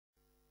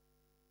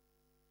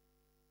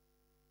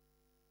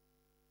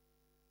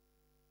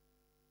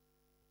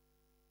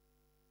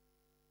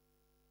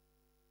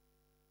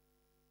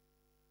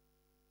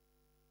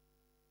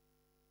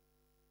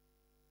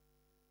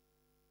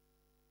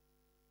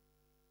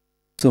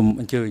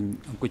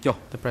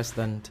The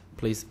President,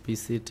 please be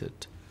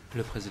seated.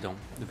 Le Président,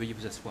 veuillez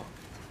vous asseoir.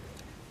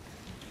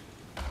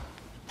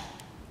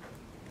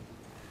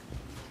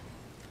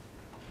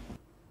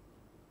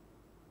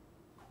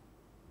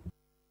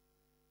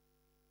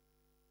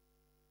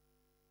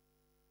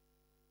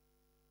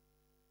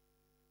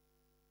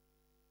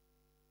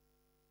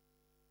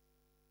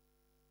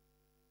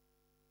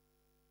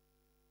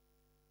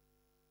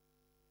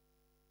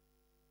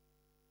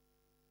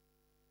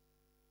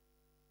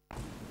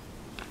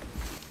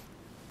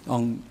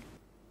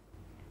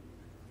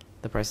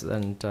 The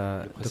President,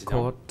 the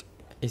court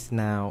is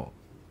now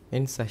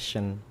in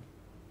session.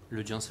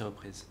 L'audience est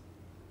reprise.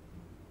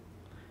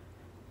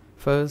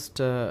 First,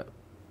 the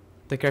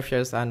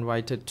greffiers are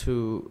invited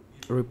to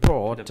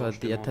report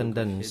the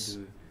attendance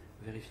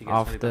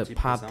of the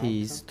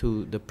parties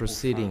to the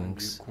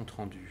proceedings.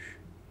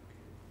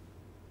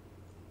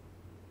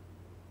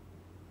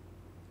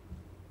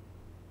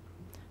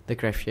 The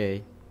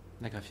greffier.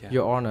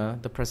 Your Honor,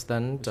 the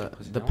President,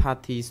 the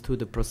parties to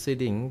the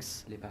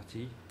proceedings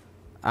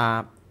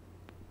are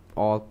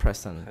all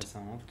present.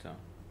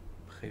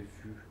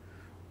 Prévues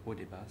au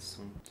débat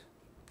sont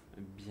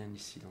bien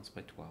ici dans ce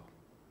prétoire.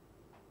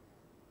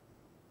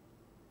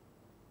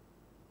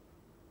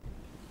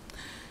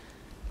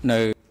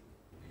 No.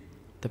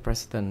 The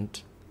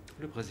President.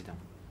 Le Président.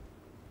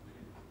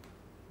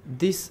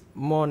 This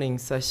morning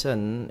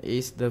session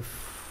is the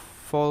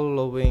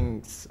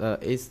following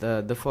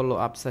the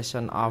follow-up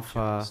session of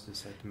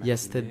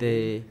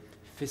yesterday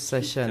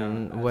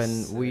session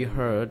when we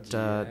heard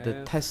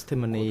the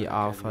testimony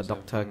of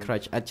Dr.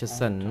 Craig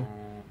Etcheson,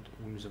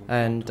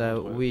 and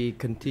we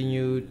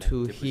continue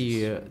to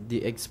hear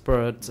the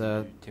expert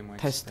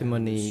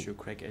testimony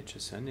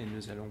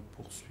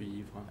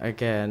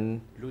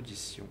again,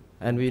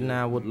 and we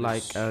now would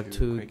like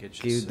to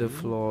give the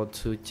floor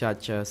to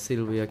Judge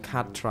Sylvia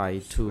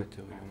Cartwright to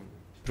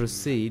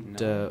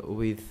proceed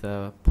with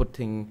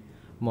putting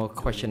more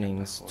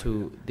questionings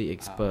to the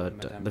expert.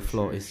 The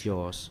floor is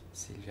yours.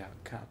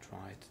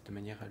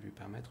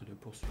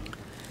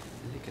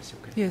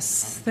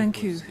 Yes,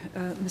 thank you,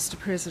 Mr.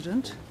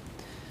 President.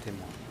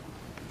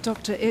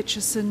 Dr.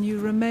 Etcheson, you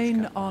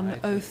remain on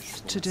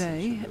oath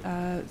today,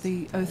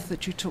 the oath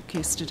that you took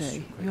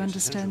yesterday. You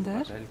understand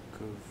that?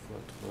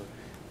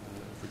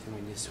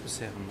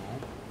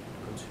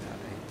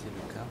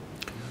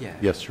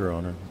 Yes, Your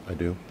Honor, I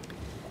do.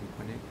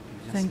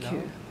 Thank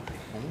you.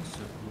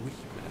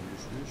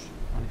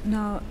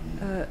 Now,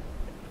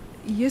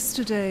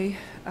 yesterday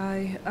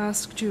I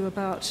asked you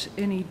about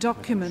any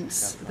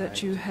documents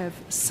that you have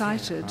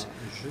cited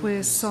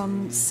where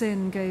Son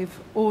Sen gave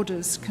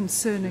orders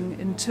concerning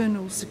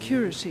internal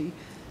security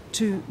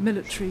to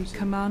military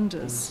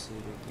commanders.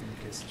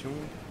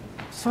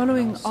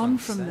 Following on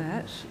from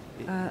that,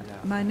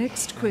 my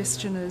next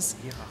question is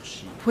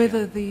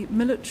whether the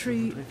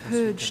military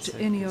purged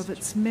any of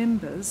its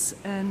members,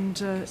 and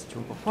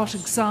what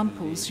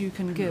examples you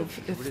can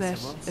give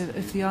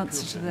if the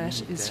answer to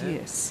that is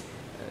yes.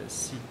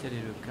 Si tel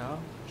est le cas,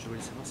 je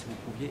voulais savoir si vous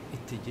pouviez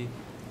étayer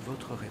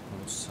votre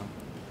réponse.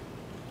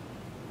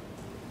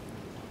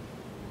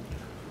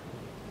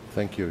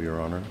 Thank you,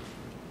 Your Honor.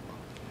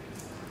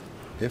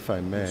 If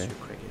I may,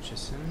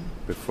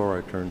 before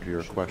I turn to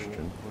your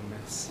question,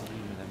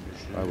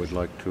 I would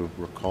like to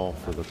recall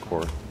for the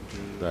Court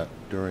that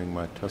during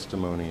my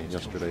testimony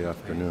yesterday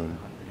afternoon,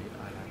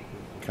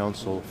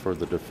 counsel for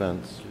the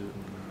defense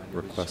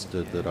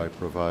requested that I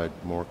provide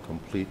more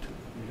complete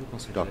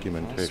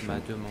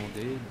documentation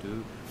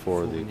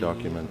for the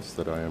documents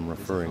that I am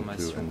referring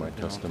to in my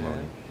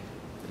testimony.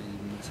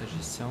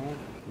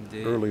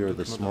 Earlier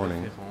this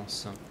morning,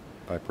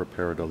 I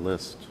prepared a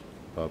list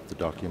of the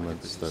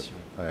documents that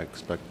I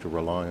expect to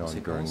rely on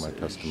during my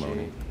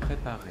testimony,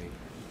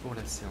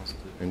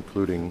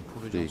 including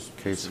the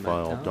case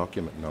file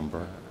document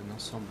number,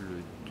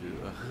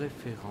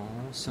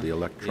 the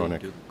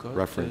electronic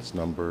reference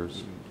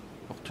numbers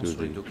to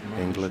the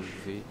English,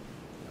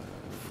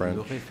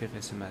 French,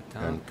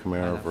 and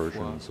Khmer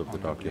versions of the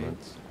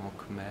documents,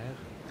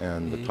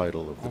 and the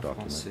title of the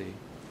document.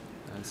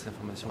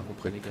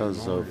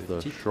 Because of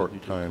the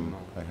short time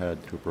I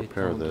had to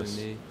prepare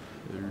this,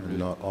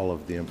 not all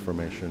of the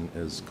information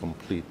is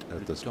complete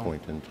at this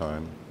point in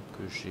time,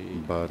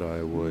 but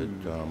I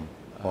would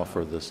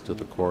offer this to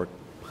the Court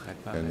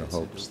in the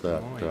hopes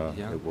that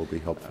it will be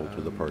helpful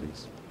to the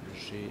parties.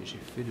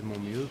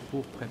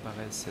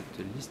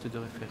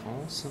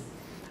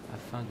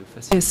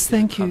 Yes,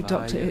 thank you,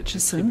 Dr.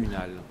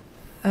 Etcheson.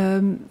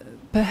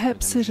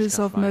 Perhaps it is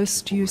of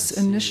most use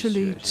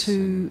initially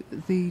to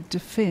the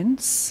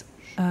defense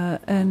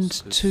and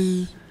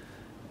to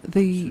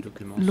the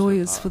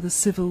lawyers for the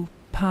civil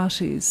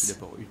parties.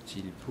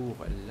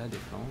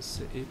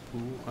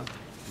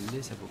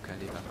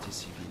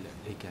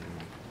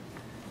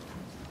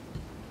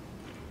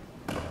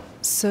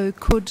 So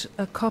could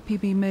a copy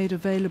be made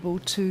available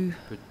to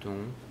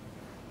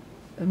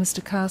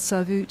Mr.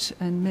 Karsavut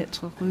and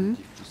Maître Roux,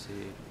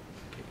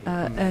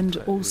 and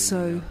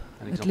also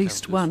at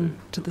least one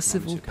to the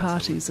civil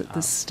parties at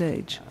this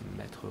stage?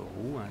 maître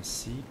Roux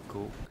ainsi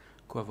qu'au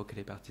co-avocat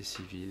des parties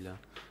civiles,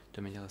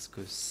 de manière à ce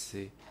que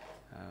ces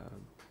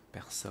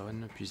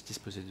personnes puissent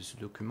disposer de ce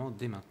document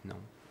dès maintenant.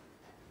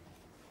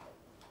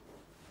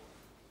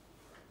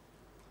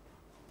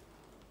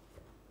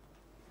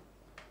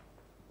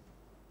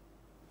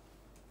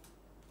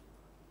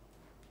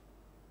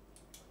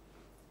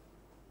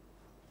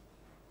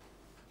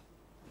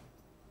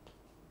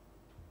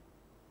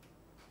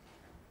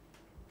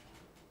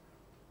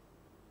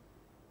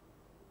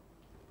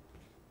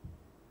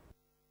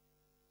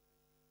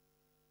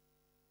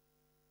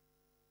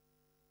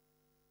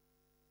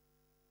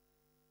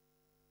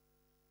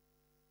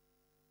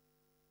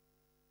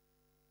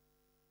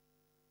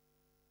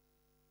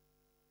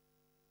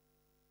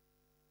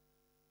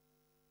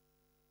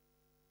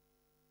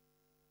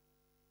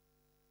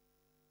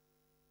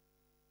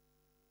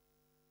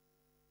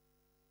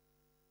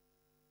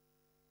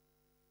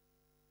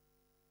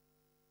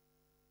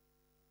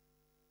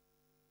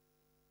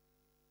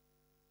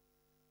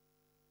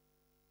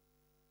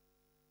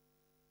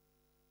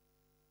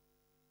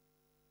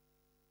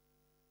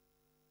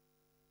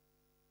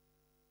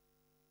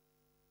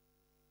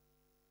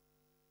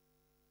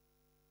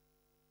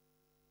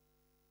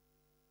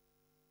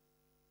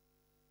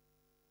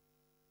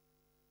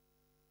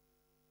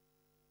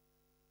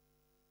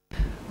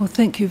 Well,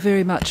 thank you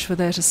very much for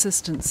that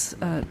assistance,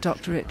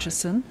 Dr.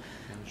 Etcheson.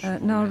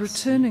 Now,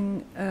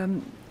 returning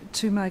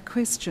to my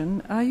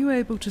question, are you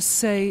able to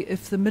say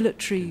if the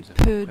military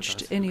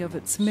purged any of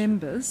its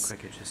members?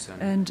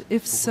 And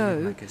if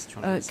so,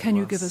 can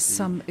you give us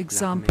some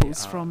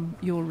examples from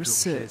your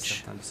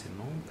research?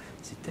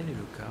 Si tel est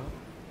le cas,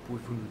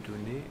 pouvez-vous nous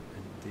donner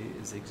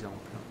des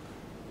exemples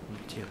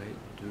tirés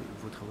de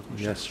vos travaux de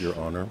recherche? Yes, Your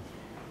Honor.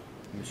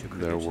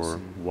 There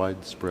were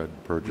widespread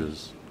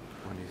purges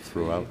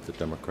throughout the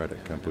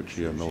Democratic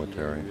Kampuchea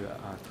military,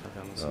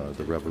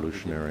 the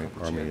Revolutionary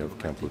Army of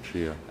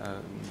Kampuchea.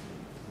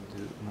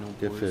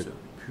 If it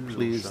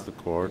please the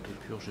court,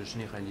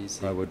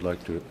 I would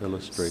like to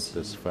illustrate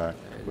this fact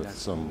with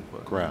some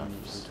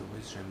graphs.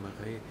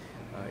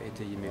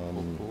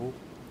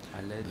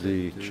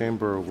 The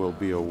Chamber will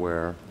be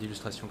aware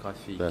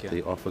that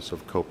the Office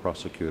of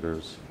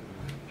Co-Prosecutors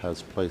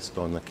has placed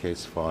on the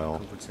case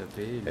file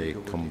a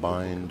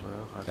combined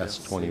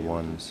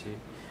S-21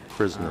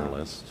 prisoner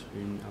list,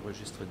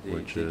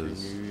 which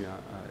is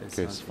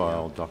case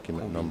file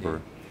document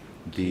number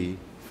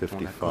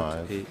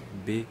B55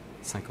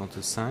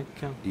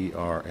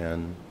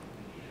 ERN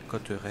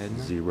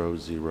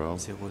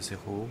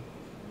 0017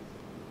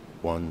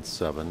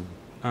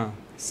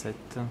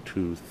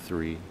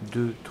 23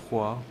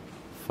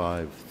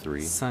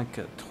 53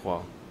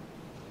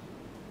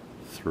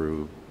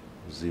 through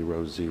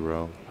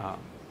 0017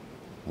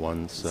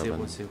 22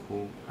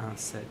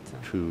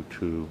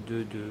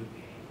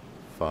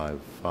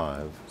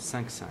 55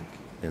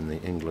 in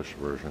the English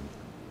version.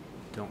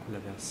 Dans la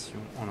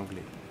version en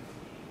anglais.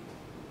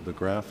 The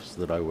graphs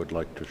that I would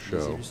like to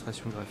show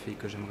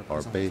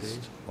are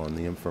based on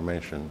the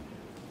information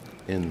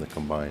in the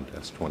combined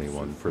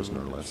S-21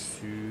 prisoner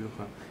list.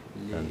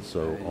 And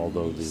so,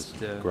 although these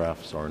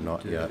graphs are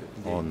not yet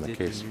on the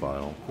case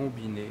file,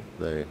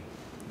 they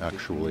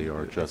actually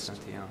are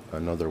just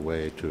another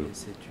way to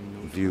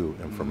view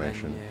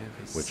information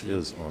which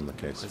is on the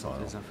case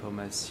file.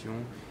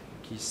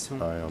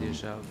 I am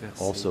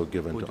also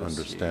given to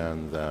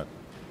understand that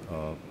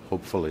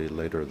hopefully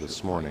later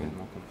this morning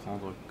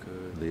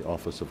the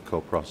Office of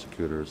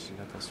Co-Prosecutors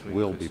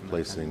will be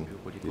placing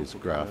these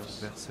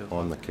graphs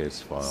on the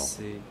case file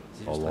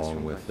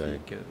along with a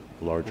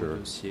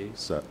larger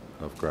set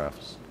of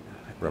graphs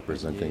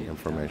representing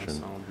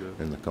information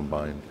in the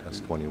combined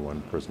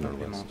S-21 prisoner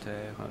list.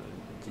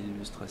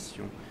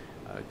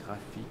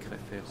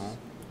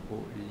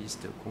 Aux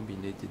listes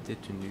combinées des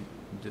détenus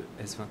de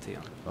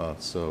S21.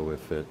 So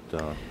if it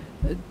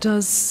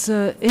does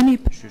any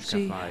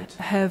party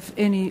have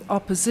any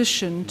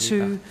opposition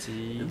to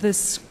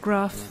this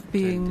graph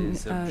being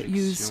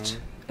used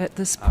at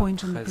this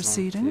point in the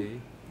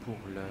proceeding?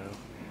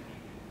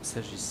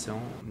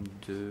 S'agissant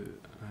du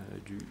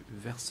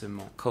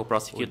versement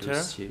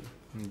co-prosecutor,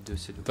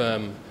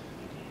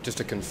 just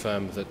to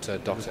confirm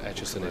that Dr.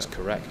 Etcheson is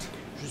correct.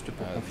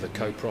 The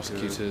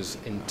co-prosecutors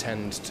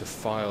intend to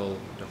file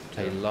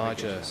a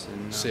larger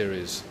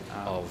series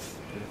of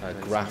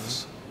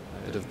graphs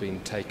that have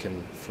been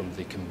taken from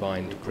the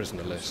combined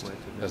prisoner list,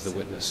 as the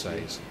witness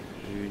says.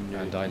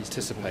 And I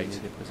anticipate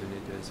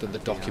that the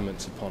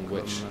documents upon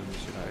which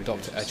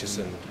Dr.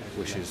 Etcheson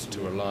wishes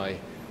to rely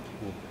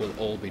will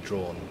all be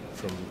drawn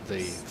from the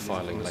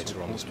filing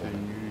later on this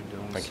morning.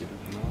 Thank you.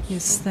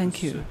 Yes,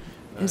 thank you.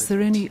 Is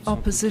there any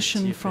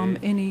opposition from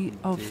any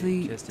of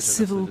the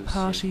civil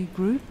party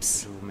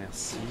groups?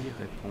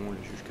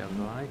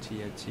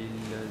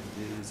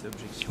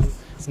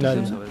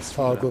 None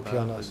for our group, Your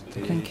Honor.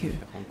 Thank you.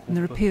 And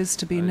there appears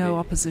to be no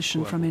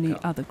opposition from any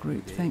other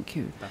group. Thank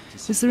you.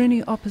 Is there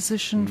any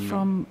opposition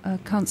from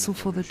Counsel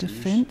for the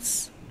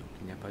Defence?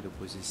 Il n'y a pas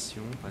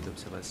d'opposition, pas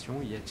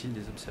d'observation. Y a-t-il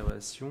des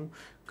observations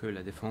que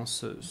la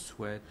défense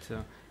souhaite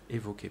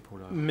évoqué pour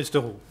le... Mr.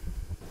 Roux.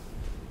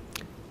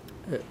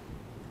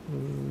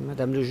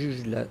 Madame le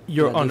juge,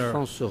 Your la Honor,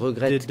 défense the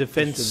regrette que ce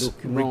defense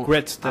document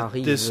regrets that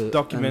this arrive un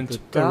document peu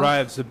tard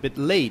arrives a bit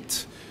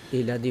late,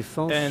 et la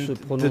défense and se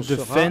the prononcera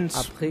defense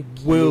après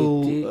qu'il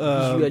will ait été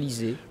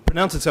visualisé.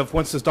 pronounce itself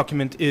once this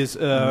document is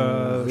Nous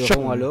verrons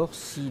shown, alors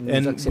si nous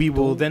and we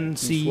will acceptons then qu'il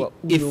see soit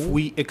ou if non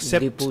we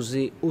accept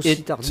déposé aussi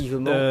it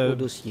tardivement au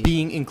dossier.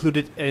 being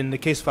included in the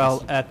case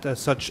file at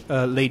such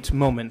a late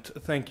moment.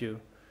 Thank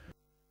you.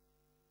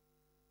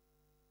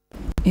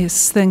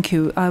 Yes, thank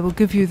you. I will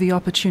give you the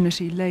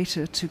opportunity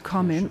later to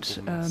comment.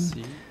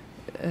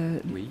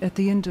 At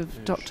the end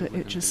of Dr.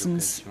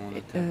 Etcheson's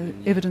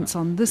evidence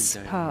on this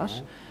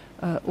part,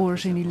 or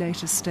at any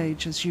later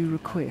stage as you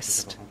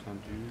request.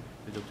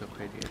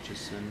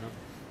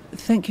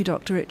 Thank you,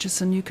 Dr.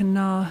 Etcheson. You can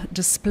now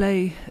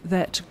display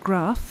that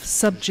graph,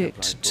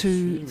 subject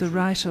to the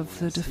right of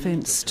the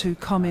defence to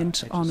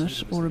comment on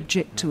it or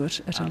object to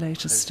it at a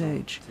later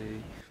stage.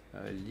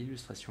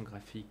 L'illustration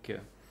graphique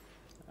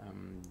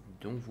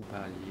dont vous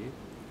parliez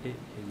et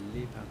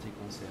les parties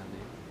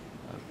concernées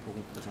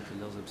pourront présenter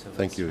leurs observations.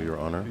 Thank you, Your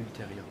Honor.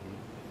 Ultérieurement.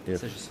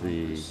 If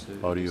the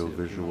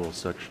audio-visual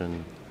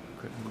section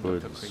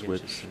could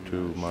switch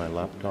to my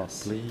laptop,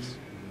 please.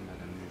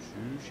 Madame le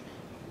juge,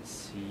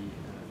 si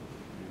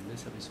le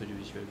service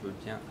audiovisuel veut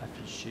bien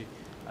afficher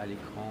à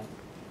l'écran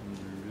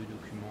le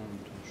document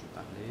dont je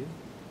parlais.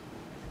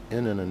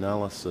 In an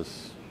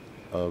analysis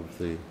of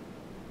the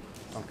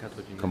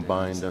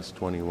combined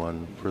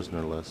S-21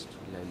 prisoner list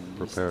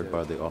prepared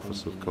by the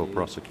Office of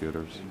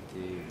Co-Prosecutors,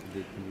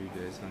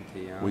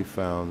 we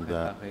found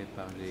that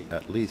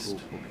at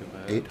least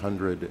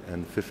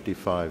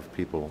 855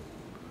 people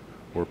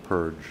were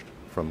purged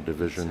from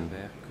Division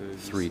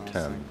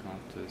 310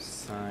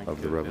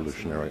 of the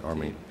Revolutionary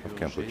Army of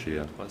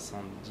Kampuchea.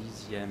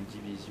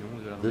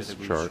 This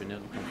chart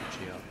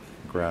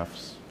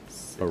graphs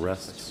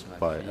arrests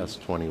by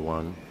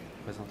S-21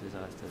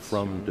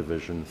 from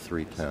Division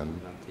 310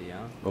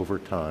 over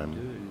time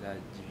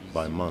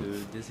by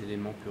month.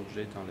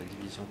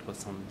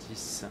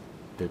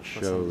 It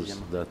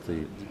shows that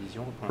the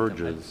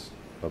purges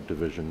of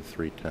Division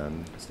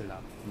 310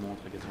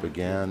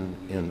 began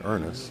in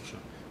earnest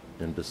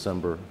in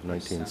December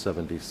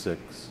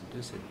 1976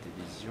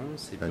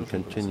 and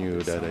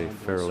continued at a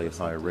fairly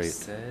high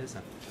rate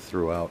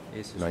throughout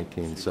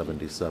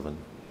 1977.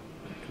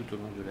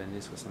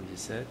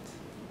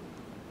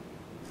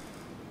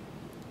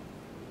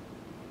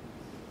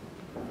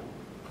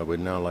 I would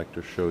now like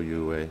to show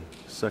you a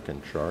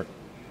second chart,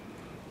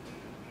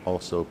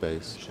 also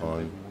based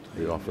on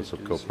the Office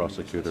of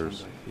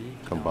Co-Prosecutors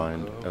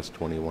combined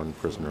S-21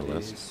 prisoner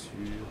list,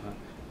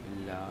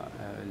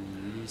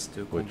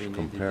 which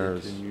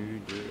compares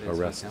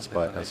arrests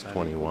by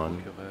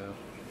S-21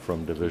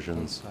 from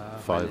Divisions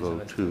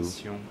 502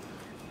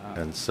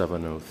 and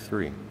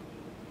 703.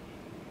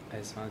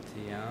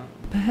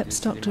 Perhaps,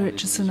 Dr.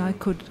 Etcheson, I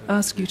could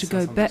ask you to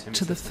go back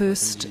to the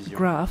first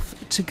graph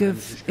to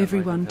give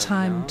everyone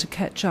time to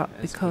catch up,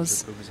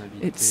 because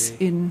it's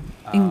in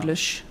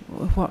English.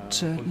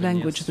 What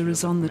language there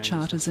is on the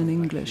chart is in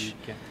English.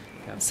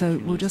 So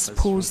we'll just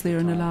pause there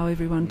and allow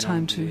everyone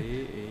time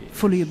to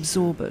fully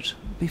absorb it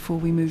before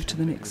we move to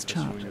the next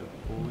chart.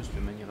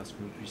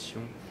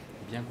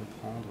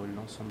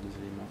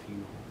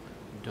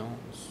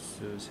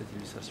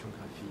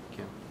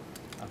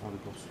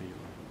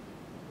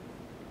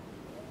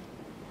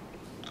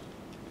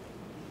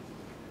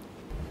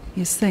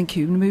 Yes, thank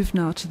you. Move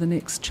now to the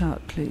next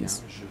chart,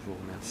 please.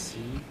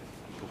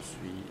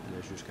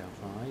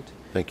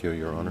 Thank you,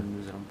 Your Honor.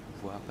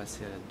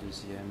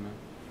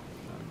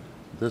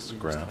 This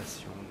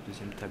graph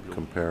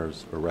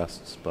compares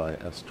arrests by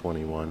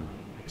S-21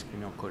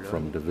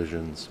 from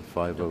Divisions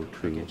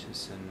 502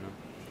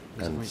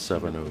 and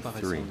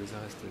 703.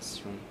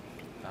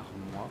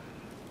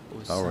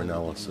 Our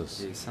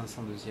analysis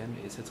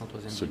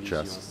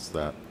suggests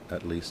that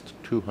at least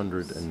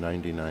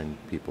 299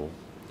 people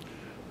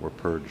were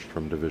purged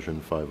from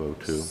Division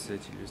 502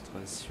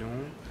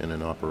 in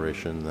an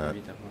operation that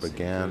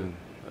began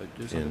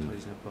in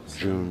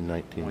June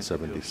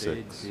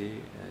 1976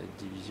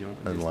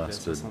 and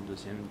lasted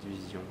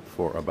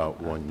for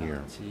about 1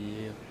 year.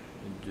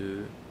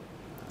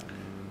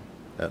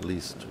 At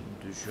least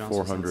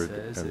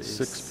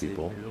 406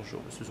 people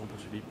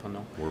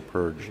were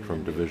purged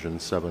from Division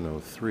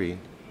 703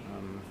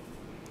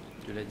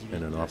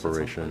 in an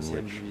operation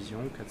which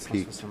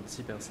peaked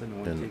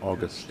in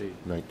August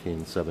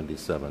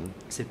 1977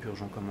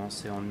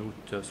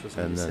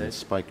 and then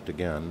spiked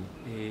again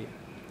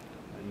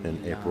in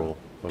April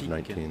of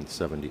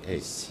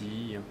 1978.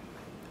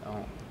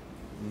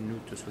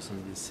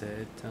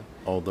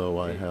 Although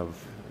I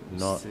have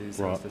not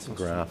brought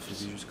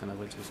graphs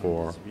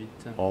for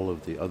all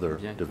of the other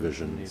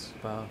divisions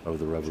of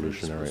the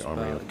Revolutionary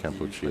Army of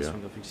Kampuchea,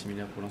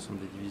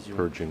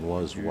 purging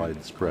was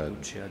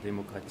widespread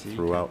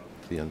throughout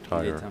the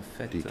entire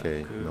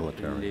DK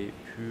military.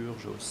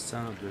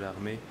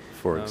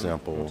 For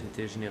example,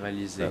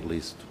 at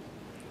least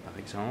Par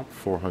exemple,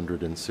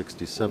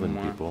 467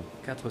 people were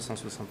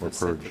 467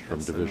 purged from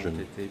personnes ont Division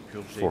été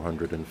purgées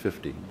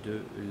 450.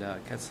 de la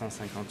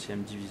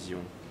 450e division.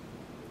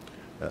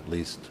 At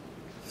least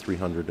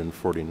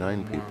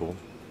 349 people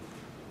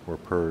were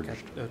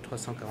purged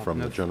from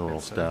the general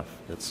staff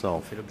ont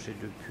itself, fait l'objet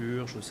de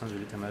purges au sein de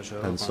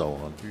l'état-major and so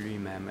on.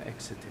 lui-même,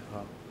 etc.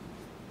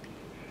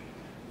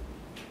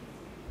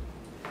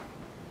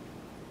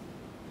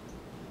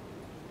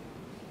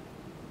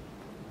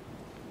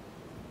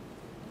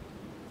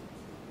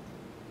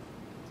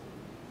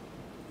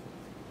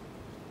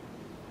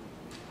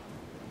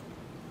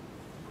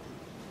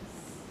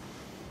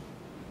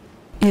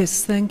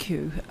 Yes, thank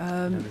you.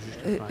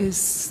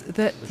 Is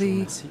that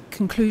the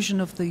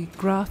conclusion of the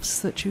graphs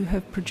that you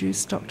have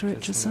produced, Dr.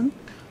 Etcheson?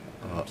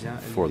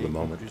 For the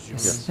moment,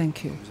 yes.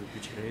 Thank you.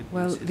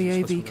 Well, the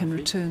AV can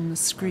return the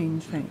screen,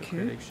 thank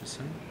you.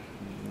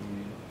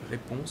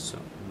 Réponse,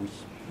 oui,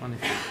 en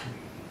effet.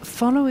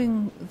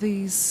 Following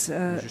these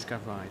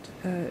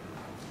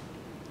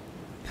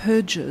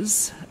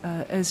purges,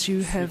 as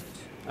you have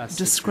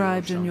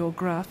described in your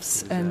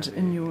graphs and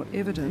in your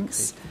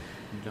evidence,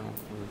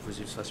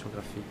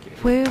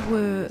 where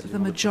were the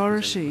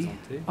majority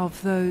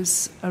of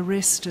those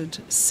arrested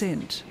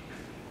sent?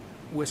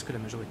 Où est-ce que la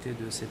majorité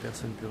de ces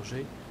personnes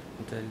purgées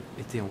ont-elles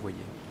été envoyées?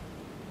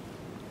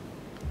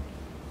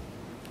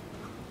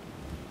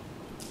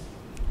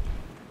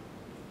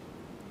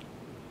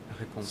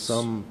 Réponse.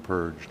 Some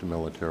purged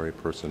military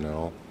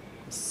personnel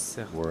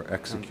were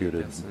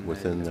executed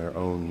within their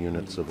own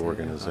units of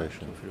organization.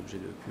 Qui ont fait l'objet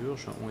de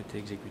purges ont été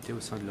exécutés au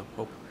sein de leur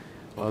propre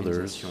Others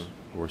organisation.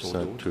 were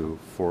sent to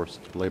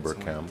forced labor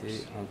camps,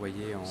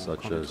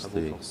 such as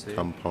the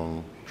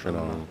Kampong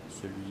Chenang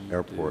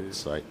airport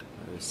site.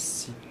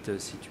 Site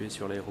situé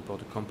sur l'aéroport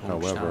de Kampong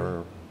However,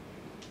 Chenang.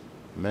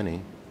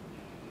 many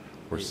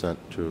were sent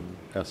to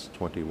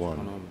S21.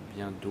 Cependant,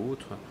 bien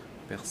d'autres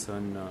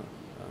personnes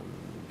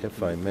If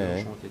I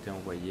may, ont été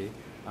envoyées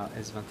à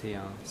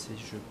S21, si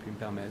je puis me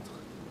permettre.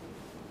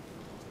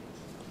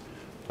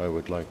 I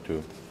would like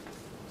to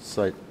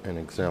cite an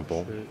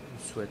example Je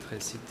souhaiterais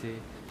citer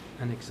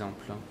un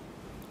exemple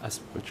à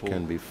ce which propos.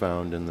 can be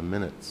found in the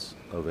minutes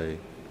of a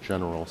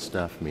general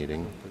staff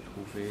meeting On peut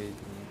trouver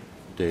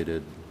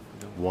dated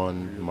dans 1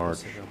 le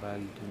March procès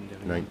verbal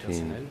d'une réunion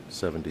personnelle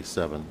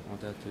 1977. en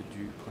date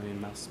du 1er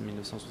mars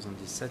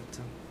 1977.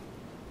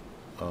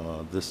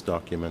 This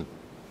document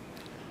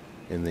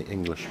in the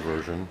English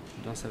version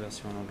Dans sa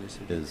version en anglais, ce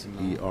is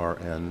document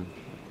ERN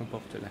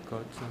comporte la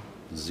cote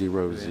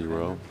 00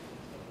 00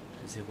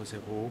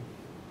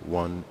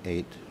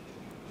 18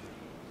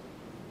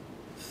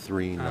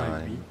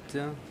 39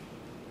 18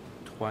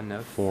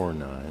 39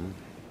 49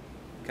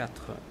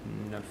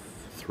 49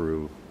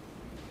 through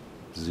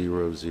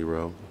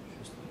 00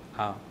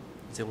 A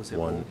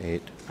 00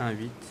 18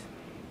 18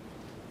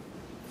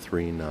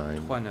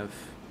 39 39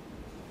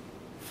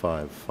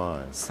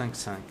 55.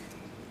 55.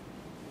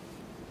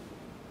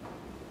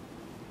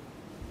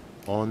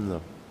 On the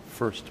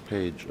first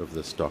page of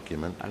this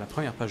document, À la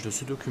première page de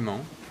ce document,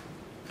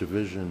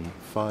 Division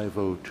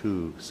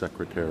 502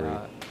 Secretary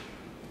la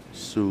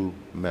Sue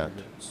Met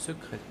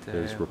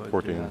secrétaire is de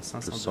reporting la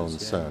to Son 502e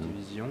Sen,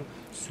 division,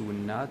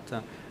 Sunat,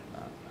 a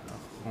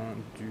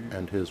rendu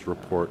and his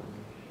report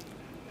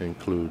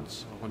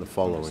includes the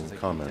following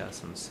comment, à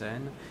Son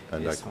Sen,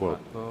 and et I son quote,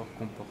 rapport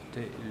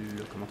comportait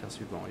le commentaire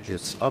suivant. Et je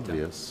 "It's cite,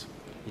 obvious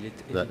il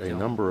est that a évident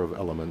number of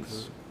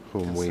elements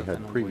whom we had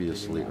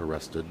previously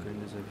arrested que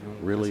nous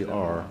avions really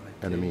précédemment are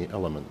arrêtés enemy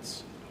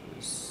elements.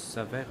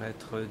 s'avèrent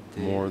être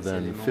des More than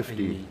éléments 50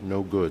 ennemis.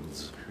 no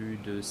goods Plus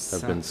de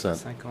have been sent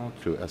 50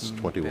 to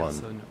S21.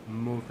 personnes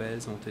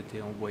mauvaises ont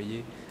été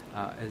envoyées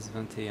à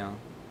S21.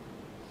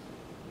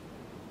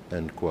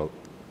 End quote.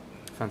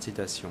 Fin de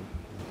citation.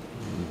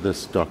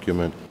 This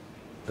document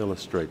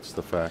illustrates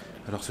the fact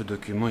Alors ce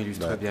document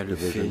illustre that bien le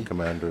division fait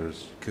commanders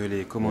que les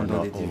were commandants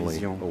not des only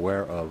divisions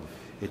aware of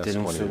étaient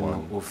non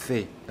seulement S21 au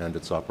fait and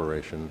its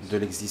operations, de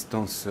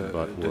l'existence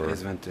but de were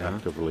S21,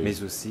 actively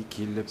mais aussi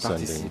qu'ils sending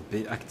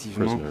participaient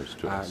activement prisoners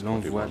to à S21.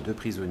 l'envoi de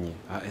prisonniers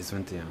à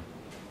S21.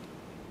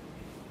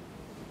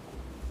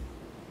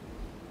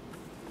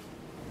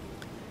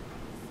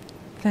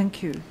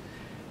 Thank you.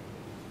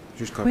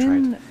 Juge Cartwright,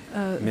 When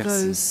Merci.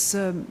 those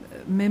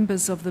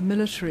members of the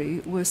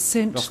military were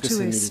sent lorsque to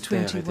ces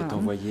militaires étaient S21,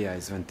 envoyés à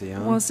S21,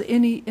 was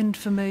any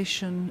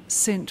information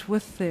sent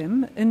with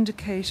them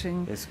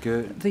indicating est-ce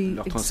que the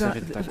leur transfert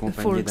était for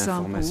accompagné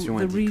example, d'informations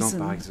the indiquant reason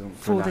par exemple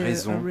for la their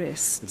raison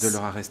arrests? de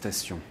leur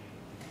arrestation?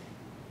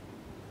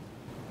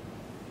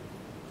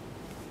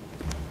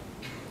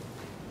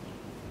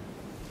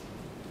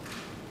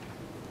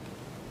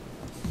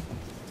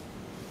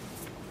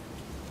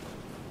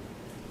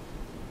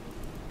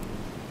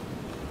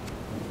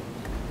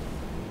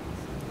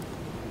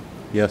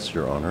 yes,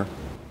 Your Honor.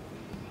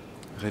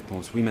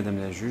 Réponse oui, Madame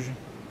la juge.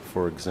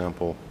 For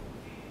example,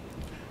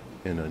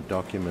 in a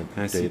document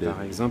Ainsi, dated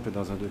par exemple,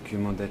 dans un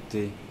document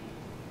daté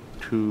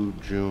 2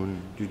 June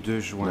du 2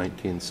 juin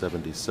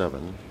 1977,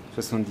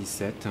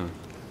 77,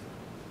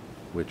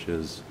 which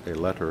is a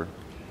letter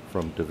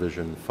from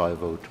Division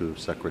 502 Une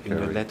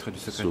Secretary lettre du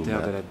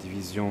secrétaire de la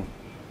division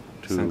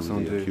to the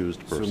 502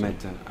 accused person.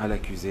 soumette à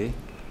l'accusé.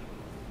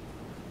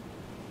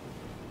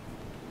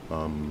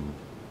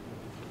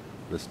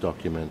 This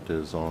document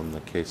is on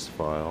the case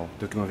file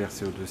Document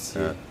versé au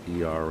dossier at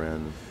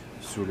ERN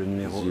sous le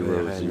numéro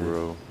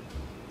ERN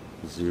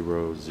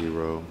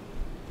 00002409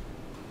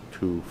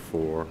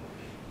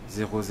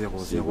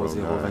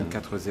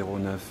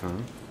 00002409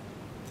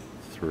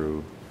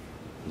 through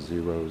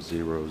 000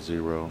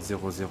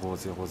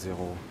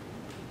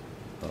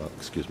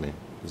 excuse me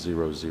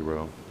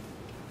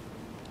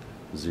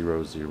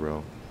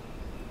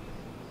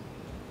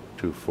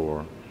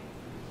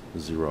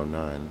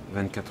 00002409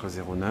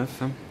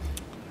 2409.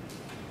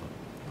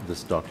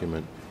 This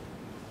document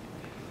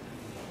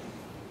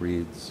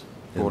reads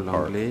Pour in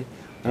part l'anglais,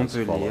 on as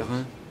peut follows. lire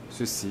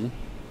ceci.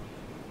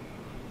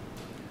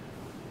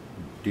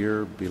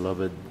 Dear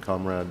beloved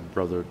comrade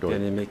brother Doig,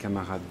 Bien-aimé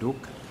camarade Douk,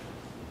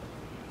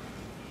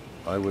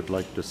 I would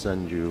like to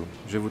send you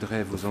je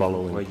voudrais the vous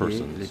following envoyer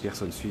persons les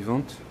personnes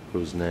suivantes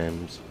whose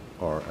names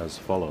are as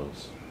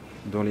follows.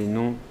 dont les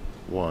noms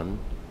 1.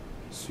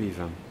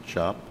 suivent.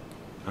 Chop,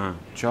 1.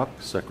 Chop,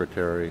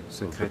 Secretary of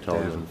Secrétaire.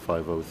 Battalion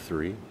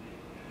 503.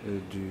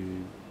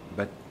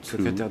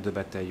 secrétaire de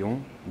bataillon.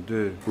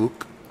 2.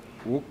 Ook,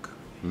 Ook,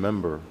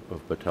 member of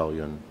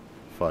Battalion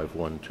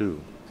 512.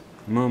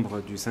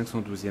 membre du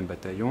 512e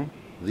bataillon.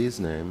 These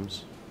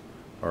names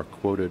are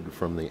quoted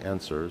from the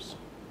answers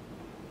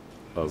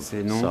of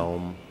Ces noms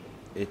Saum,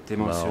 étaient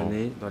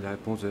mentionnés dans les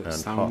réponses de and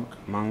Sam, Hawk.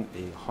 Mang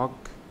et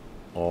Hawk,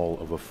 all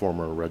of a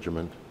former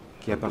regiment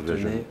qui of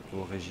appartenaient Division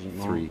au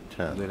régiment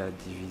 310. de la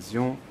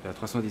division, de la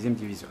 310e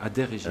division, à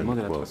des régiments End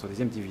de la quote.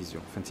 310e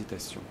division. Fin de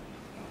citation.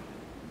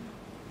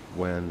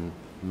 When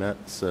Met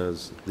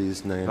says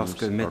these names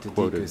Lorsque are Met dit que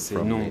quoted ces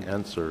from noms the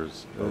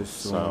answers of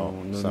sont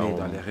nommés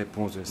dans les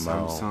réponses de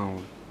Sam, Mao,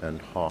 Sang, and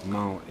Hawk,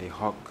 Mao et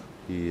Hawk,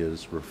 he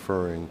is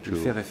referring il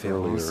fait to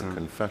référence earlier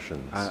confessions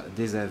à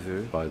des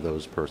aveux by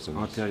those persons,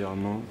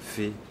 antérieurement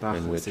faits par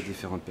in which ces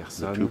différentes the two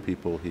personnes,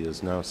 people he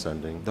is now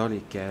sending dans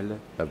lesquelles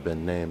have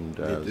been named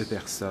les deux as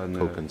personnes qu'il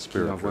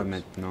co-conspirators. envoie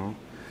maintenant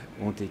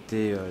ont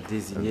été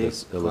désignées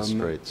this comme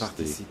illustrates the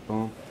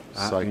participants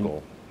à une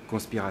cycle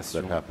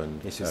conspiration. that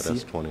happened Et at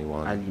ceci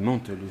S21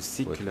 alimente le with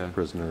cycle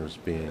prisoners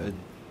being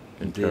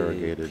des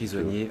interrogated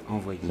prisonniers to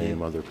envoyés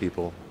name other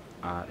people,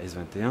 à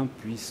S21,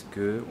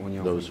 puisqu'on y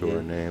those who are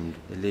envoyait named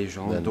les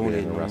gens then dont les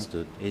being noms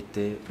arrested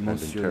étaient and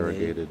mentionnés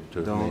interrogated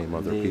to dans name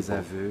other les people,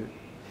 aveux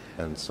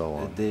and so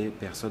on. des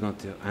personnes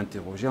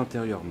interrogées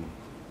antérieurement.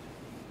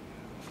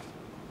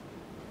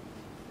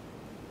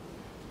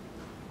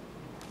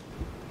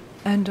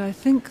 And I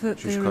think that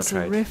Juge there is a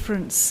Cartwright.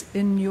 reference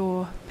in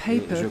your Et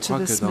paper je to crois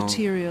que this dans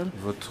material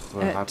votre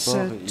at, rapport,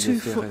 il two est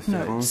fait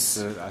référence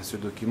footnotes. à ce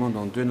document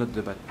dans deux notes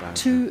de bas de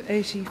page.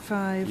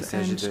 285 Il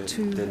s'agit and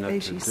des notes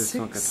 286.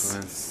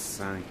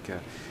 285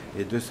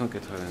 et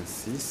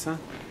 286.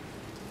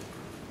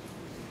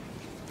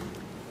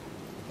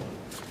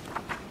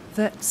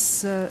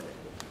 That's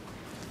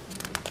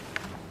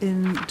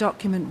in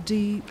document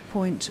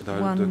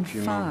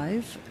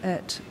D.15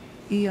 at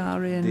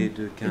ERN in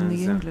the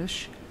D215,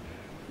 English page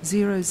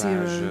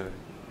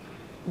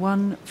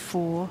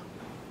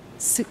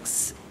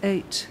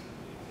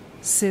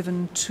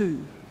 00146872.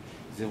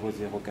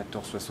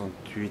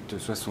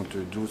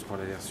 00146872 pour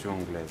la version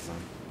anglaise.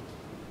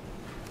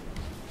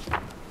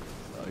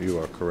 You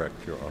are correct,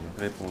 Your Honor.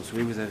 Réponse.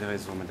 Oui, vous avez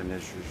raison, Madame la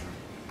juge.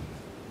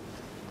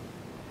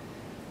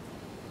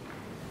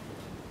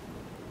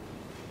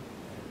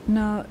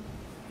 Now,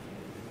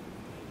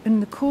 in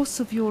the course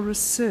of your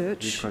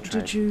research, Juge Cartwright.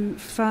 did you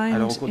find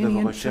Alors, au cours de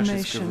any vos recherches,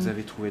 est-ce que vous information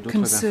avez trouvé d'autres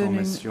concerning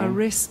informations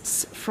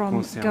arrests from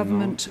concernant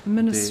government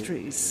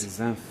ministries?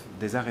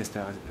 des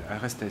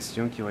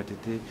arrestations qui auraient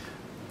été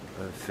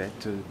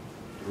faites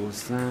au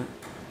sein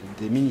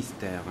des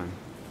ministères?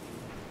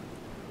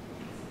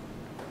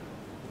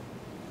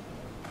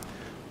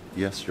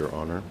 Yes, Your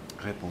Honor.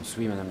 Réponse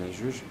oui, Madame la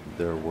juge.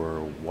 There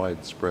were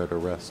widespread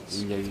arrests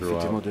Il y a eu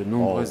effectivement throughout de all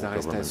nombreuses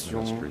government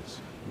arrestations ministries.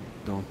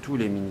 dans tous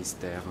les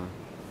ministères.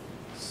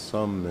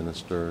 Some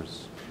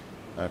ministers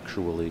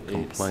actually Et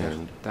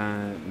complained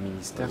certains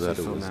ministères se that it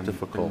sont was même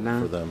difficult plaints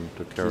for them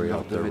to qu'il carry leur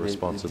out their devenait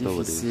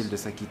responsibilities difficile de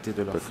s'acquitter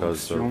de leurs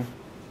because fonctions of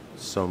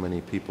so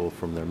many people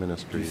from their du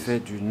ministries fait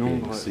du being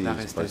nombre seized by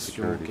d'arrestations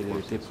security qui avaient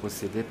été forces.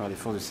 procédées par les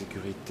forces de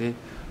sécurité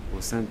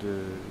au sein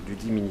du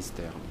dit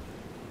ministère.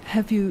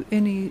 Have you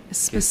any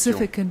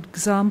specific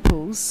examples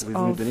Pouvez-vous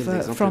nous donner des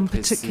exemples from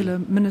précis particular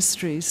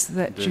ministries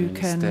that de you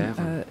can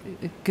ministères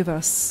give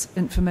us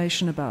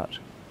information about?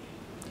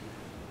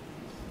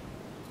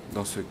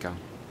 Dans ce cas,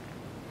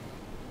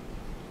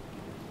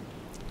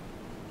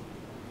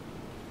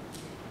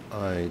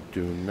 I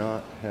do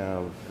not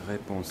have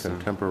réponse.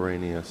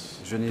 contemporaneous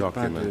Je n'ai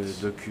pas de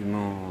documents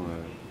documents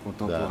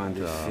contemporains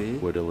des that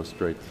faits would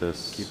illustrate qui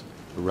this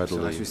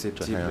readily to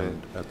susceptible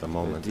hand at the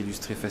moment.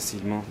 d'illustrer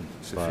facilement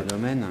ce But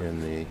phénomène. in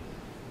the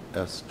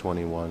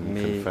S21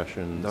 Mais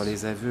confessions dans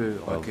les aveux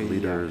of recueillis à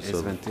leaders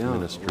of S21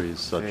 ministries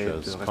such auprès de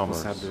as commerce,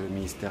 responsables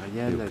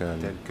ministériels you can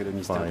tels que le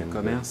ministère du find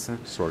Commerce,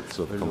 the sorts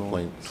of l'on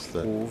complaints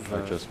that trouve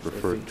I just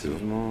referred to.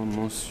 effectivement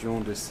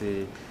mention de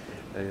ces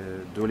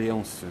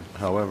doléances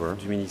However,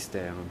 du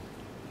ministère.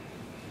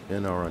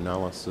 in our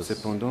analysis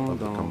Cependant, of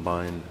the dans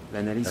combined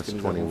l'analyse que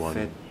nous avons S21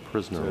 faite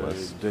prisoner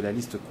list, de la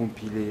liste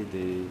compilée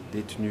des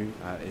détenus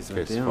à case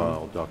S21,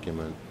 file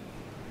document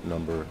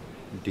number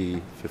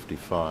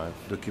D55,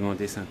 document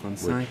which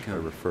D55, I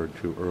referred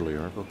to earlier,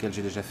 auquel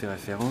j'ai déjà fait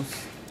référence,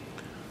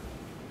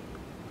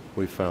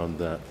 we found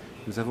that,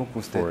 nous avons for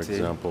constaté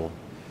example,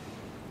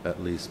 at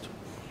least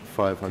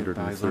que,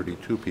 par exemple,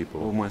 532 au people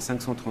moins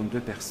 532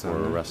 were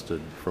personnes arrested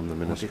from the ont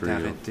été Ministry of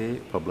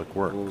arrêtées Public au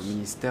Works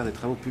ministère des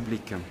Travaux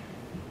publics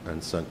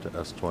and sent to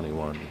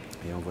S21.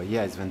 et envoyées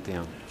à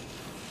S21.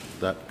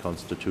 That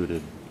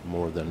constituted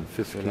more than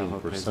Cela 15%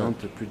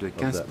 représente plus de of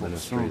that 15%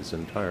 ministry's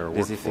entire des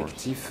workforce.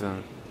 effectifs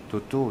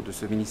totaux de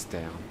ce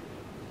ministère.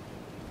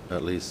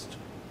 At least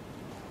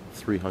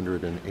Au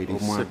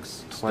moins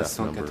 386 staff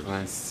members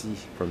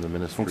 386 from the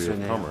Ministry of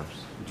fonctionnaires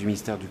Commerce du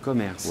ministère du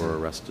Commerce were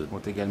arrested ont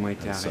également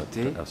été and sent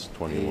arrêtés to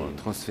S21. et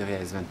transférés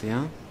à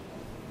S21.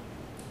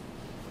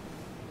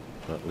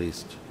 At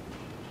least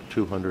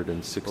Au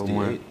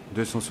moins 268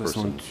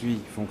 268 were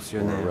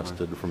fonctionnaires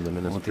arrested from the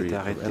ont Ministry été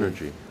of arrêtés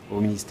Energy au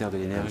ministère de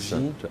and l'Énergie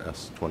sent to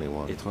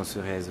S21. et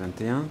transférés à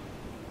S21.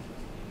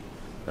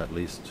 At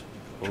least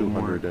Au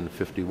moins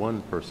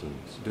 251 persons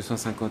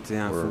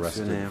 251 were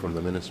arrested fonctionnaires from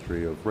the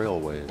Ministry of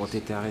Railways, ont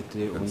été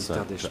arrêtés au and ministère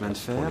sent des to chemins de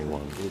fer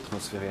S21. et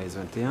transférés à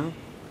S21,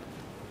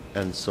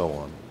 and so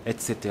on.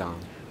 etc.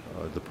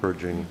 The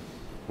purging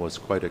was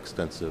quite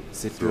extensive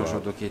Ces purges ont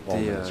throughout donc all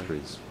été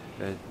ministries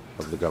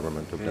of the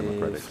government of très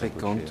Democratic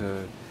fréquentes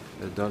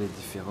Kampuchea. dans les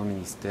différents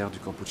ministères du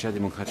Kampuchea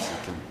démocratique.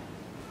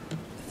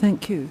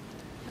 Thank you.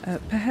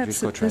 Perhaps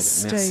Jusqu'au at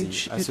this Merci.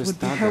 stage À it ce would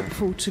be stade,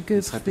 helpful to il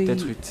give serait the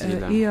peut-être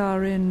utile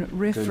ERN que nous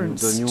reference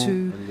donnions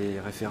to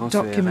les références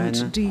document ERN du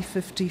document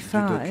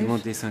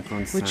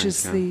D55, which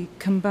is D55, the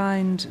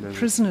combined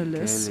prisoner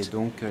lequel est list.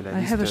 donc la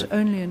I have liste it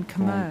only in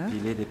Khmer,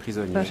 compilée des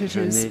prisonniers. but it Je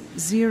is n'ai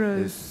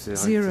ce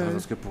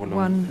référence que pour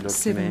l'angle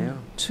khmer.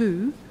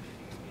 00172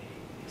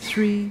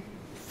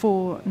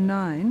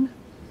 349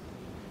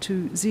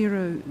 to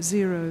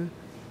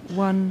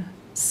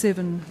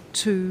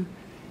 00172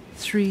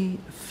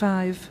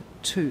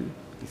 352.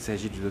 Il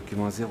s'agit du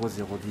document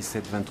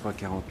 0017 23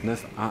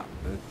 49 à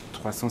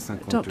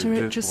 352 Dr. pour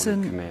le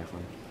Etcheson, Khmer.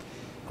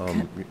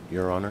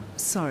 Your Honor,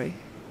 Sorry.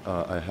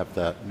 I have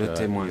that Le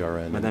témoin.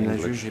 ERN in Madame la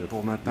English juge, et if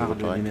pour ma you part,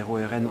 would le like. numéro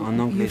RN en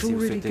anglais, You've si vous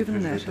already souhaitez que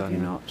given je that, le have you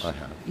donne. not? I have.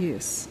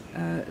 Yes. Je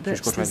That's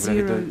crois que the je vous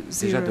l'avais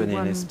déjà donné,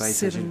 n'est-ce pas? Il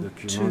s'agit du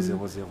document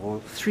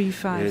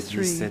 00172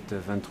 0017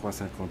 23 to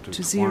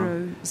 53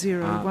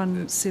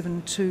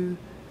 00172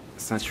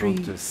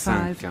 55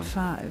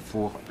 355.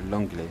 pour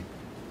l'anglais.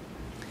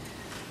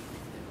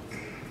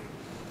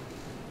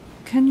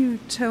 Can you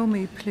tell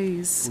me,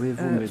 please,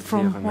 Pouvez-vous me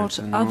from dire what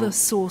maintenant other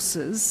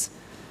sources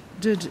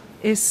did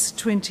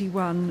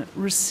S21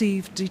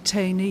 receive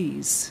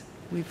detainees?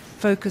 We've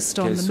focused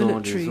on Quelles the sont les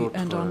military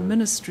and on autres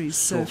ministries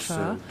so sources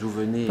far, d'où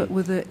venaient but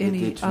were there les any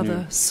détenus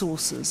other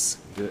sources?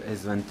 de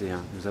S21?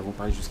 Nous avons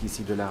parlé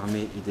jusqu'ici de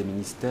l'armée et des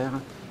ministères,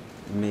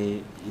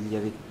 mais il y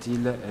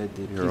avait-il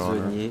des Your Honor.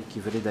 prisonniers qui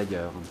venaient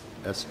d'ailleurs?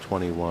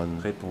 S21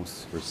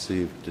 Réponse.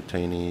 received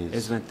detainees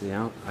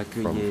S21 from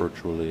accueillait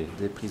virtually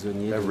des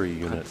prisonniers every de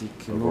unit of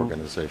pratiquement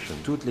organization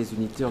toutes les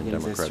unités in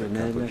Democratic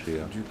organisationnelles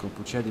Kampuchea, du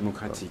Kampuchea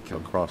démocratique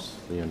across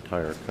the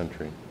entire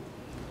country.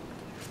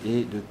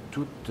 et de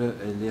toutes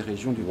les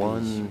régions du pays.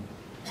 One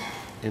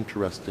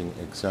interesting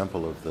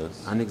example of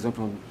this Un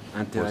exemple was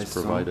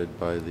intéressant provided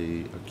by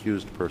the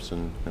accused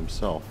person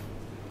himself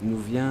nous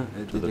vient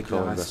to des the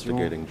déclarations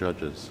co-investigating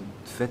judges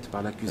faites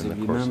par l'accusé in the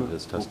course lui-même of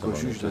his au testimony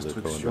co-juge to the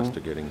d'instruction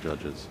co-investigating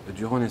judges.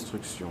 durant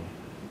l'instruction.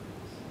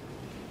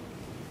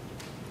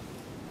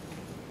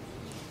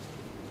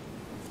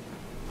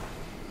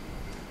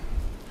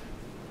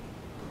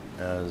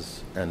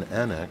 As an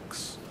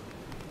annex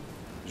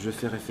Je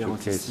fais to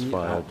référence case ici à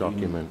file une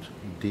document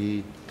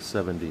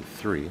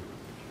D73,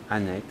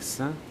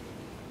 annexe,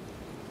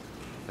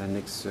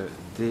 l'annexe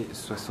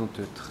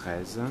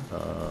D73,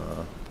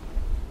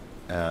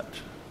 at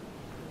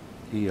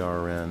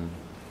ERN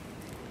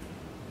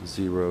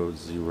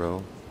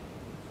 0020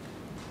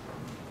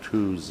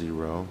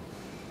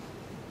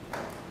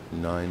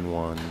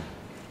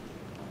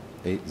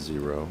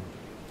 9180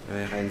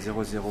 ERN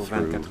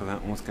 0020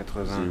 91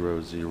 80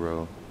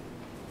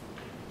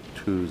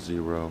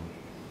 0020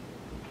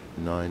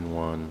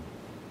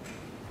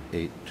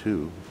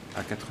 9182.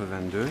 à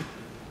 82.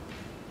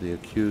 The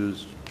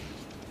accused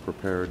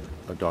prepared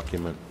a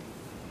document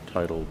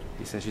titled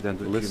Il s'agit d'un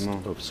List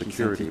document of qui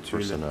security s'intitule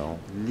personnel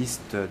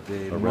Liste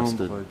des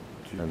arrested membres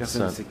du and personnel de sent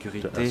to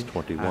sécurité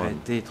S21.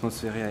 arrêtés et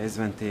transférés à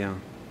S21.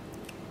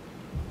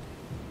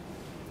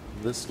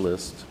 This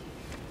list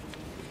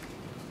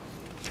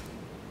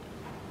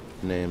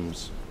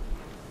names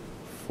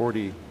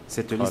 40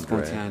 Cette liste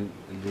cadres contient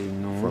les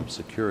noms from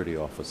security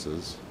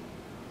offices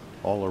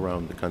all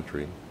around the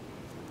country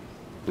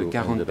de who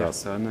 40 ended up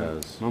personnes,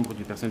 as membres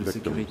du personnel de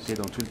victims sécurité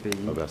dans tout le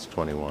pays, of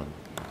S-21.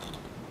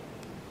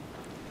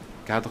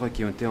 cadres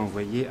qui ont été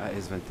envoyés à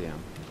S-21.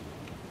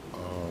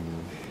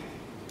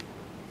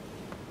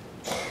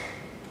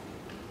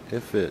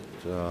 If it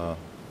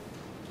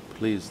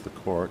please the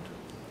court,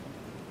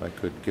 I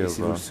could Et give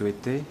si vous le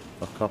souhaitez,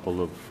 a couple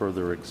of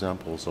further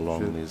examples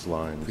along these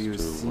lines puis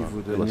aussi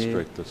vous to donner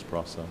illustrate this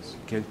process.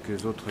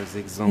 quelques autres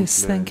exemples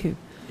Yes, thank you.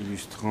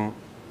 illustrant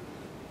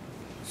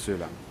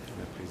cela.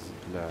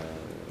 La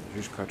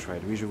juge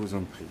Cartwright, oui, je vous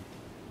en prie.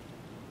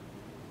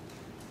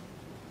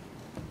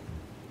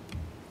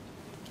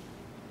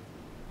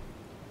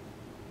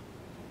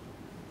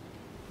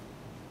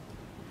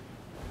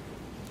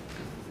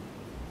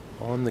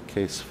 On the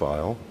case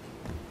file,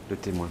 Le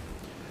témoin.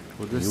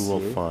 Au you will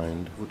dossier,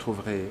 find vous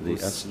trouverez the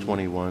aussi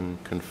S-21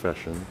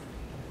 confession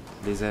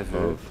les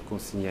aveux of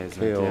consignés à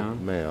Keo S-21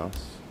 Meas,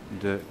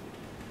 de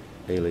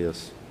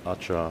alias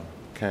Acha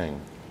Kang,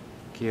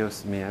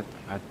 Keos Meat,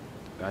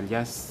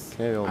 alias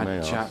Keo Acha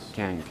Meas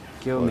Kang.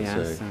 Keo was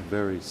Meas a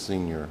very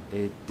senior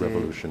était,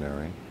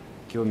 revolutionary.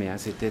 Keo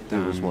Meas était He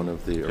was one un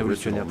of the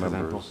révolutionnaire original très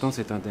members important.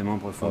 C'est un des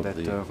membres of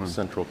fondateurs the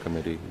Central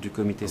Committee du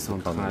comité of the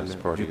central Communist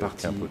Party du of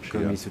Parti Kampuchea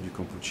communiste du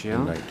Kampuchea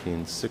in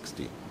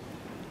 1960.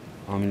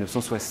 en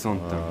 1960.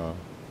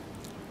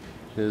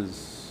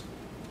 His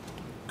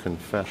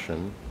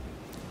confession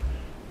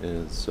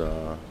is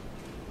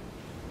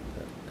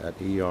at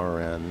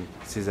ERN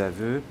Ces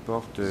aveux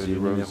portent le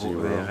 00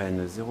 numéro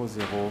ERN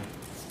 00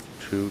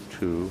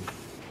 22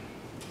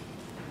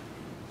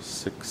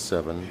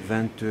 67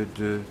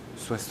 22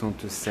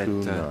 67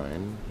 29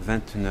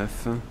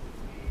 29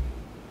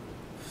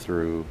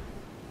 through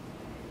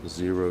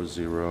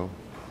 00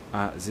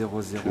 à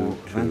 00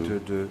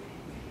 22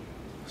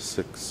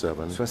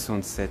 67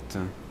 67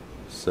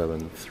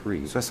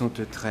 73.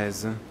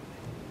 73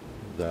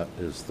 That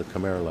is the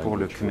Khmer language. pour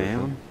le Khmer.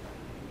 version.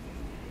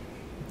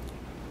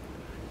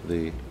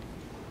 The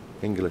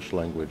English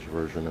language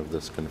version of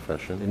this Les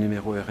confession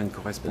numéros RN is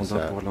correspondants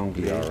at pour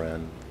l'anglais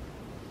ERN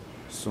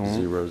sont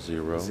 00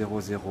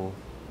 00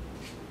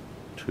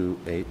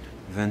 28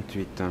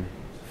 28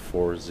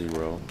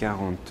 40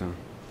 40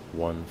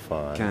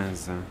 15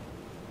 15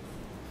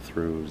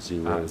 through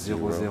à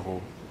 00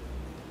 00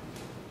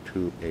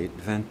 28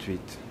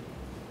 28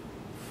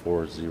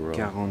 40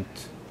 40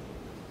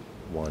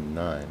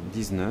 19.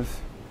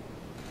 19.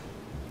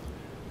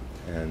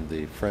 And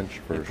the French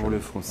Et pour version le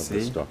of français,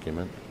 this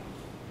document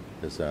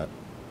is at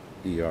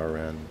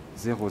ERN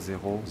 00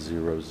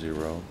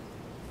 00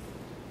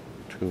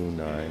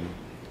 29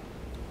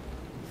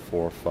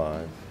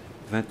 45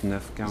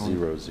 29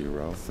 40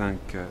 00 5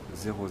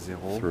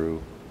 00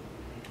 through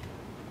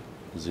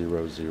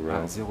 00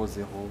 à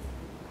 00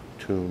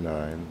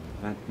 29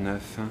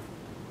 29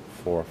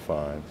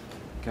 45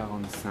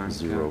 45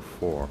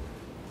 04.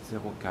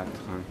 04.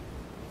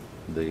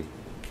 The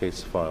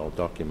case file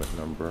document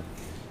number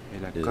Et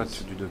la is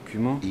cote du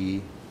document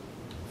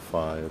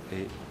E5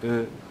 est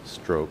E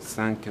stroke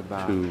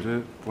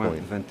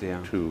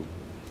 5/2.21.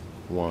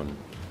 2.1.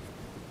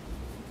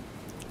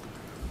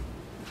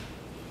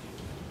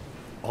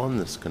 On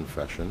this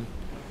confession,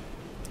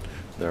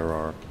 there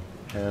are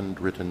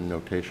handwritten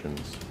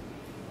notations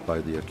by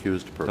the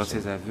accused Dans ces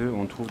person aveux,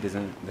 on trouve des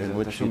in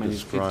which annotations he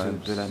manuscrites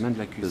describes de la main de his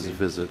l'accusé,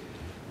 visit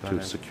dans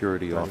to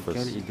Security lequel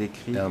Office il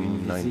décrit une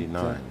visite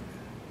M99,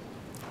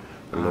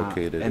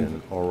 located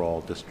in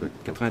Oral District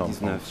of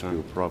 99,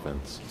 Kampong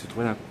Province. qui se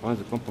trouvait dans la province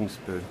de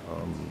Kampongspeu.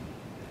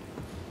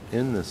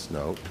 In this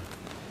note,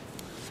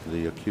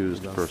 the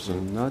accused Dans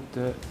person ses notes,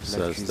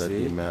 says that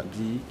he l'accusé met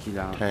dit qu'il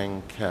a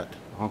Tang Ket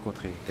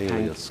rencontré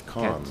alias Hank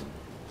Khan Ket,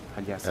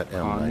 alias at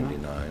Khan,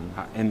 M99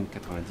 à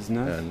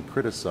M99 and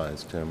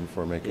criticized him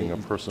for et making a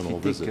il personal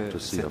critique visit to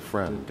see a cette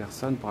friend.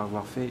 personne pour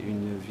avoir fait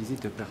une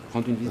visite,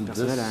 rendu une visite And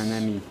personnelle à un this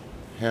ami.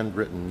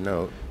 handwritten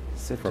note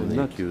Cette from the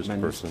note accused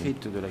person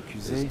manuscrite de is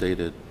l'accusé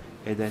dated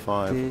est 5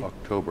 datée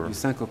October du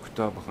 5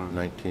 octobre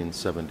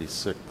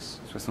 1976.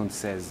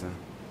 1976,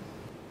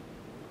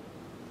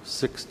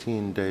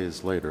 16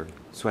 days later,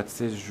 soit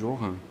 16 jours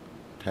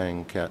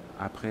Tang Ket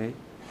après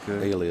que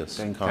alias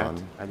Tang Khan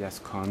Ket, alias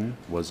Khan,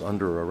 was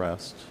under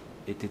arrest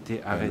ait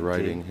été and arrêté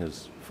writing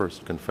his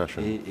first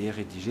confession et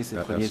rédigé ses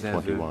at premiers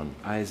aveux S21.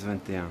 à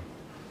S21.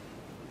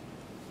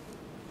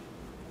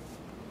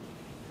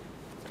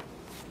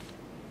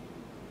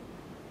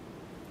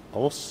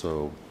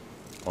 Also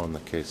on the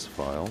case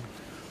file,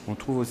 On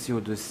trouve aussi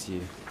au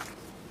dossier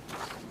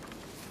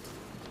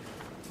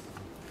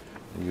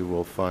you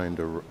will find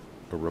a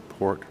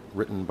report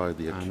written by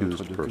the un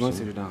autre accused document,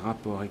 c'est person d'un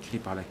rapport écrit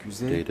par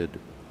l'accusé dated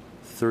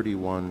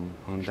 31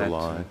 en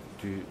July date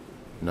du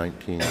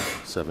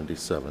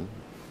 1977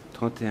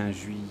 31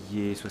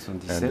 juillet and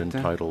 77,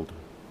 entitled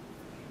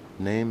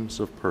Names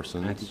of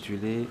Persons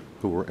intitulé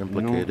who were Nom de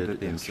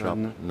implicated in Chap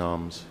personnes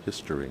Nam's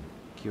history.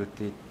 qui ont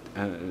été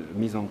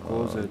mises en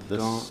cause This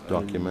dans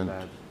document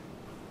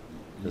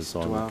is on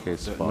l'histoire the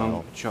case de file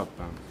Nam Chop.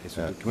 Et ce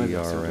at document est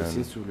versé au ERN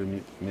dossier sous le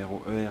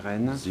numéro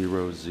ERN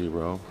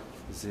 00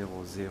 17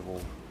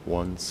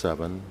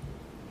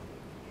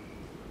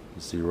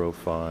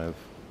 05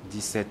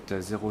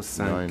 17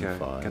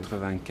 05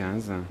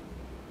 95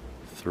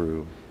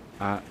 through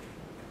à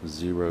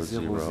 00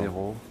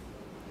 00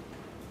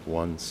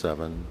 17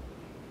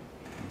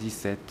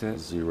 17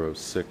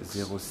 06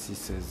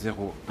 06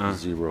 01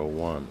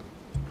 01.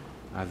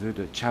 aveu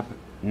de Chab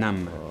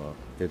Nam.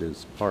 It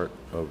is part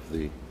of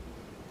the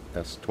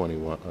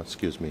S21,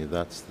 excuse me,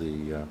 that's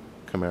the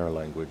Khmer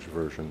language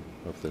version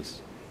of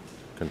this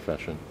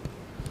confession.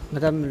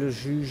 Madame le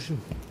juge.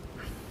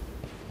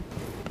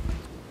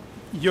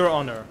 Your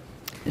Honor.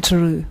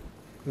 True.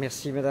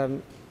 Merci, madame.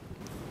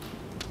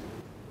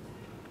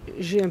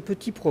 J'ai un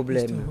petit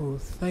problème. Mr. Hu,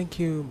 thank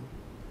you,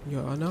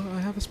 Your Honor.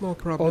 I have a small On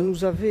problem.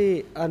 nous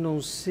avait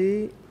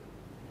annoncé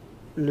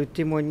le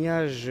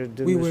témoignage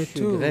de We were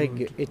Monsieur told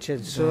Craig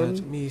Etcheson,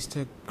 that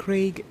Mr.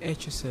 Craig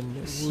Etcheson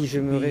si je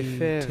me would be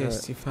réfère à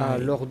testifying.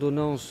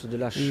 l'ordonnance de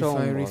la If I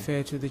Chambre,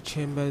 refer to the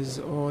Chamber's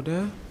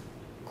order,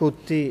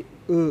 côté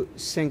which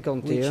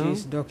E51,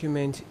 is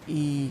document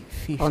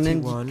en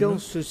indiquant E51,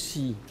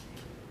 ceci,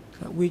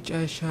 which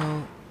I shall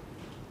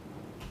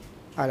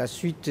à la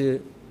suite,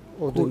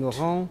 au Quote.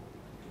 demeurant,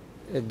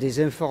 des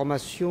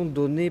informations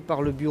données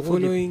par le bureau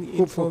des following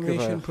information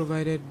coprocureurs.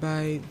 provided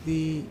by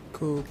the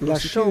La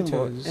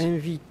Chambre co-prosecutors.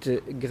 invite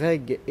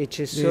Craig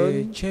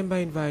Etcheson The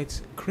Chamber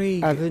invites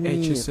Craig à venir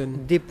Etcheson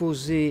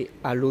déposer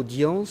à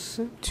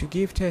l'audience to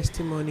give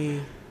testimony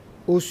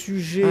au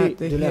sujet at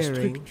the de la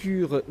hearing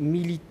structure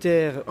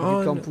militaire du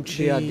on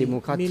Kampuchea the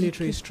démocratique,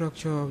 military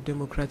structure of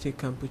Democratic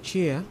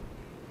Kampuchea,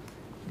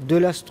 de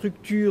la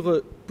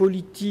structure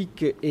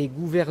politique et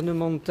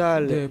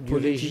gouvernementale the du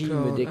régime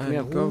political des Khmers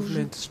and rouges,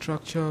 government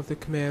structure of the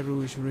Khmer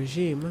Rouge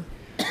regime,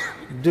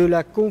 de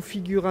la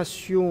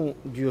configuration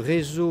du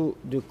réseau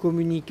de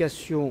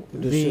communication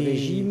de ce the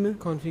régime,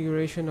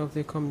 configuration of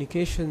the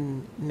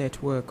communication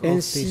network of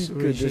ainsi this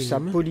que de sa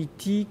regime,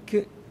 politique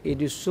et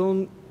de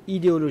son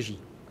idéologie.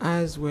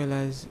 as well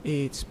as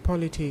its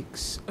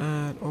politics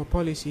or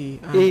policy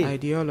and Et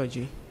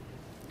ideology.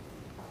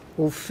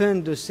 Au fin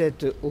de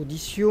cette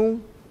audition,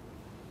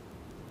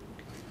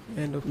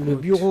 End of le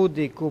quote. bureau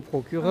des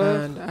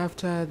coprocureurs And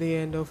after the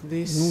end of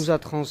this, nous a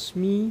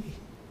transmis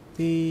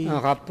the un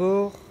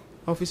rapport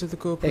Office of the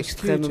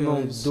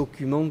extrêmement Co-Prosecutors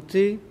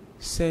documenté,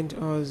 sent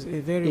us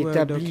a very well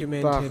établi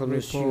par documented M.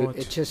 report,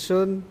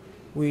 Etcheson,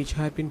 which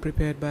had been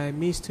prepared by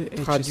Mr.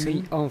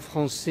 traduit Etcheson, en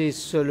français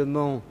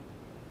seulement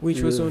which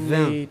le was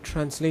only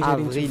translated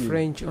into avril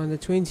French on the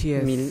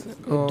 20th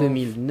of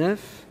 2009,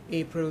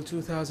 April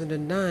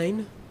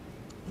 2009,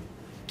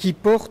 qui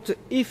porte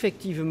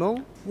effectivement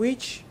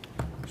which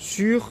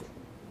sur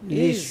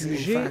les is in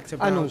sujets fact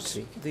about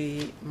annoncés.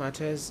 the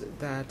matters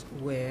that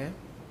were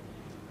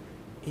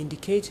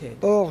indicated.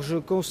 Or, je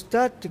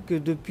constate que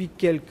depuis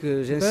quelques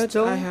But instants,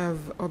 I have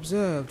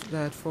observed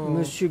that for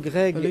M.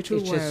 Craig a little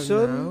while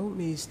Etcheson now,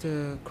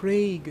 Mr.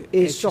 Craig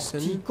est Etcheson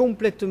sorti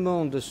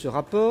complètement de ce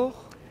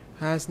rapport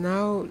has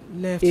now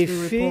left et the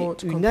fait report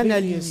une completely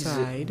analyse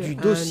aside du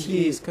and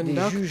dossier is des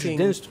juges conducting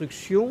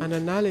d'instruction an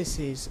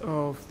analysis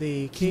of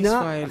the qui case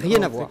n'a file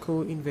rien à of the voir.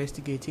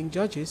 co-investigating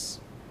judges,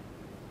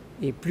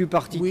 et plus which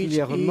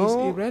particulièrement,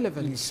 is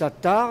irrelevant. il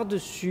s'attarde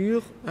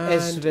sur And more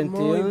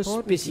S21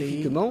 importantly,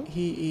 spécifiquement,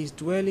 he is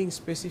dwelling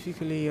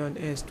specifically on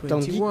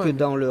tandis que S21,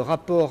 dans le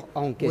rapport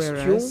en question,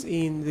 whereas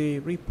in the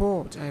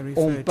report I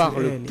on referred to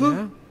parle peu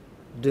earlier,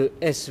 de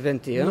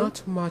S21, not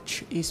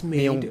much is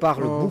mais on made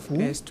parle of beaucoup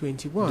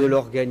S21. de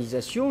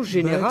l'organisation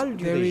générale But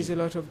du there is régime.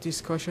 a lot of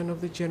discussion of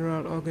the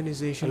general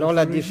organization Alors of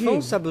la the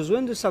défense regime. a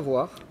besoin de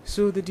savoir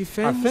So the afin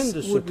defense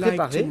de se would like to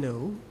préparer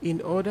know, in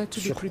order to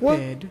be sur quoi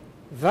prepared,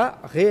 va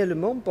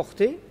réellement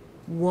porter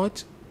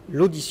what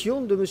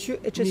l'audition de M.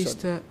 Etcheson.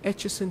 Mr.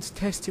 Etcheson's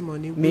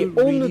testimony Mais will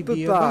on ne really peut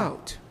be pas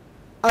about.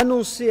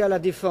 Annoncer à la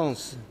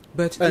défense,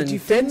 But un the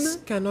defense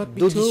thème cannot be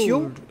d'audition,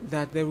 told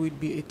that there would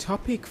be a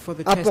topic for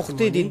the apporter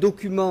des testimony,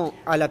 documents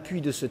à l'appui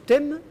de ce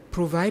thème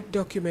provide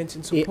documents in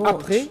et support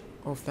après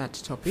of that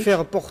topic,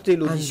 faire porter and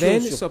l'audition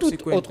then sur toute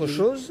autre subsequently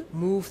chose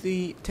move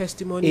the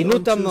testimony et onto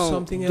notamment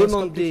something else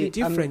completely demander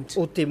different,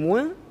 aux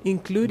témoins de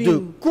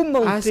including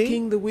commenter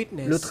asking the le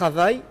witness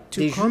travail to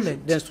des juges comment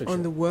on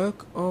d'instruction. the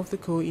work of the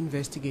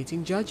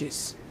co-investigating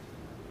judges.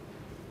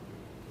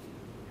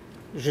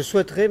 Je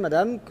souhaiterais,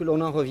 Madame, que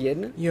l'on en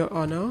revienne Your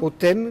Honor, au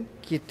thème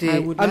qui I était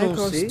would like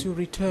annoncé us to dans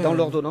return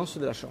l'ordonnance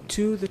de la Chambre.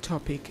 to the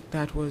topic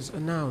that was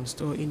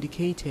announced or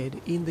indicated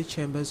in the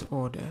Chamber's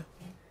order.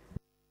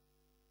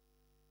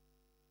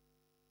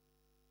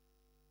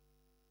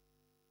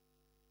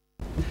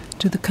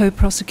 Do the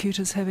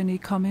co-prosecutors have any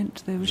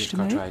comment they wish Juge to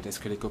make? Cartwright, est-ce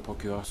que les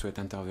coprocureurs souhaitent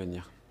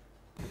intervenir?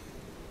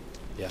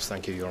 Yes,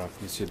 thank you, Your Honor.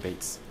 Monsieur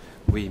Bates.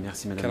 Oui,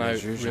 merci Madame Can la I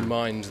juge.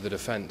 remind the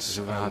defence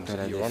Je vous and rappelle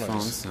à la Your Honours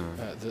défense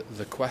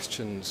the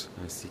questions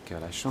ainsi qu'à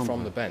la from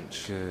Chambre the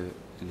bench que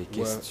les were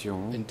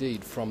questions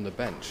indeed from the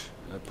bench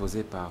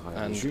posées par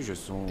les juges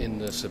sont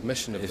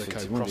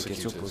effectivement des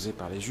questions posées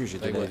par les juges. Et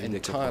de l'avis des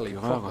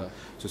procureurs,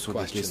 ce sont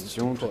des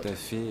questions tout à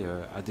fait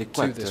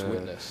adéquates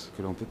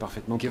que l'on peut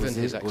parfaitement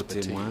poser aux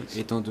témoins,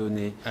 étant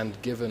donné la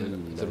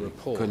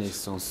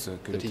connaissance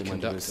que le témoin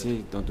du dossier,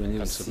 étant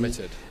donné aussi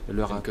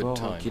le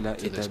rapport qu'il a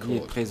établi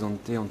et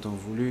présenté en temps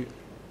voulu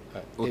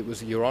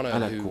à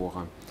la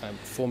Cour.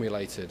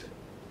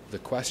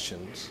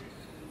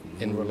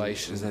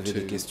 Vous avez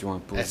des questions à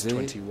poser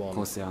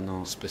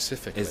concernant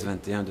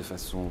S21 de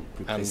façon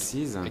plus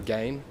précise.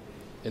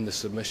 Et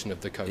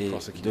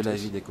de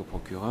l'avis des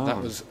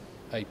coprocureurs,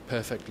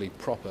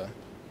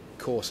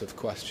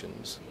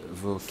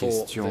 vos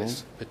questions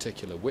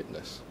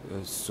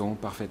sont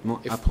parfaitement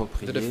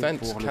appropriées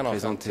pour le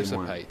présent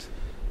témoin.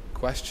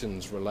 Questions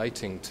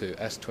relating to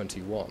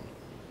S21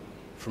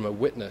 from a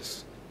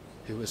witness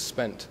who has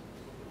spent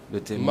le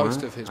témoin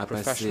a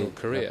passé la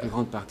plus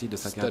grande partie de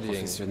sa carrière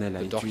professionnelle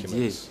à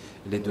étudier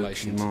les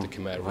documents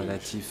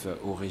relatifs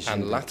au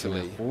régime de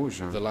Khmer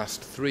Rouge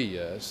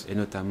et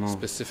notamment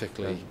de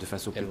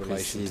façon plus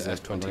précise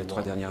pendant les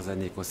 3 dernières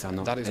années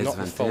concernant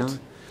S21.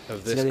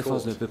 Si la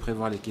défense ne peut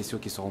prévoir les questions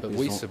qui seront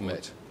posées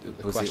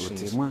aux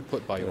témoins,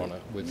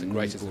 nous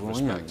ne pouvons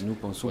rien. Nous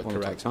pensons pour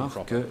notre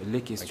part que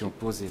les questions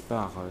posées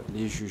par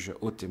les juges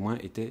aux témoins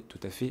étaient tout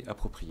à fait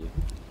appropriées.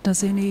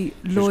 Does any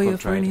lawyer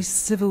for any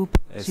civil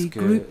party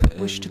group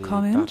wish to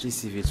comment? Partis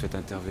civils souhaitent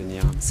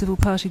intervenir. Civil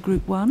party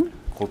group 1.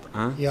 Groupe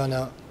 1. Your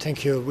Honor,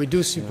 thank you. We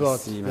do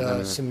support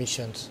the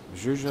submissions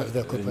of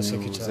the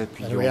co-prosecutor,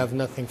 and we have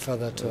nothing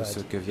further to add. Ce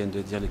que viennent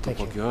de dire les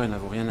co-procureurs, et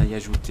n'avons rien à y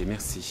ajouter.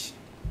 Merci.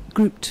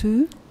 Group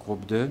 2.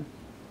 Groupe 2.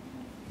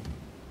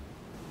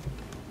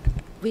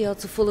 We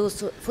also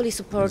fully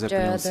support Nous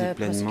appelons aussi the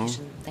pleinement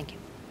prosecution. Thank you.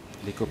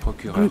 Les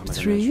coprocureurs, Group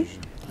Madame 3. la juge.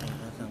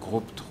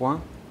 Groupe 3.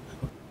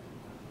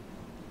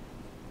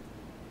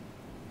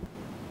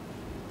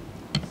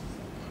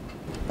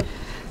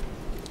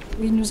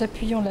 Oui, nous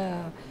appuyons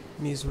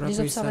Ms. les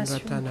observations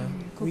Ratana,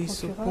 du we co-procureur.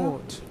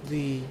 support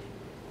the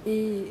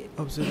Et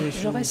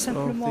observations j'aurais of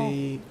simplement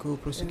the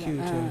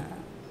co-prosecutor.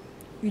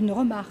 une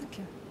remarque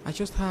I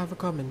just have a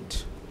comment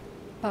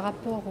par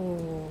rapport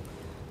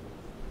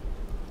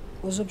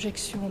aux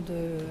objections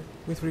de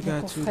with mon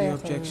regard to the confrère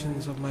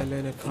objections of my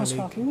learned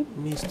François colleague, Roux.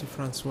 Mr.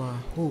 François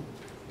Roux.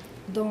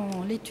 Dans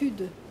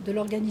l'étude de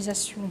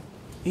l'organisation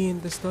In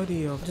the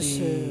study of de the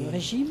ce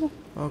régime,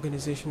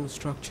 organizational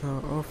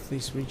structure of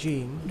this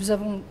regime, nous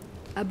avons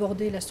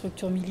abordé la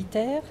structure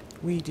militaire,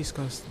 we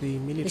discussed the les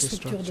military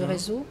structures de structure,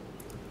 réseau,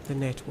 the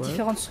network,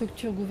 différentes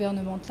structures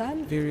gouvernementales,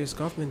 various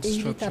government et il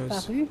est structures,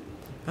 apparu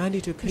and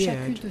it que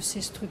chacune appeared de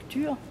ces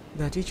structures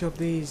that each of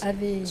these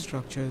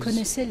structures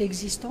connaissait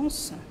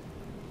l'existence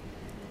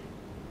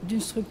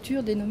d'une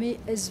structure dénommée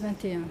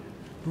S21.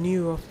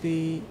 knew of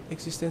the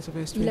existence of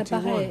Il S21.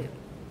 apparaît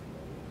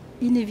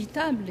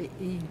inévitable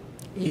et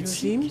It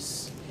logique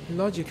seems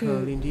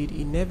logical, indeed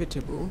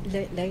inevitable,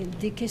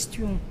 des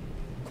questions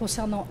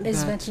concernant that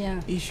S21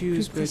 plus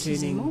issues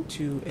précisément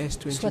pertaining to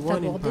soient S21 in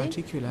abordées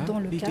particular dans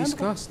le be cadre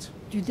discussed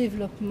du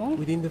développement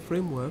within the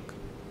framework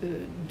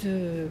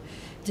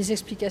des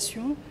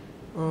explications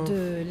of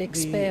de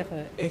l'expert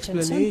the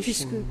Etcheson,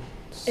 puisque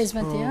explanations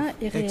S21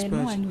 est of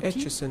réellement un expert outil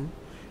Etcheson,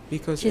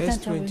 because qui est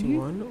intervenu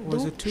S21 was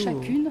dans a tool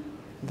chacune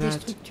des that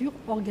structures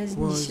had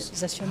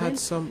organisationnelles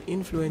some de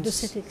influence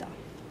cet État.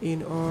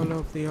 in all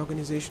of the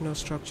organizational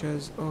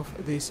structures of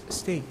this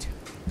state.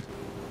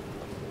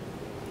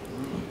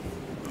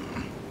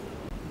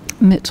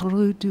 Maître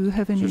Roux, do you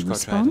have any Juge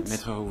Cottrell, response?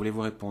 Maître Roux,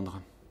 voulez-vous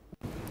répondre?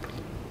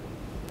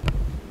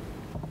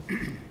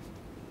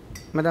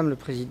 Madame le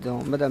Président,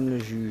 Madame le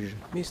Juge,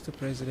 Mr.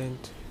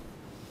 President,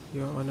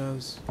 Your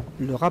Honors,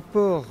 le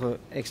rapport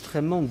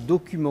extrêmement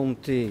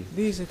documenté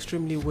this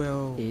extremely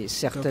well et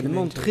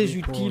certainement documented très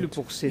report utile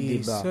pour ces is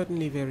débats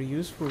certainly very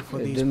useful for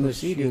these de M.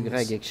 proceedings,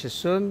 Greg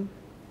Etcheson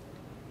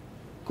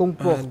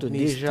comporte and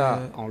déjà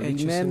Mr. en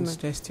lui-même Etcheson's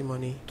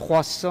testimony.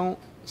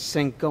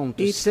 355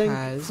 It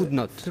has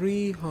footnotes.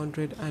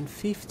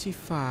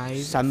 355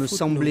 Ça me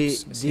semblait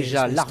footnotes,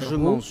 déjà says Mr.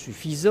 largement Roux.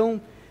 suffisant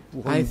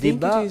pour un I think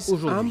débat it is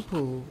aujourd'hui.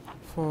 ample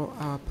for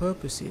our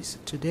purposes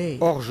today.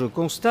 Or, je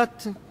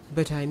constate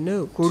But I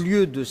note qu'au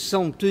lieu de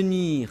s'en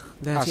tenir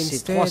that à ces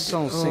instead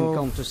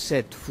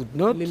 357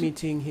 footnotes,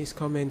 limiting his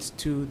comments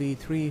to the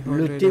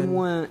le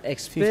témoin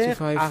expert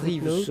 355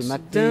 arrive footnotes, ce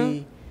matin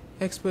the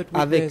expert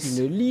avec witness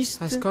une liste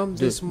has come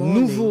de this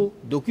morning nouveaux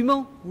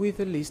documents with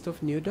a list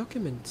of new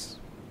documents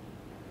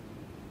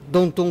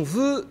dont on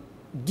veut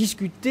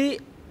discuter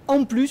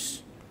en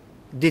plus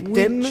des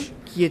thèmes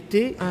qui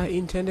étaient are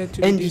intended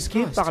to be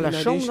indiqués discussed par la in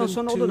Chambre dans addition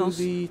son to ordonnance.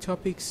 the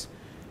topics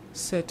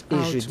set Et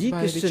out je dis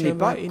by que the ce n'est chamber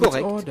pas in its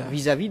correct order.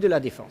 vis-à-vis de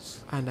la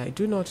défense. And I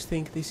do not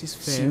think this is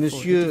Si fair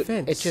for the M.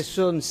 defense.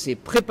 Etcheson s'est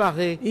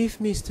préparé If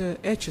Mr.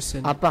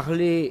 Etcheson à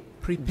parler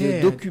de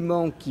prepared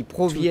documents qui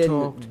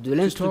proviennent de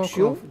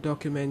l'instruction,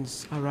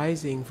 documents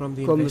arising from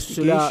the comme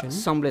cela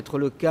investigation, semble être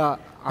le cas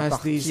à as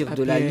this partir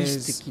de la appears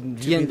liste qui to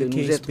vient be de the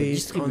nous case être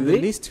based on the distribuée,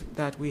 list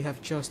that we have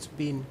just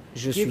been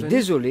je suis given,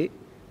 désolé,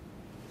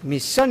 Mais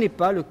ça n'est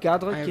pas le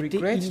cadre qui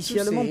était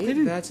initialement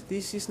prévu.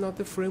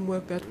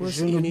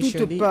 Je ne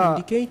doute pas,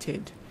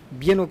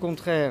 bien au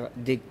contraire,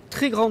 des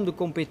très grandes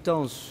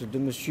compétences de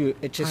M.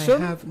 Etcheson,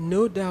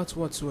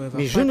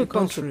 mais je ne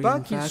pense pas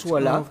qu'il soit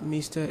là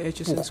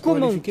pour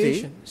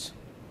commenter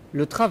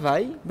le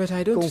travail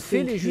qu'ont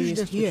fait les juges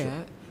d'instruction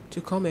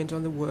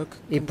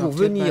et pour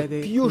venir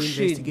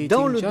piocher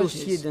dans le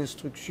dossier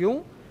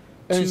d'instruction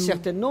un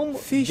certain nombre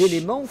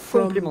d'éléments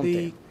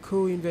complémentaires.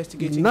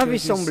 Il m'avait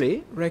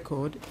semblé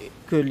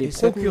que les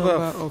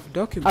procureurs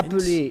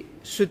appelaient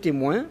ce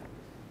témoin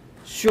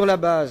sur la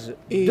base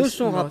de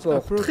son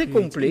rapport très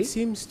complet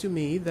qu'il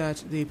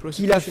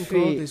a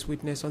fait,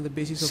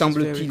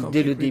 semble-t-il,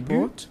 dès le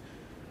début,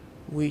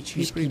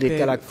 puisqu'il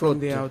est à la cote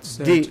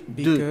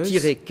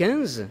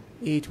D2-15,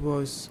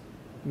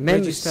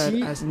 même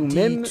si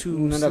nous-mêmes,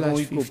 nous n'en avons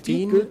eu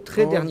copie que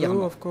très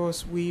dernièrement.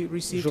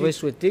 J'aurais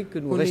souhaité que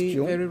nous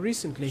restions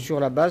sur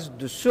la base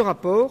de ce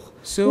rapport,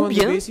 ou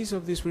bien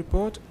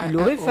il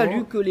aurait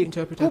fallu que les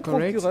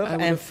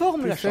co-procureurs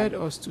informent la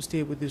Chambre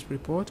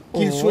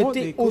qu'ils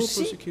souhaitaient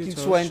aussi qu'il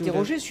soit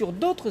interrogé sur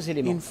d'autres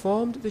éléments.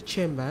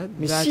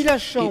 Mais si la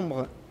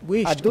Chambre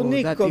a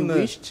donné comme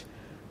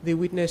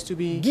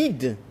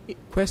guide au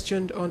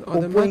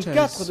point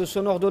 4 de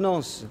son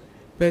ordonnance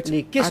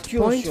les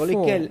questions sur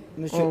lesquelles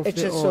M.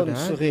 Etcheson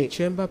serait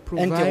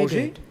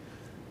interrogé,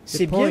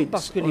 c'est bien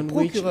parce que les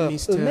procureurs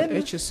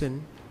eux-mêmes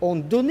ont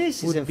donné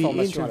ces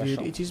informations à la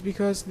Chambre.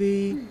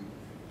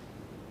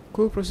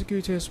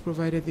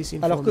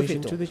 Alors que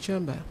fait-on?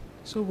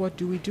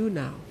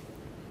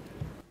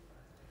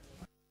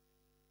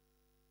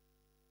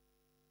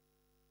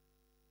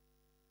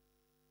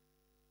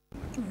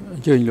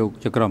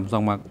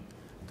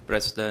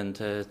 President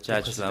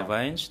Judge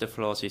Lavergne, the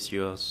floor is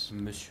yours.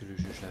 Monsieur le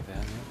juge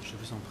Lavergne, je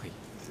vous en prie.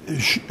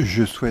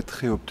 Je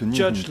souhaiterais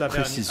obtenir une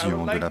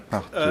précision de la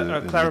part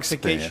de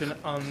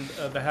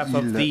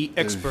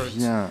l'expert. Il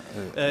vient,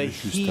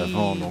 juste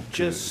avant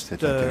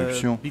cette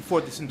interruption,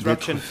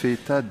 d'être fait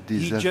état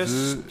des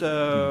aveux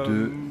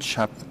de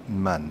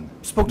Chapman.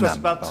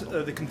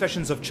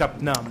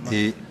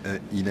 Et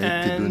il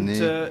a été donné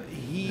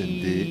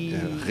des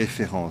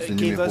références, des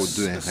numéros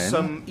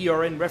d'ERN.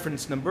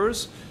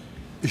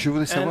 Je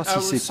voudrais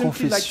savoir si ces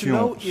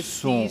confessions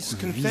sont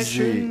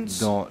visées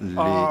dans les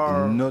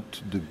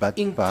notes de bas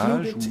de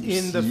page ou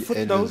si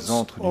elles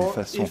entrent d'une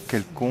façon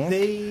quelconque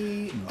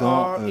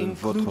dans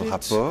votre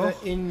rapport.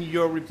 Et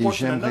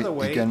j'aimerais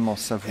également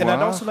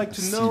savoir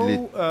s'il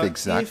est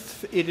exact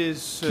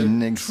qu'il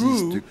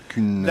n'existe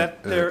qu'une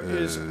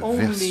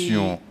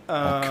version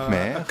en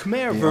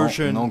khmer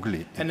et en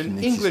anglais, et qu'il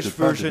n'existe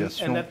pas de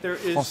version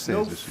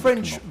française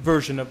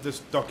de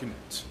ce document.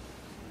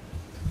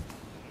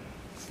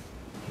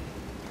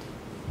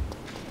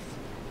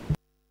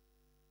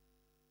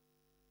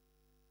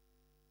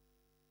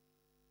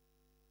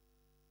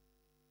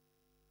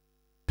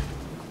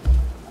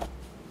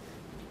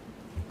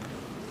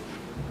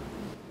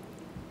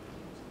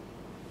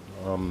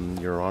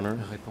 Your Honor,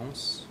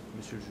 Réponse,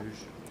 Monsieur le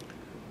juge.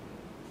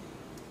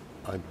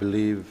 I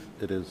believe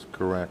it is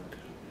correct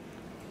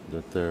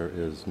that there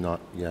is not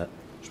yet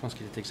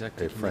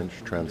a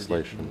French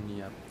translation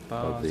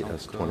of the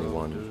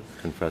S21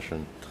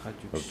 Confession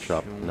of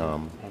Chap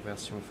Nam. En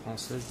version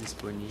française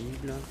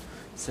disponible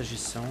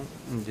s'agissant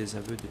des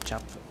aveux de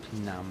Chap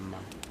Nam.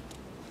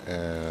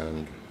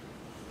 And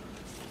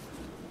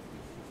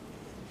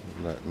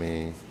let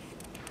me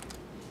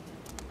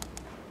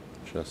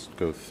just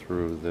go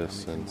through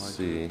this and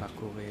see.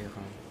 Parcourir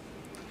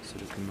ce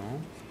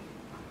document.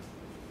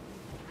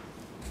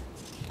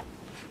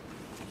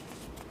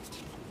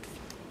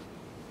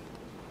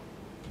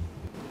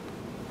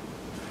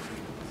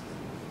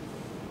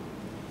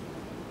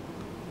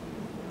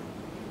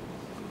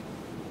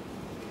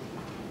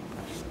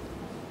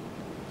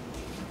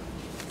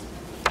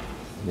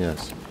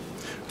 Yes,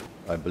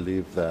 I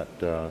believe that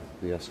the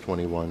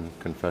S21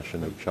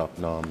 Confession of Chap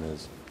Nam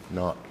is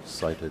not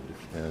cited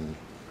in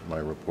my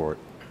report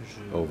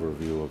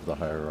overview of the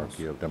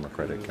hierarchy of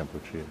democratic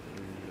Kampuchea.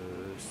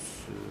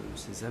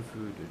 Ces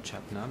aveux de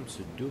Chap Nam,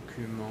 ce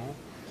document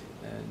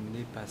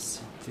n'est pas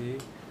cité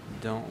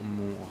dans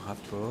mon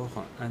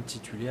rapport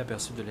intitulé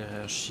Aperçu de la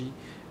hiérarchie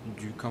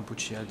du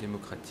Kampuchea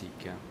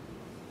démocratique.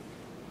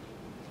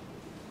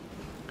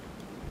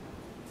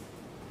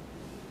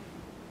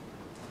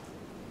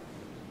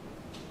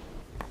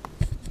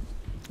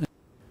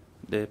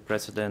 The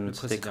President,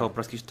 the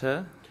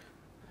co-prosecutor,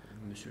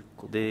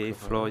 the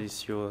floor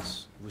is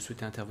yours. Vous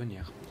souhaitez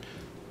intervenir?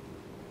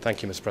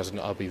 Thank you, Mr.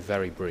 President. I'll be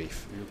very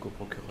brief.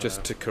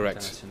 Just to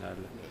correct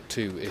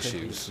two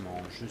issues.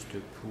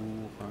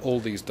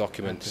 All these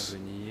documents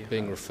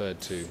being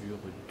referred to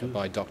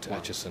by Dr.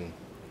 Etcheson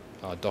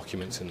are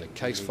documents in the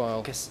case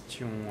file.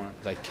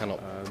 They cannot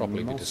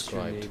properly be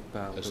described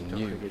as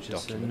new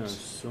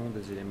documents.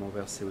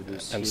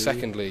 And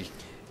secondly,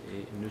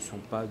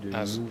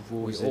 as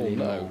we all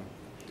know,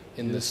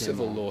 in the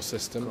civil law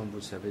system,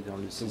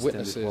 the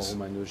witnesses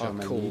are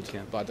called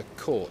by the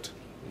court.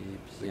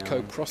 The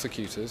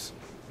co-prosecutors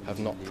have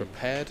not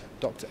prepared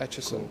Dr.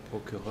 Etcheson.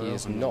 He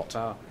is not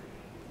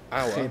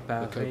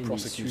the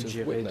co-prosecutor's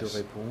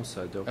witness,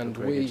 and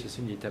we,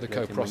 the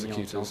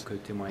co-prosecutors,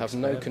 have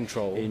no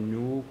control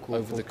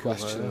over the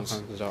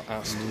questions that are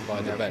asked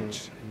by the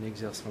bench,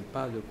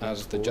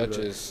 as the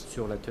judges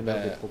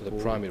bear the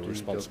primary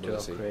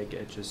responsibility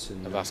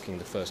of asking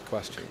the first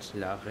questions.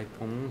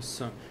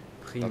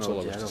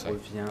 Primordial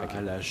revient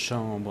à la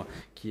Chambre,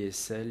 qui est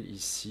celle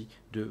ici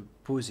de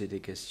poser des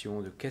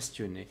questions, de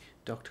questionner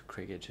Dr.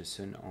 Craig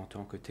Etcheson en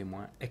tant que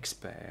témoin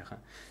expert.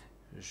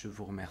 Je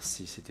vous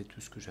remercie, c'était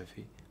tout ce que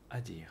j'avais à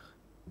dire.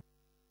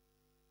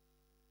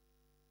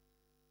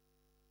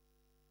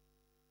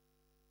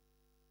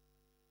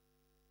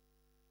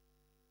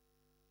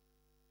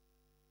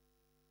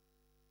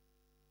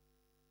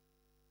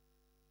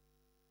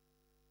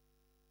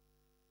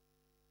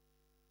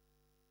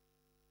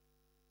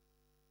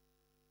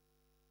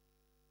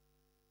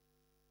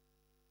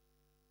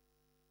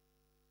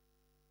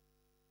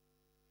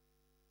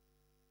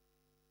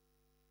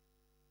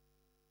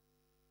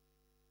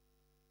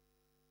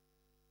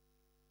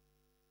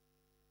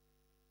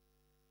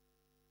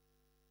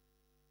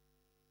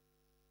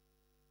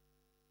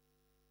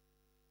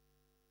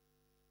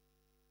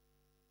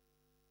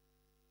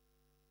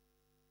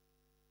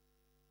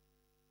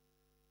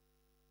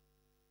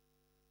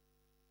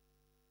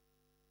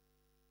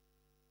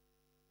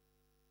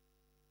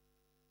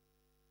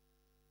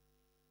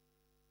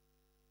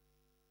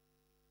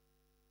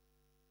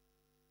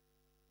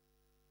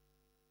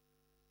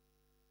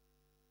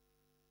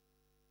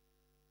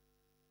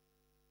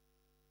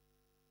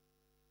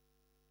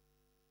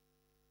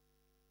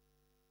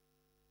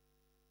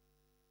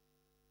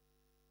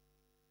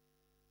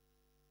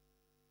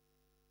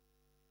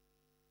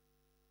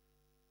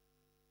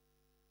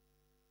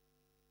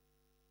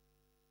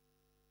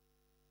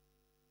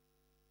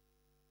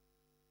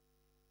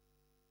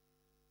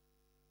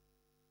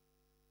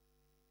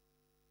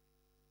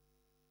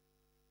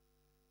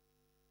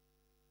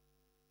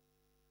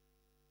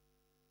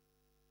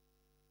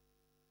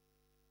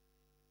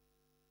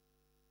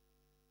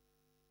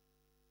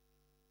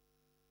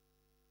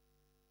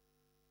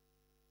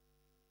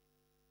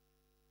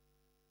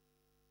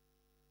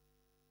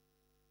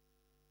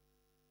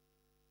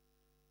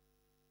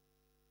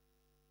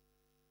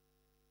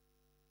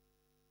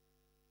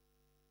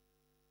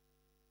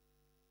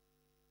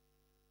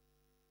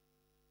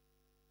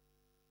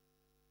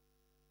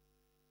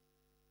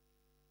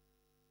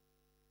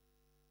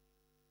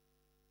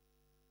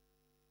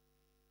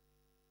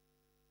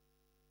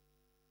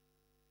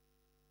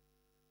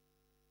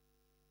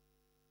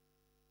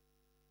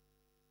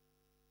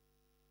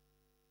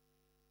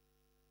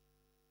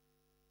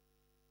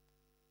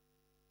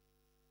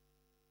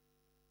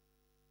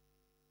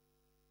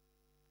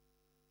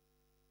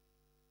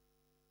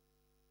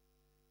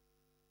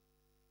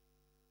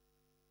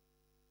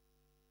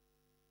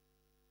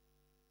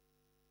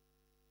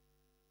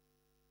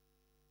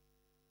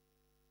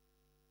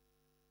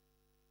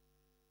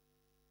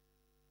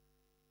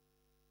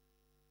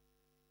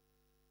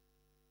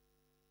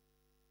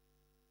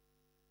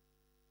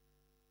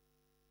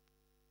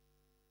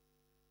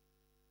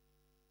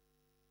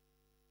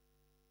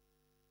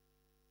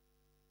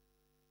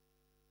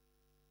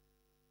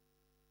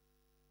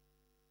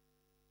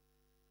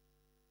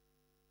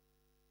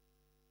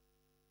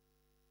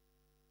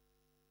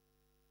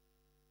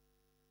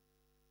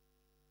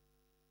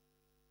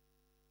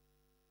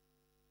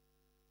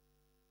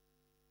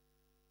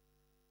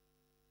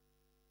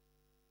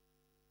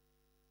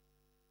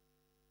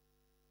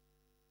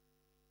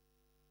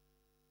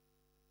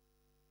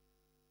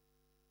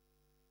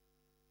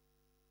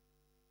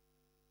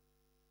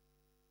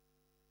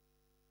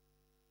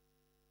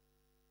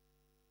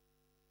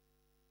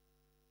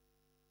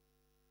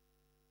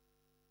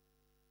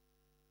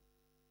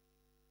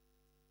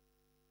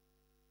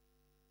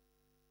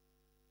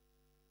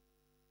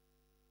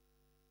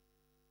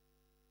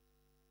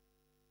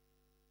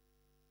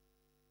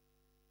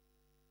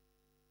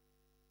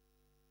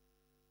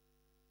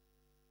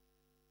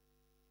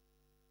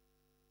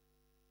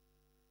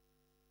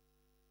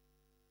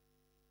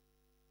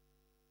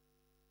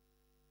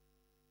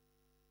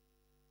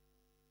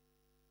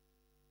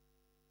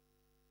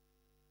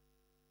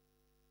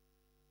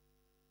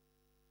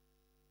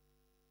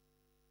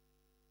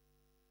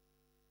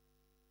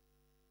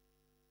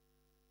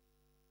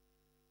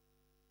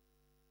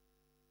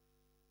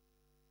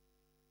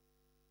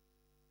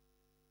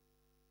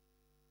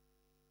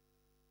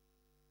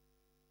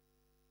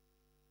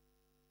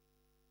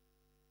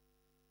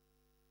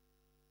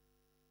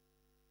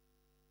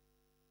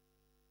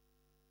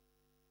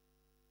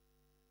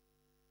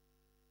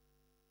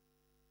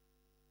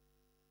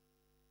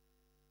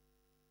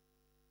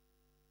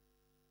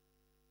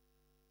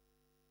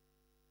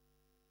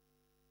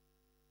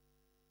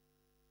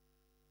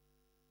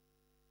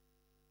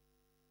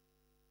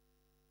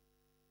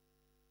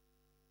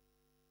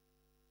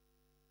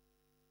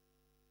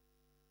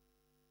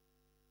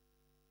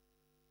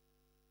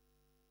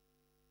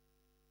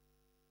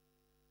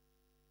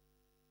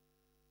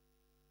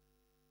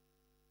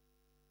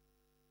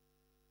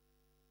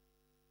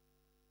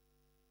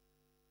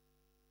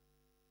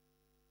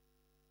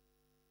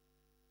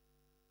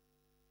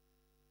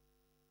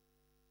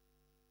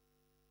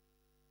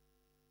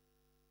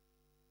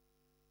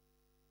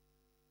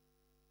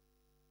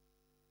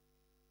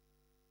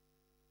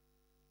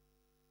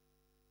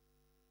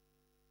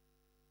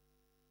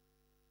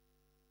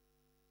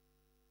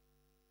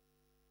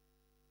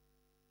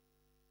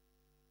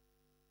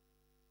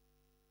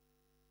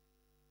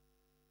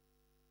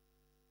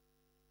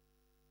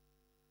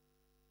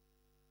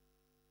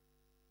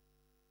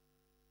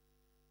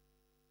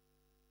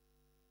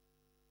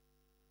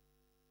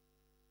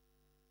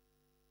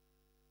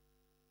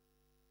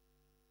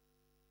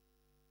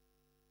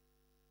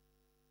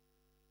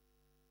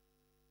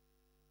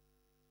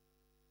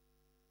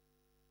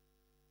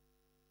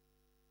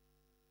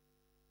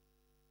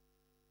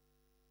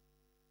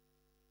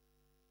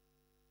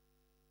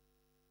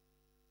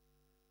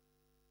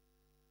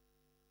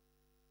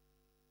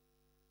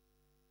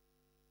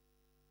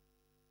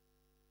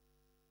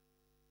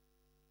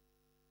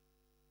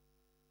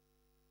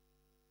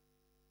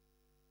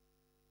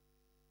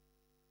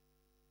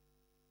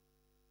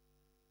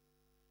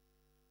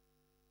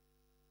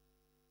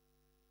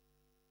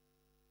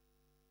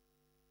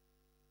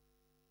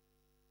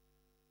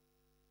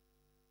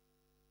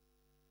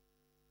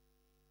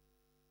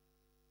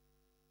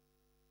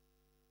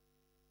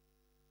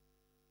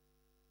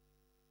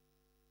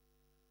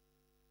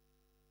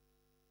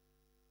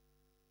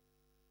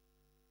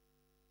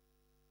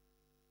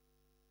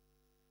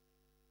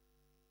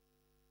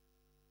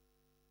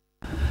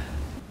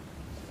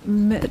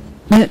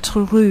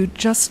 Maître Roux,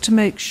 just to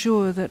make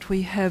sure that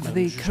we have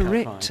the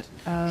correct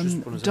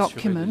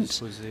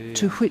document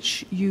to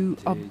which you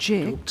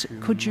object,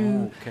 could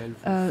you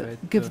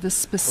give the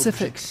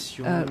specific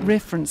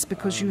reference,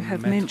 because you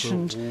have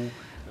mentioned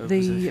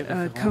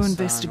the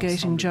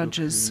co-investigating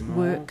judge's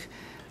work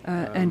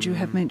and you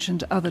have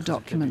mentioned other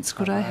documents.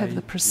 Could I have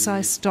the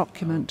precise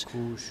document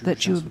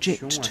that you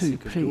object to,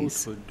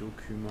 please?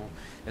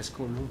 Est-ce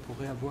que l'on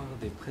pourrait avoir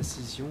des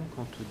précisions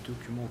quant au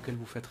document auquel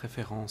vous faites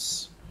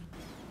référence?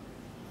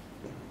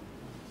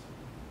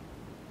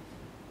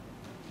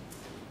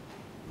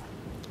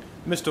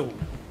 Mr. Roux.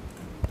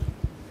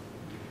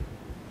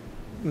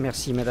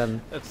 Merci, madame.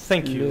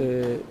 Thank you.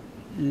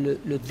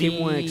 Le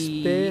témoin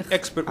expert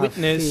a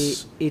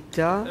fait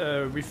état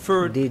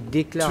des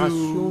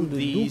déclarations de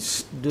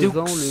doute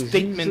devant le juge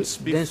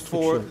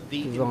d'instruction,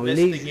 devant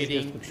les juges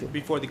d'instruction,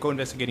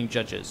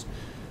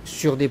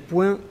 sur des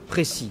points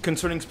précis qui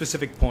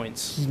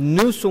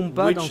ne sont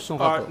pas dans son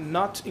rapport.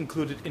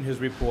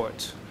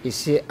 Et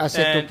c'est à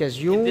cette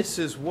occasion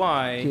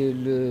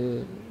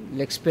que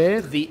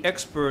l'expert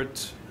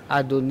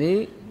a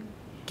donné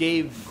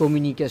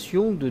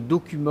communication de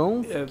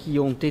documents qui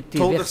ont été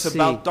versés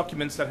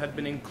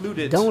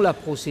dans la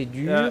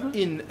procédure,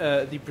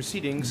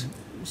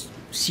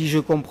 si je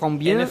comprends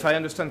bien,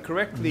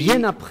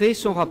 bien après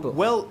son rapport.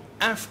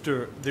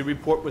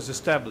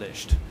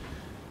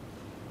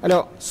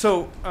 Alors,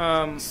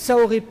 ça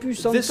aurait pu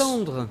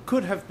s'entendre,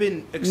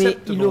 mais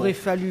il aurait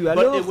fallu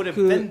alors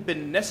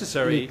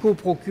que les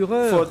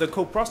coprocureurs,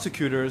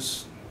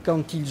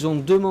 quand ils ont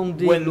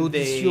demandé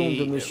l'audition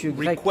de M.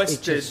 Craig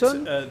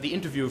Etcheson, et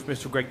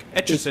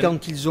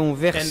quand ils ont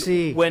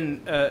versé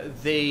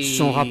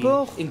son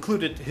rapport,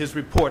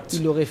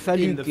 il aurait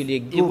fallu que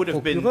les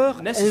coprocureurs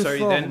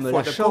informent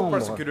la Chambre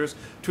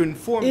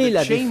et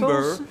la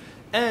défense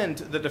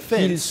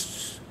qu'ils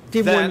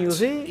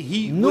témoignerait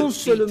non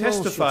seulement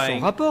sur son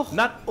rapport,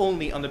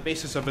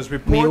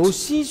 mais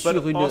aussi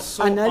sur une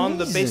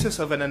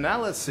analyse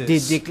des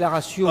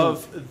déclarations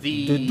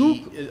de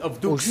Duke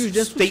au juge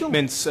d'instruction.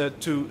 Mais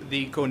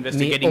on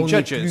n'est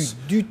plus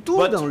du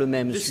tout dans le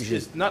même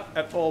sujet.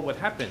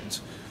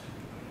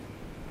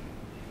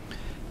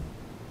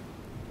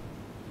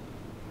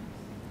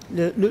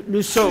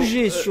 Le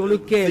sujet sur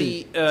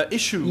lequel M.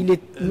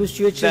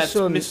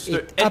 Etcheson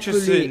est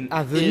appelé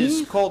à venir,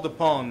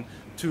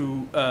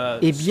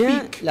 eh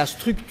bien, la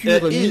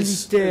structure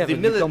militaire du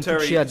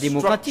Kampuchea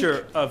démocratique,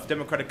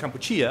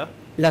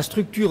 la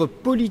structure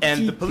politique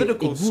et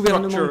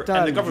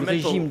gouvernementale du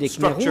régime des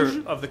Khmers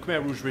rouges,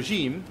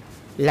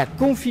 la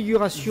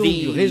configuration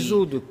du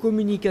réseau de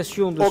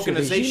communication de ce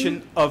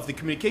régime,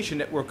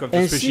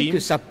 ainsi que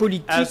sa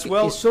politique et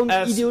son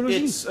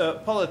idéologie.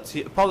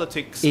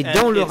 Et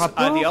dans le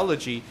rapport, il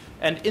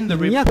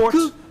n'y a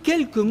que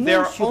quelques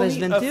mots sur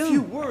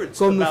S21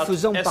 comme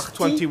faisant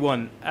partie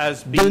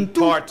d'un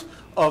tout.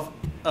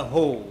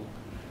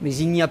 Mais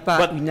il n'y a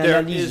pas une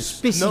analyse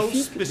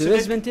spécifique de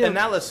S21.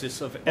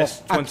 Or,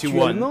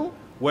 actuellement,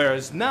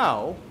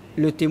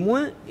 le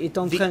témoin est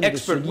en train de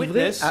se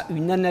livrer à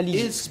une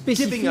analyse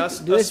spécifique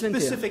de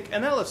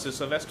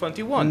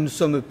S21. Nous ne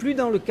sommes plus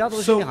dans le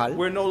cadre général.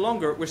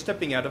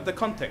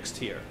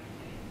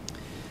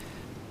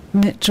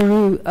 Mr.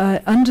 Roux,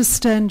 I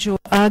understand your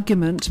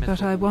argument,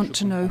 but I want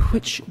to know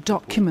which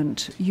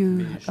document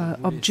you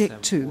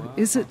object to.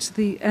 Is it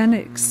the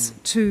annex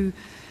to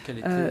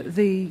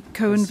the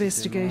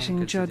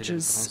co-investigating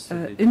judge's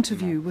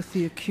interview with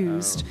the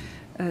accused,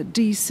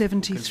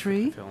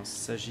 D73?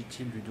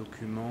 S'agit-il du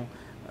document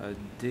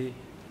D73?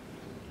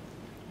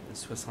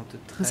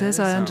 Because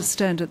as I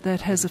understand it,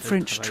 that has a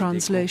French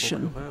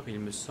translation.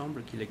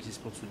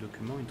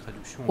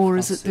 Or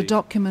is it the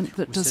document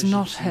that does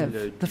not have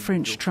the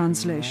French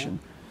translation?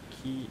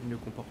 Qui ne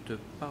comporte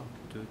pas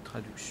de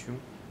traduction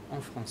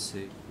en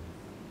français.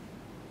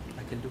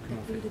 À quel document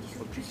fait-il?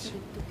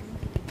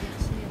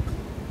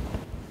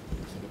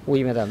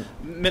 Oui, madame.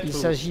 Il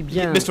s'agit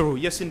bien,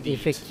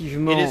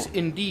 effectivement,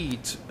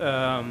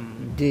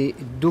 des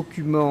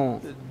documents.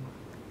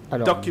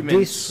 Alors,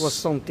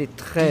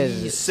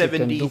 D73, c'est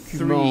un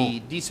document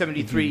du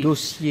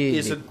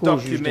dossier des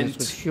co-juges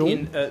d'instruction.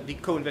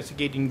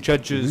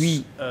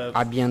 Lui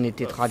a bien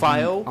été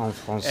traduit en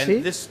français,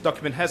 mais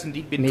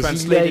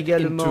il y a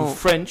également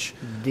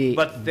des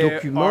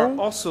documents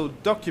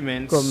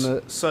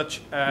comme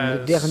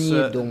le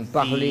dernier dont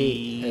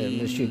parlait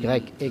M.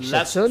 Craig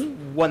Etcheson,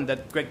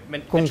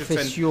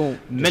 Confession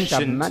de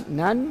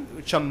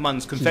Chamman,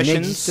 qui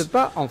n'existe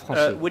pas en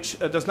français.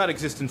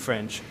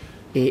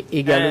 Et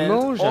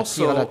également,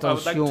 j'attire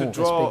l'attention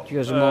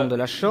respectueusement de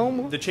la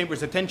Chambre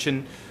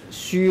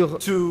sur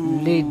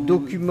les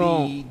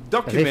documents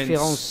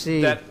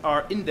référencés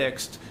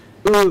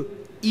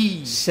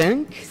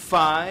E5,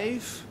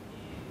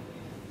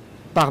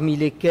 parmi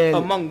lesquels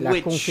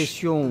la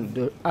confession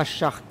de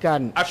Ashar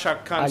Khan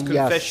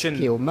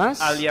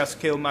alias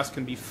Keomas,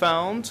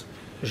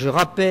 Je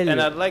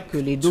rappelle que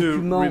les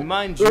documents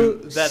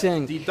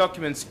E5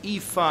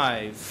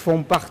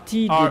 font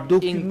partie des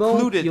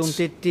documents qui ont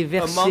été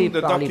versés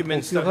par les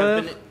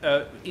procureurs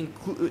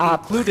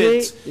après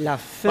la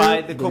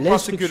fin de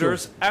l'instruction.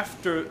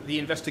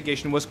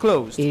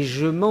 Et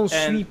je m'en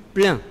suis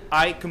plaint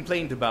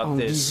en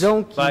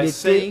disant qu'il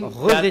était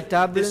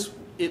regrettable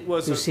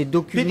que ces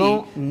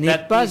documents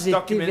n'aient pas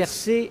été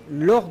versés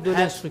lors de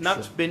l'instruction.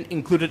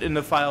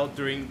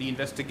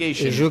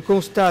 Et je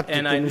constate que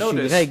M.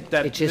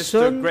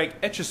 Craig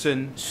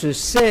Etcheson se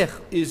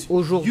sert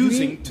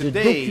aujourd'hui de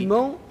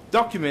documents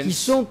qui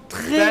sont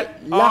très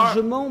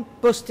largement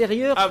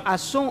postérieurs à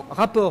son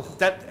rapport.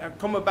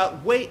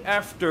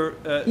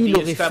 Il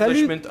aurait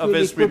fallu que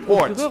les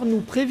co-procureurs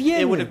nous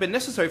préviennent.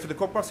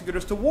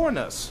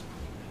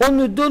 On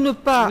ne donne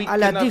pas à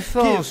la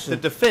défense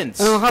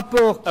un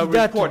rapport qui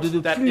date de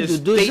plus de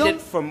 2 ans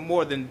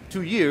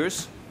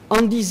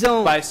en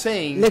disant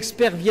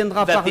l'expert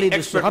viendra parler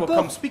de ce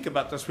rapport,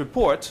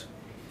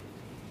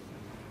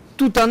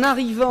 tout en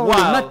arrivant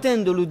le matin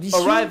de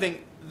l'audition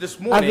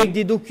avec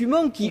des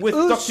documents qui,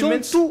 eux, sont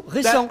tout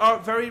récents.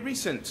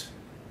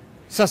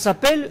 Ça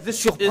s'appelle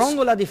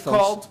surprendre la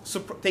défense.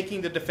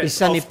 Et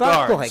ça n'est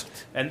pas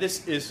correct.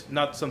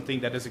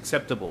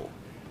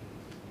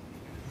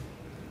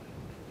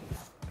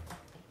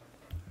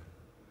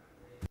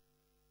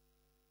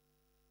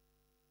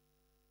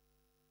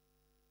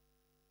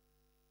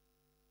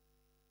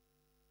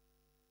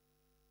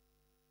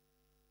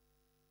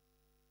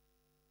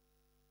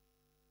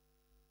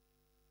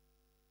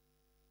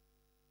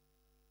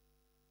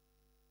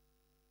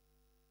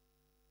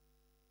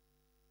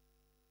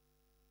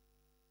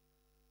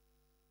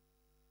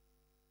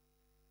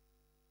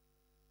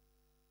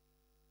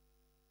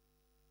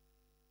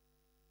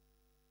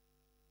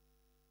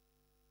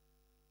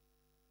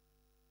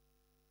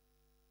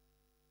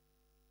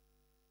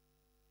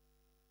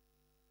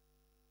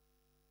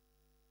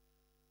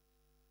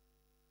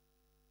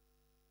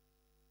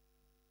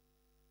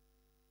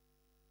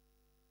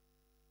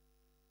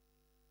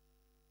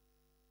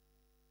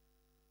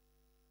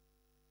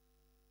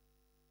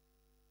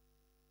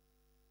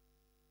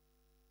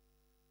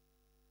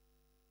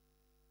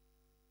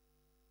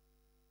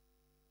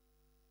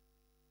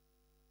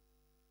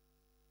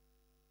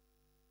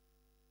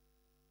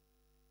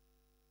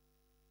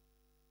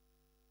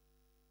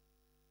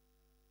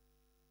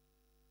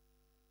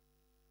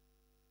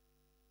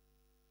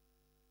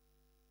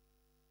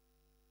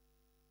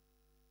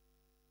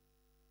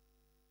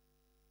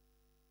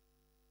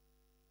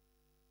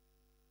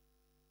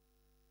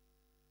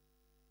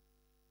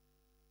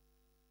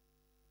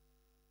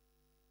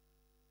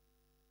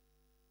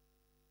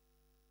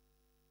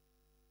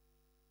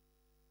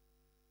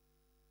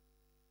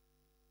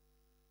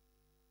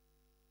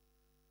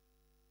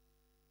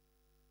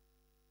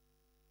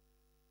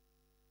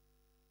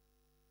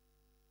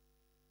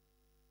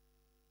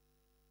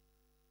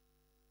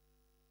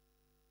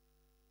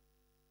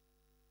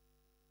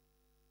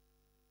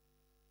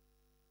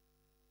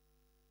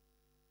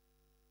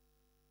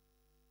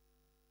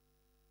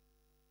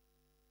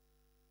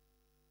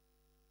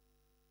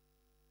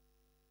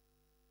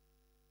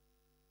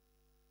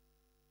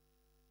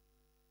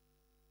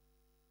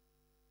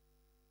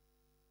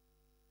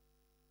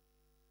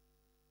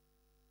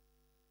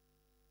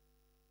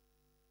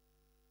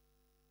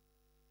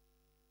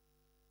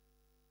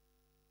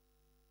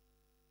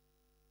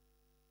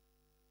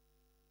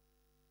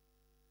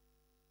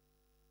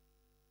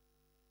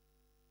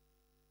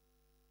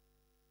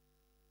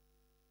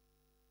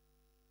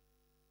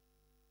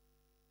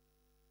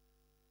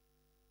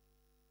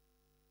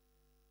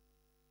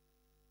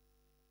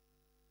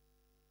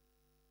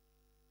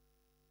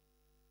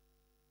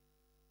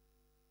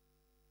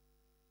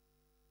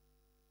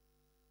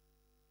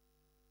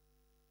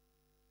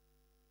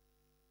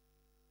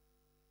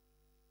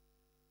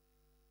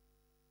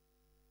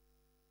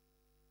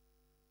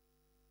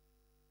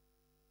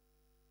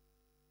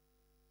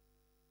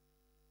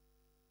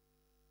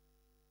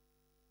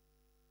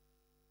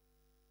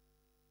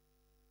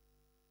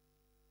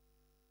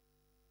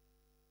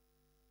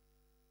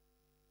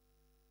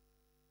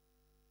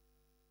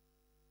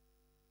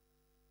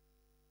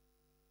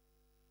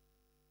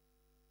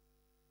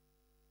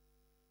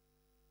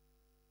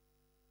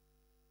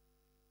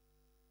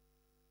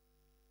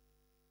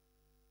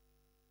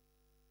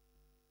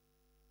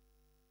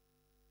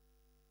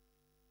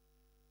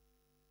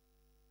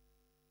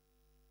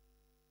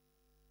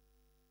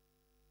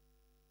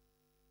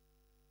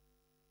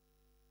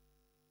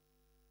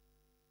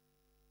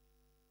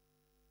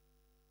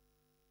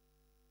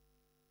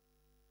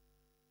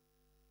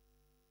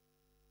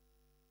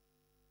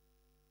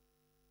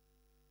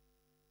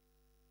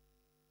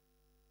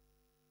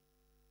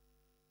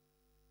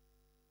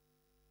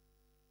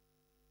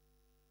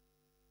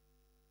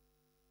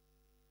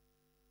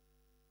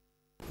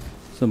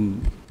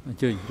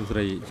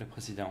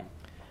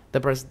 The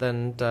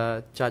President,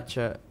 Judge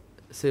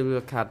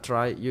Sylvia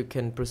Cartwright, you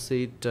can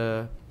proceed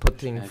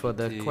putting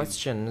further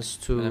questions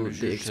to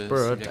the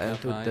expert and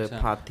to the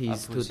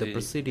parties to the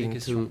proceeding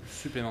to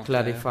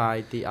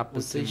clarify the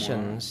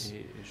oppositions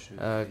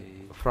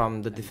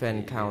from the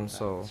Defense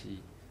Counsel.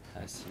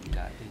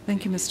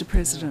 Thank you, Mr.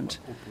 President.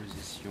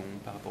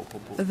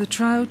 The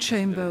trial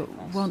chamber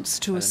wants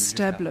to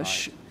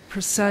establish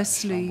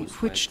precisely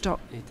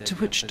to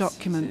which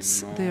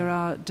documents there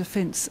are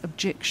defence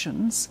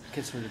objections.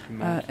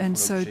 And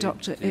so,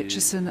 Dr.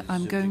 Etcheson,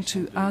 I'm going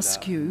to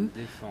ask you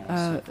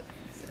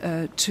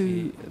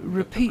to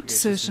repeat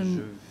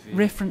certain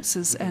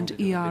references and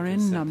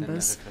ERN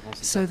numbers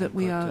so that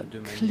we are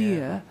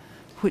clear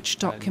which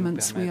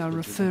documents we are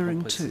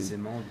referring to.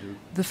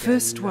 The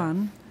first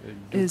one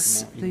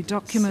is the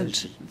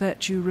document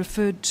that you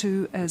referred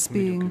to as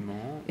being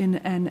in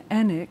an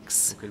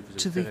annex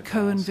to the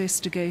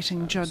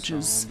co-investigating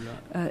judge's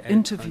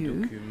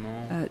interview,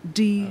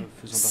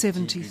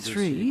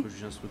 D73,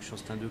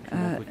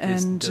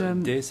 and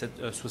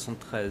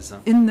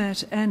in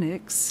that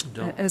annex,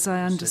 as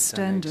I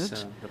understand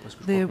it,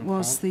 there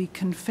was the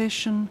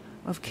confession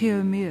of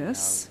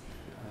Keomeus,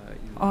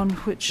 on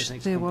which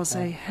there was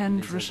a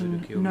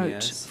handwritten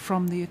note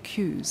from the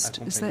accused.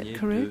 Is that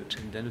correct?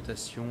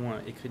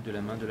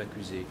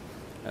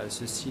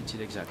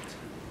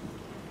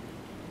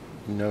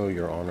 No,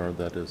 Your Honor,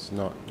 that is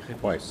not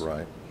quite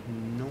right.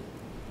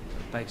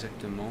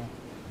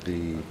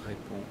 The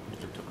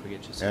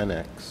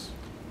annex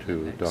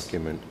to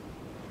document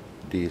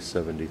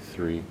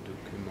D73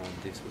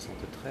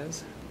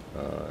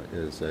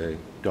 is a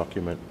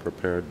document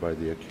prepared by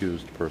the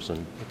accused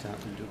person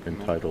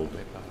entitled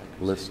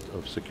List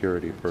of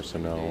Security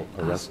Personnel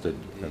Arrested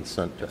and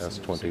Sent to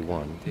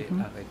S21,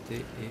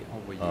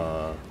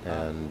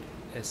 and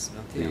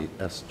the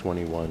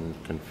S21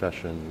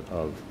 confession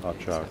of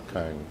Acha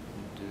Kang,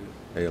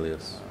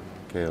 alias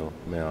Keo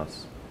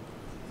Meas,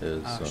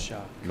 is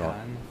not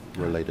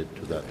related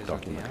to that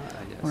document.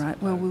 All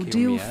right, well, we'll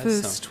deal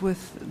first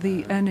with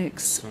the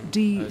Annex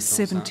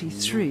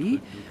D73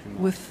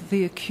 with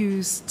the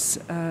accused's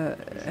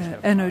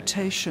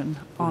annotation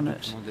on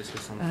it,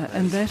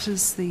 and that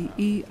is the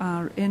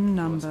ERN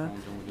number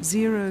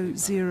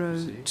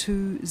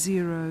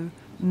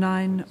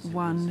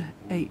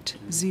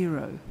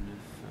 00209180.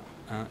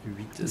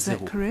 Is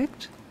that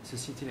correct?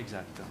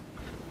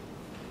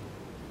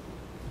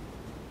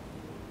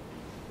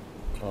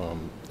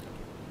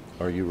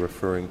 Are you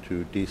referring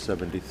to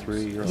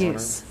D73, Your Honor?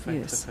 Yes,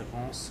 yes.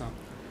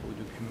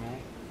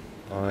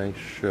 I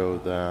show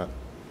that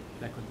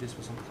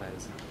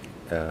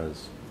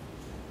as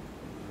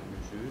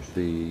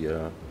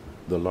the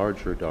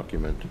larger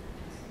document,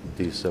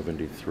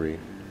 D73,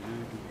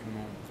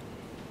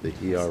 the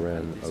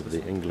ERN of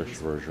the English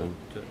version,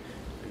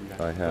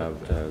 I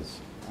have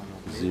as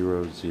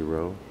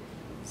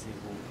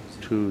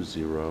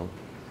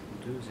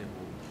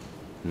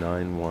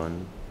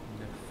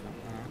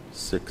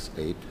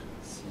 00209168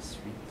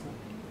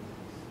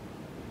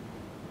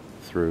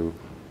 through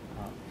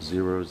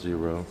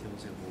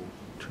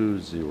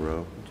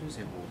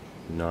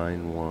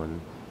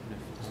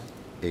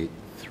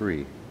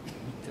 00209183.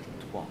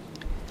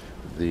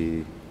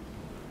 The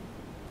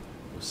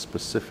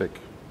specific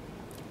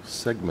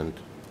segment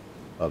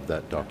of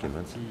that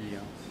document,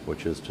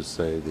 which is to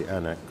say the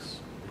annex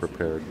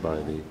prepared by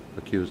the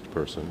accused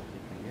person,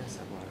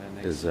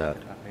 is at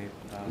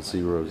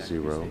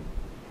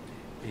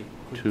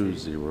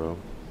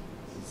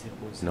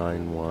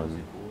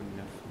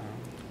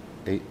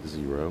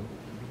 00209180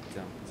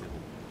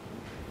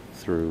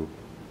 through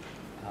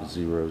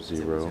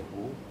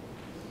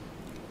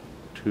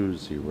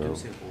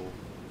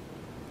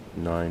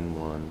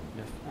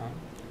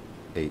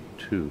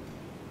 00209182.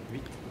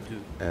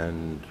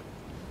 And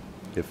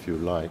if you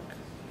like,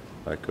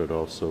 I could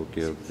also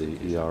give the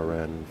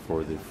ERN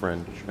for the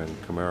French and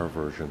Khmer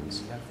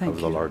versions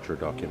of the larger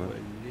document.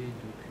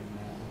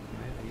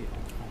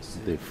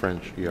 The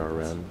French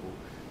ERN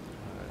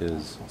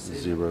is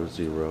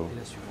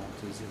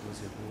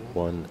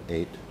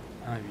 00186208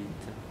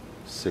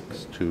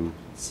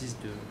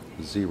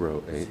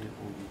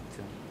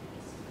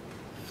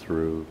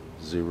 through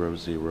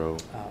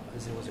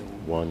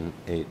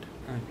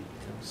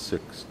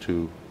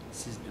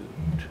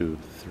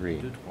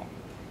 00186223.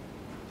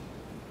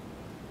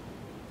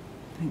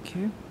 Thank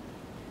you.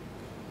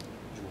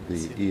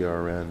 The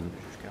ERN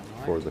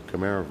for the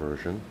Khmer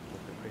version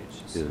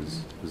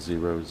is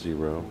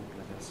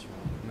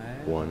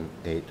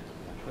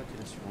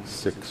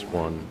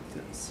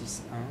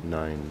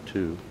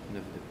 00186192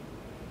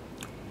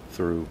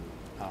 through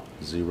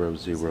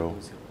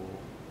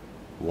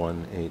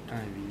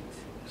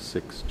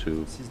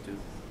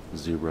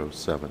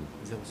 00186207.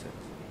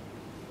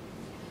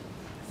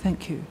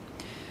 Thank you.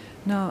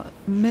 Now,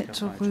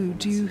 Maître Roux,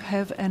 do you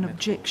have an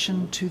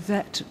objection to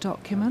that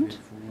document?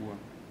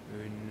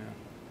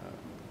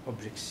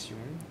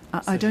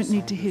 I don't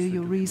need to hear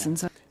your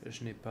reasons.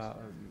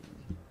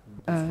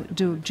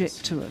 Do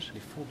object to it.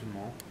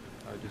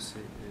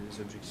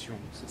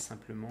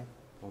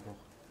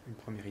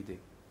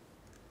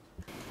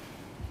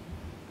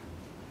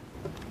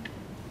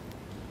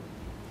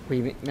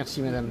 Oui,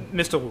 merci Madame.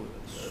 Mr. Wu,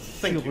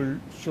 thank you.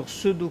 Sur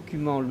ce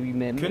document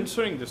lui-même,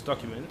 concerning this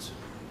document,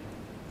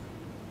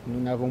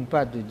 nous n'avons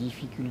pas de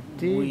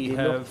difficulté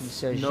dès lors qu'il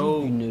s'agit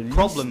d'une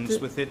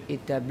liste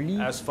établie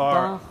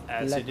par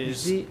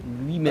l'accusé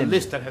lui-même.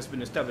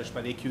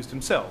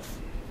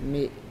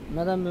 Mais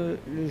Madame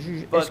le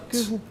juge, est-ce que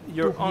vous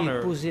pourriez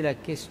poser la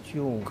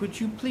question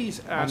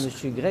à M.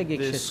 Craig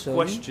Etcheson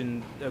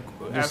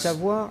de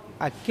savoir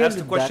à quelle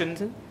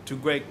date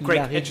il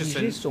a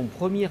rédigé son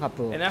premier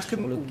rapport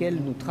sur lequel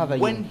nous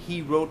travaillons? When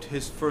he wrote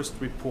his first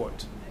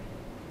report,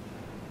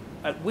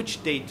 at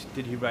which date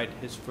did he write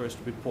his first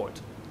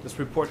report? This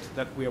report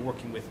that we are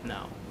working with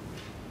now.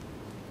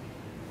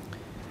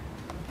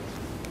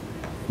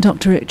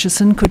 Dr.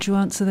 Etcheson, could you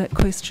answer that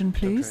question,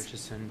 please? Dr.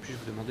 Etcheson, puis-je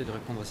vous demander de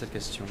répondre à cette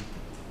question?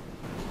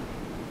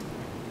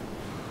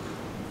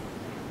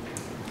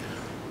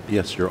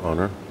 Yes, Your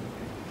Honor.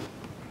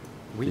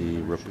 Oui,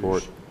 the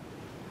report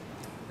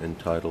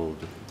entitled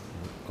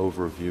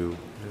Overview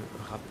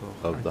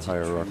of the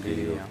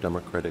Hierarchy of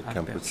Democratic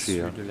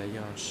Kampuchea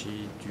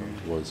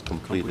was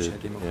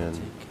completed in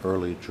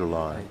early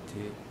July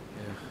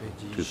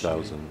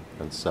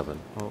 2007.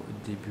 Au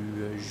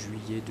début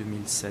juillet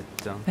 2007.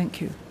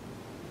 Thank you.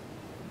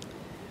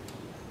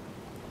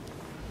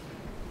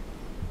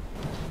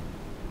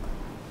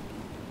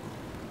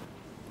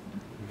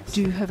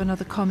 Do you have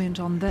another comment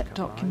on that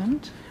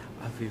document?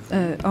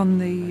 On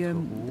the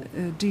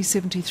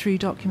D73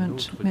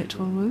 document, Maître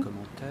Wu,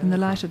 in the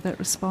light of that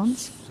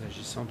response?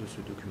 S'agissant de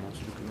ce document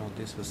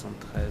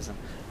D73, à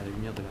la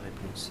lumière de la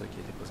réponse qui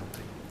a été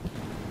présentée.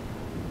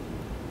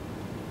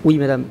 Oui,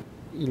 Madame.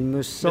 Il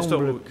me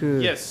semble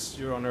que yes,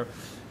 Your Honor.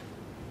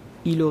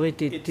 Il aurait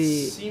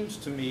été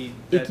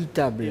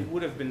équitable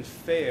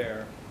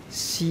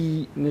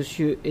si M.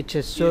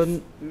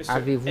 Etcheson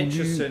avait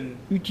voulu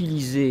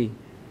utiliser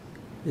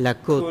la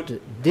cote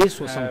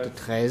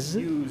D73,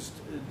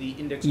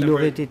 il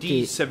aurait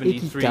été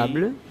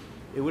équitable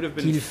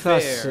qu'il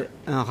fasse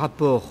un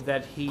rapport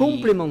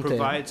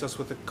complémentaire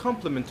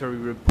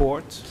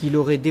qu'il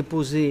aurait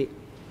déposé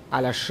à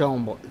la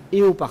Chambre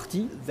et au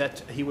parti,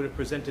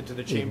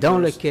 et dans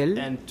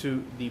lequel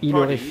il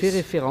aurait fait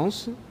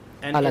référence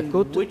à la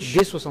cote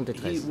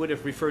D73.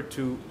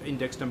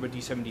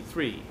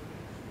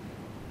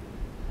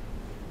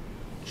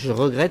 Je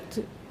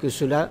regrette que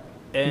cela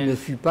ne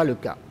fût pas le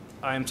cas.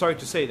 I am sorry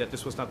to say that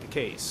this was not the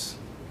case.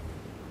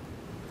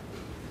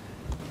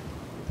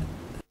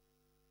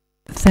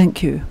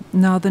 Thank you.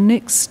 Now the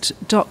next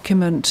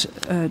document,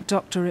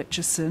 Dr.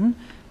 Etcheson,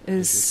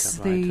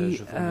 is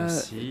the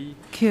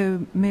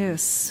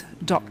Khmer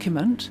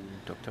document,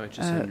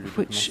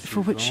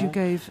 for which you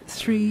gave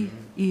 3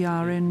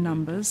 ERN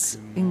numbers,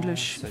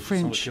 English,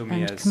 French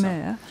and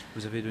Khmer,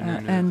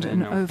 and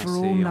an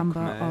overall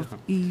number of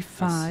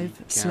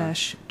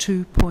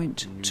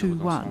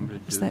E5/2.21.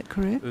 Is that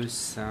correct?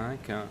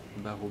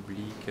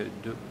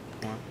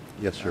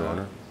 Yes, Your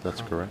Honor,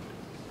 that's correct.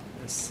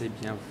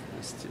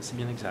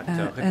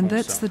 And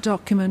that's the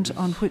document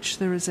on which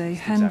there is a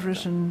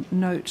handwritten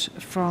note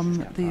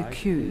from the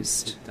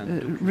accused,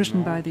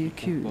 written by the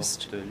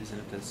accused.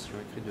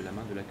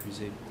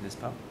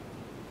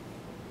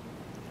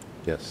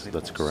 Yes,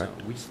 that's correct.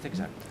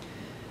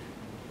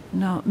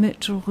 Now,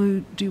 Maître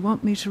Wu, do you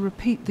want me to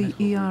repeat the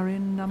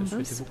ERN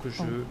numbers?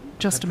 Oh,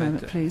 just a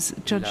moment, please.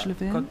 Judge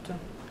Levin.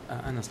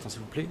 Un instant,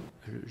 s'il vous plaît.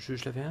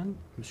 Juge Lavergne,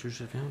 Monsieur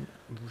Juge Lavergne,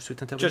 vous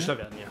souhaitez intervenir? Judge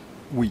Lavergne.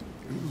 Oui,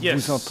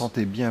 vous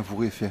entendez bien vous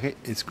référer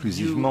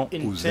exclusivement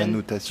aux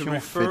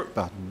annotations faites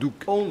par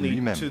Duke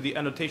lui-même. To the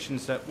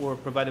annotations that were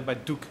provided by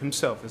Duke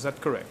himself, is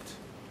that correct?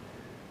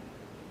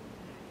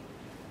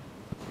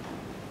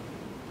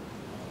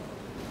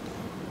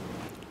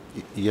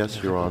 Yes,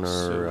 Your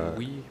Honor.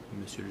 Oui,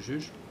 Monsieur le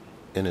Juge.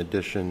 In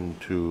addition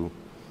to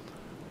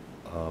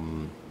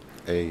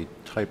a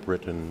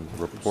typewritten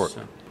report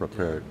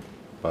prepared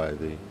by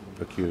the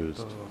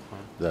accused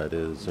that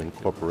is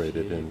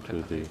incorporated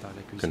into the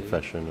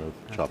confession of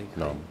Chap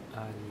Nam.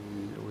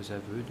 Aux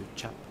aveux de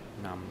Chap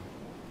Nam.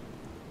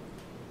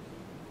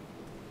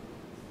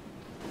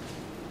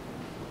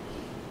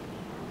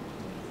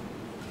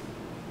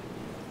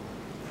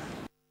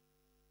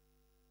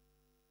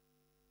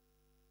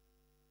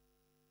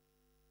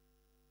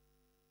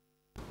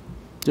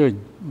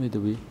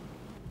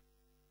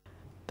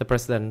 The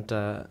President,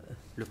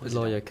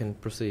 lawyer can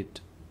proceed.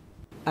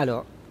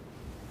 Alors,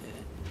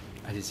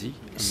 allez-y.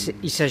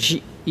 Il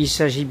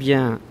s'agit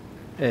bien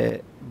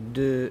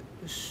d'un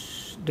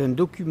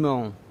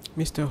document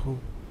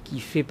qui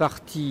fait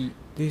partie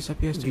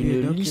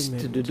d'une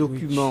liste de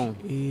documents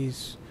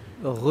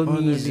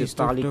remise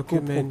par les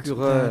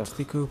coprocureurs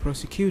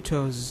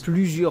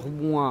plusieurs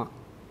mois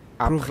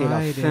après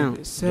la fin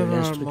de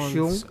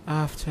l'instruction.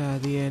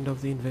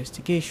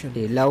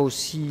 Et là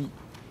aussi,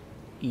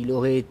 il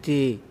aurait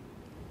été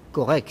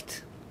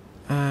correct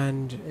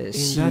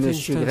si M.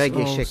 Craig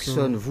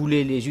Etcheson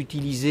voulait les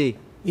utiliser,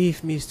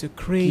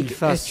 qu'il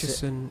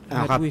fasse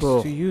un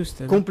rapport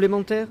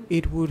complémentaire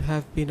et qu'il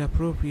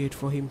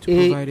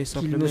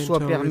me soit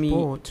permis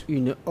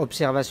une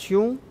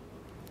observation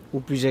ou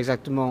plus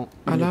exactement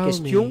une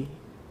question,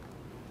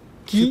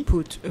 qui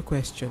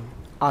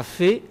a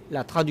fait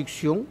la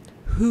traduction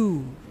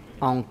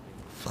en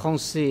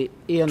français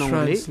et en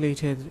anglais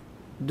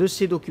de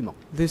ces documents?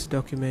 This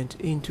document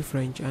into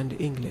French and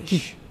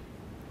English.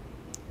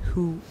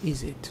 Who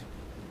is it?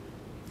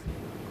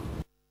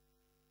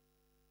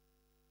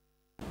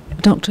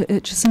 Dr.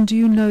 Etcheson, do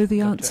you know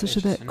the answer to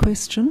that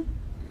question?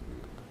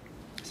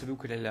 Savez-vous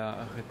quelle est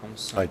la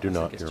réponse I do à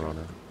not, cette question? Your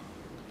Honor.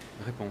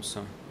 Réponse.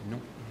 Non,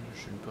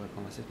 je ne peux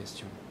répondre à cette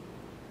question.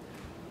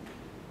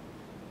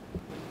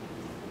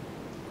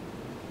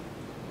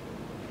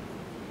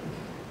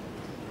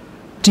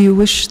 Do you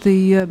wish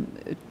the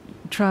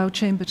trial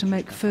chamber to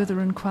make further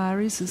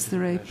inquiries? Is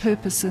there a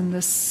purpose in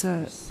this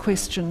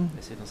question,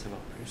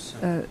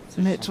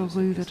 Maître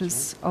Roux, that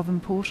is of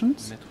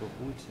importance? Maître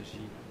Roux, il s'agit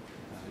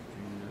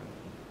d'une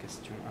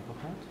question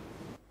importante.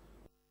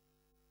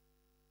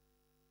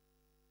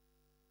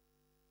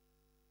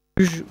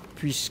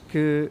 Puisque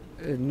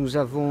nous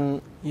avons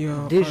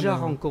déjà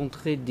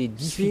rencontré des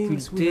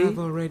difficultés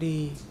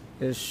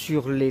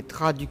sur les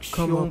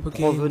traductions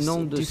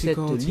provenant de cette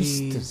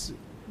liste.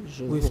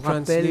 Je vous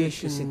rappelle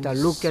que c'est à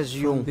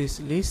l'occasion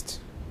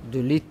de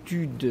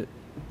l'étude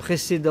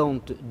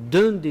précédente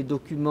d'un des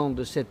documents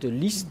de cette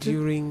liste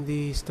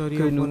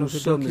que nous nous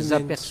sommes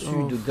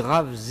aperçus de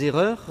graves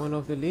erreurs,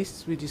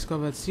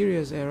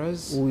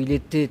 où il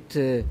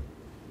était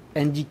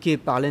indiqué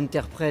par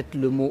l'interprète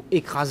le mot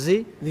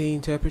écrasé,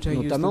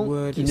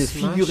 notamment, qui ne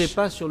figurait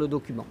pas sur le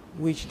document.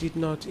 Il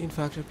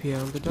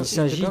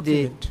s'agit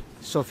des,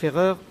 sauf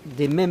erreur,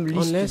 des mêmes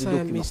listes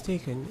de documents.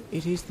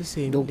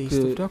 Donc,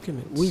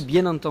 oui,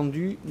 bien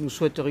entendu, nous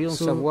souhaiterions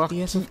savoir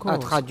qui a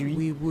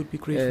traduit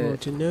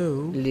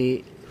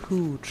les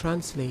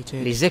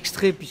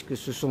extraits, puisque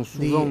ce sont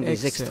souvent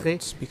des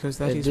extraits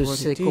de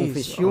ces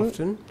confessions.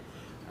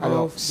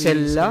 Alors,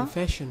 celle-là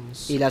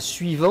et la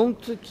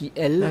suivante qui,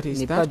 elle,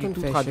 n'est pas du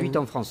tout traduite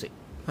en français,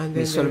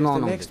 mais seulement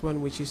en anglais.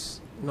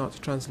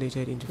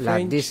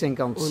 La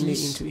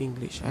D56,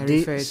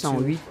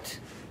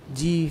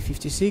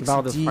 D108,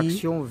 barre de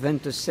fraction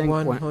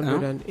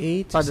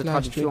 25.1, pas de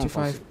traduction en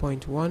français.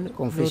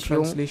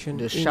 Confession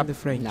de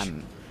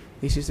Chapnam.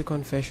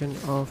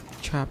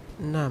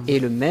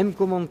 Et le même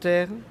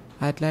commentaire,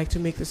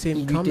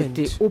 il eût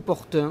été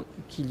opportun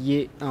qu'il y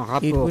ait un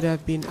rapport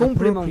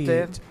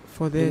complémentaire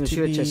de M.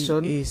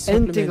 Etcheson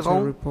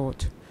intégrant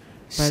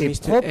ses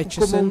propres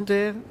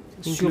commentaires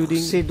sur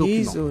ces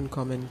documents.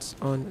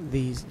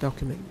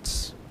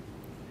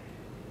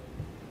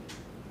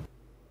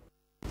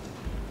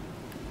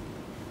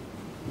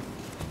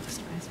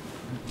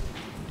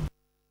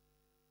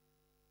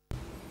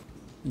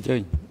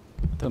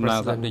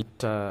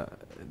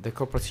 The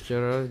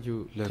co-prosecutor,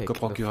 le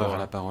coprocureur a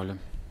la parole.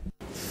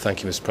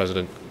 Thank you, Mr.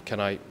 President. Can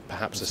I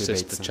perhaps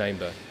assist the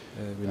chamber?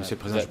 Monsieur le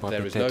Président, je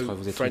pourrais peut-être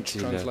vous être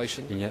utile.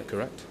 Il n'y a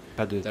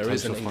pas de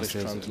traduction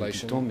française du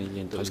temps, mais il y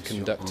a une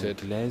traduction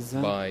anglaise.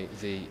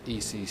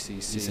 Il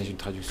s'agit d'une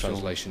traduction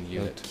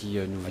qui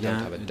nous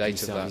vient du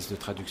service de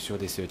traduction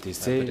des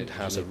CETC. Je n'ai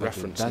pas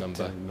de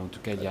date, mais en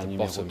tout cas, il y a un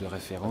numéro de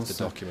référence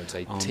en bas du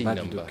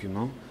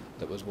document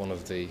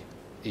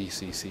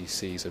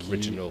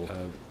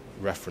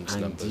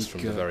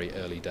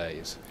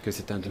que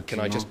c'est un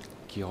document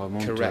qui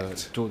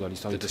remonte tôt dans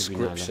l'histoire du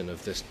tribunal.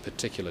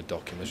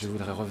 Je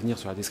voudrais revenir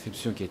sur la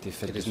description qui a été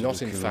faite de ce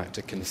document.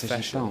 Il ne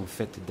s'agit pas en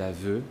fait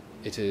d'aveu,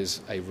 il s'agit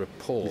d'un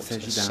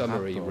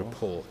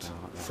rapport,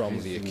 un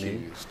résumé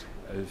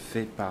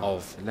fait par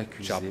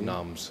l'accusé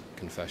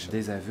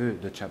des aveux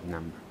de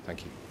Chapnam.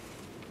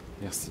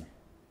 Merci.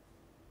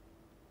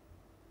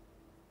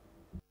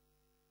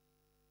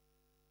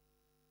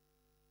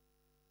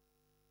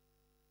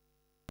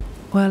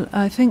 Well,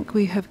 I think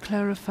we have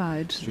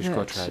clarified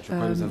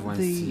that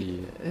the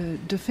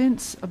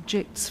defence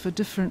objects for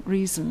different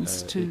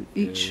reasons to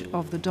each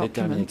of the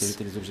documents,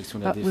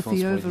 but with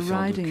the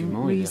overriding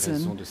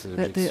reason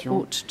that there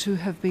ought to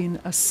have been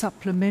a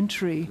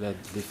supplementary,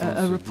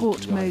 a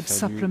report made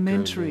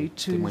supplementary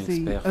to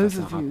the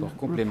overview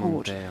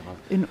report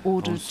in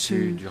order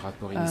to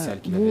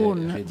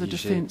warn the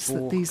defence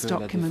that these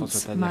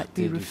documents might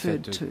be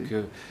referred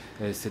to.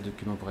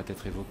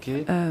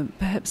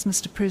 Perhaps,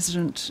 Mr.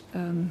 President,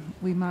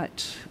 we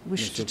might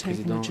wish to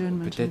take an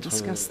adjournment and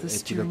discuss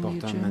this during the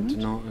adjournment.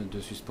 Maintenant de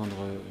suspendre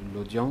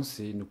l'audience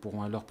et nous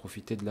pourrons alors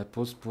profiter de la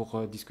pause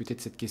pour discuter de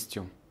cette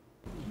question.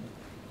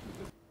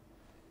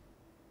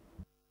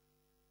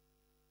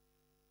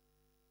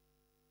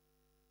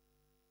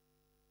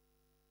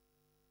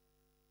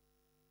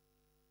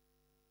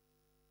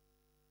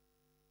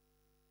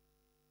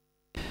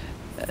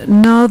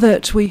 Now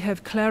that we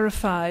have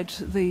clarified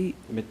the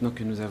maintenant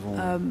que nous avons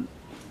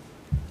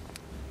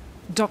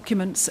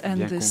documents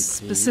and the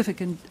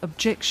specific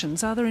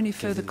objections, are there any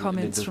further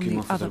comments from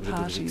the other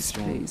parties,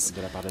 please?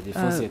 De la part de la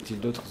défense, y a-t-il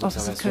d'autres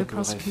observations que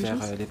voudraient faire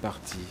les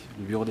parties?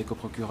 Le bureau des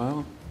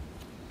coprocureurs?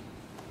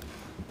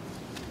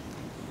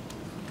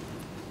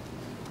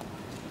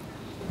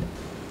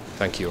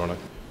 Thank you, Your Honor.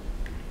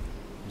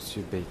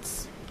 Monsieur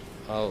Bates.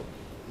 I'll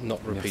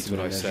not repeat what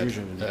I said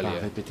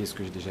earlier,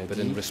 but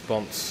in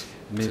response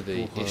to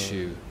the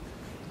issue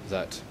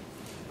that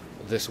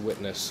this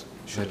witness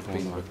should have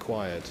been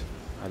required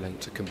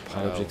to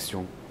compile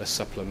a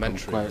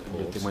supplementary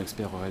report,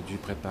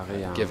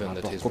 given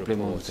that his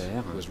report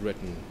was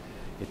written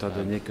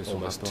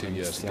almost 2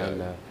 years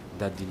ago.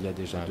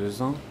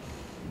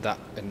 That,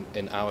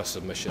 in our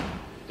submission,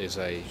 is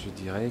a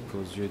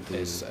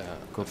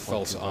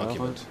false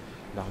argument,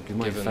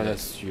 given that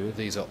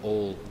these are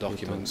all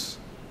documents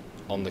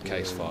on the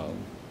case file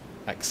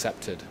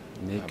accepted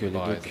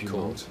by the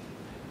court,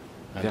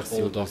 and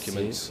all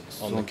documents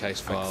on the case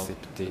file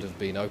that have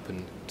been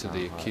open to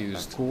the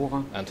accused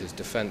and his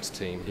defense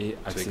team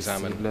to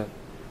examine,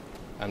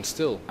 and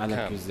still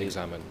can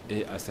examine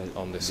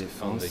on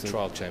the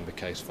trial chamber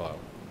case file.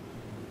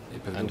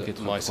 And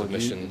my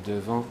submission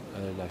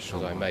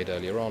that I made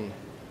earlier on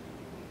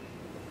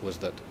was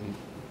that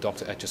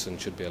Dr. Etcheson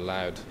should be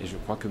allowed,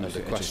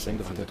 under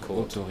questioning from the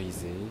court,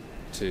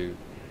 to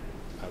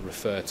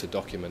refer to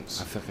documents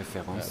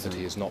that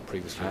he has not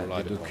previously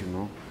relied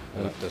upon.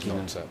 That does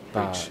not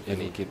breach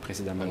any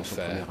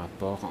unfair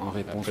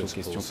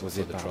principles of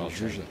the trial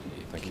chamber.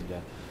 Thank you.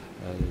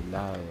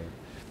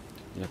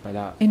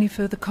 Any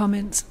further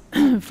comments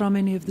from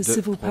any of the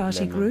civil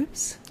party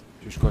groups?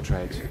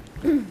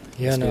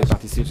 Yeah,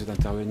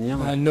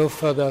 no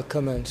further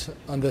comment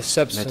on the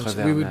substance.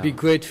 We would be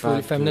grateful,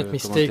 if I'm not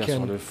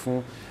mistaken,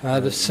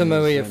 the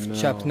summary of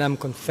Chapnam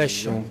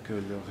confession.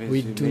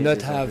 We do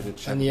not have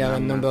an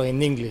ERN number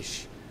in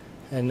English,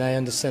 and I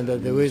understand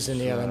that there is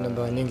an ERN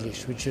number in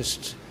English. We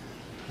just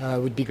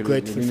would be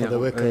grateful for the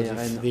record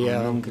if the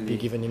ERN could be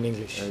given in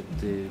English.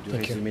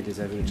 Thank you.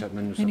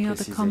 Any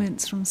other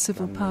comments from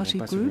civil party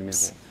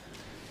groups?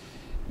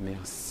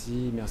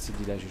 Merci, merci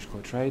dit la juge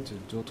Courtwright.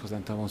 D'autres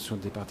interventions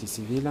des parties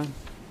civiles?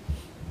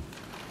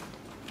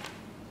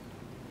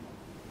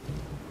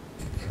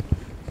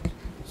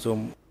 So,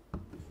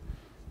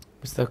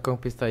 Mr.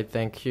 Kongpistai,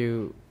 thank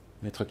you,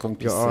 Maître Your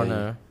Kongpistai.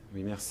 Honor.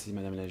 Oui, merci,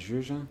 Madame la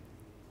juge.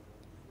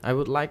 I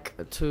would like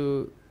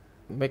to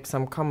make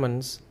some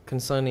comments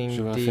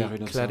concerning the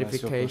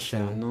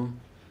clarification,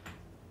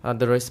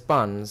 the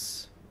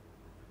response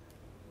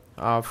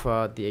of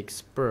the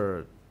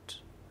expert.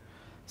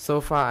 So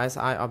far as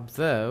I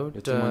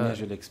observed,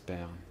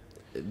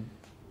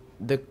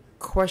 the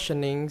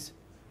questionings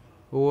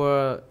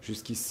were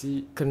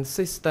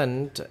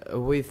consistent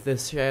with the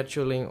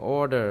scheduling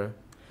order,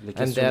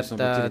 and that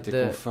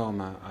the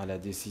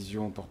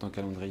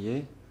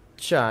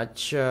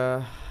judge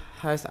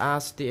has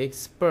asked the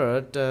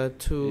expert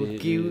to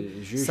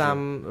give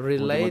some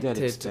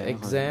related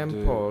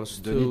examples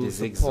to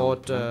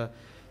support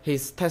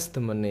his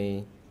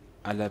testimony.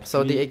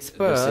 So the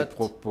expert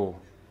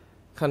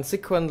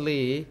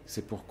consequently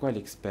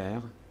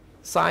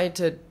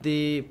cited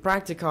the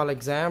practical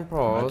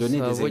examples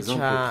which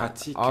are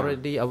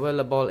already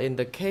available in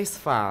the case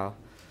file.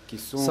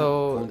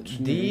 So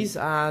these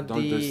are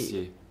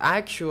the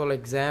actual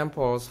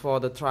examples for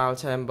the trial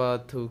chamber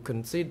to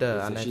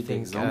consider, and I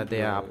think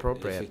they are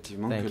appropriate.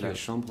 Thank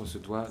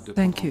you.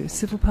 Thank you.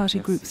 Civil Party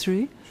Group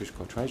 3. Juge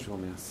Courtwright, je vous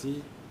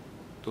remercie.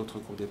 D'autres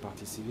groupes des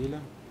parties civiles?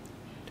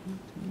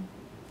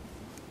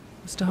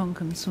 Mr. Hong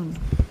Kim-sun.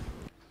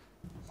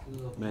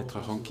 Maître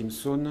Hong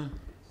Kim-sun.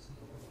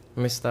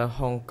 Mr.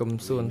 Hong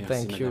Kim-sun,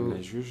 thank you,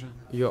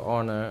 Your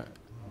Honor.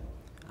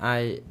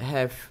 I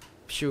have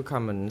few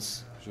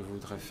comments. Je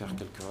voudrais faire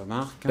quelques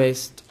remarques.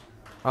 Based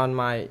on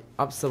my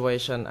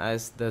observation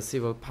as the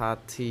civil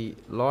party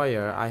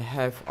lawyer, I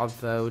have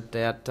observed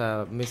that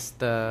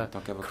Mr.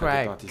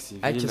 Craig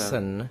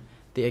Etcheson,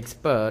 the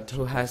expert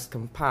who has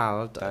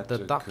compiled the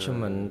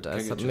document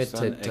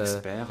submitted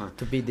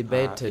to be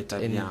debated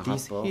in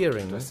this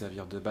hearing,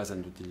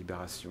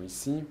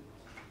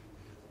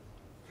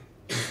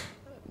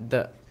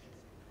 the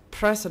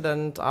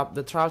President of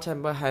the trial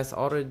chamber has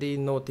already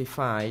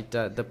notified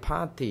the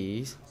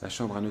parties,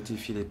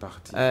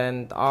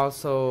 and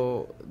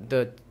also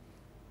the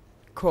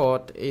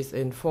court is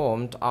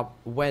informed of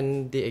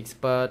when the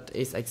expert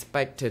is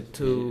expected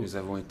to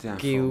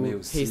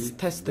give his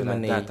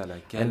testimony.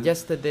 And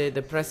yesterday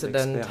the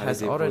President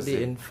has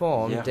already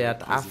informed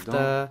that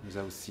after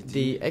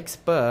the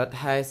expert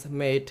has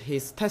made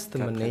his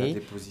testimony,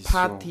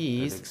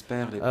 parties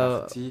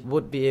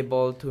would be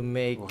able to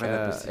make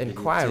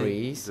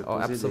inquiries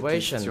or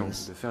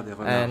observations.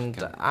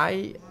 And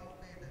I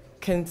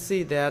can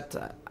see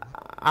that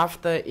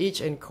after each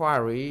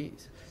inquiry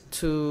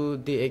to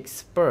the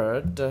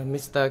expert,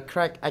 Mr.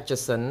 Craig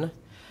Etcheson,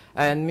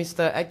 and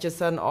Mr.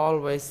 Etcheson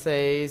always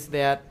says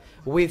that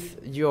with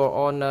Your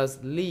Honor's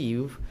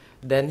leave,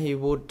 then he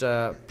would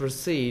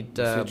proceed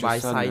by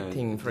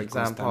citing, for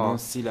example.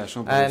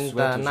 And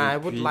now I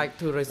would like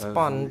to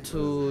respond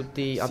to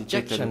the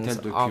objections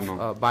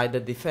of, by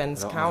the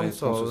defense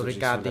counsel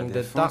regarding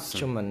the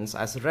documents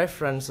as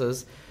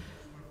references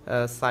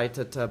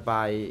cited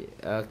by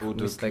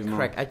Mr.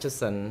 Craig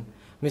Etcheson.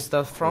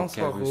 Mr.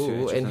 Francois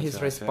Roux, in his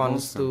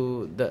response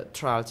to the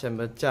trial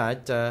chamber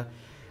judge,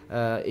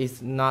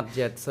 it's not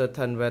yet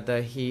certain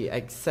whether he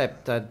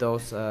accepts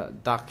those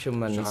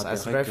documents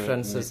as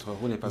references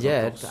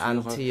yet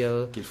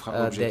until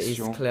there is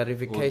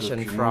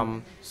clarification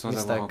from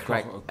Mr.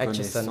 Craig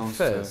Etcheson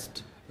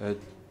first.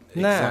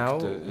 Now,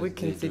 we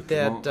can see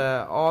that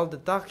all the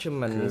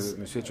documents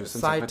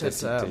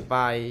cited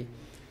by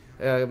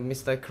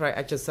Mr. Craig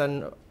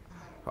Etcheson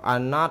are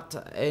not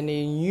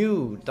any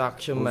new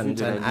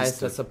document, and as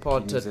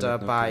supported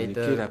by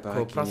the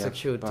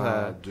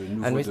co-prosecutor.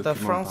 And Mr.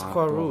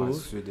 Francois Roux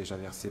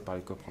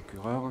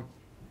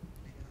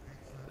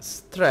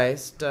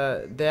stressed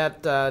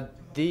that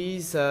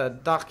these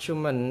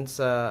documents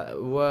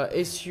were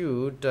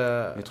issued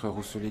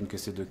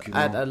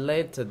at a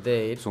later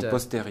date,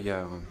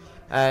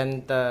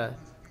 and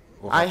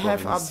I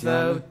have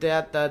observed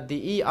that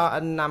the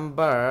ERN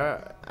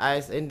number,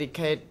 as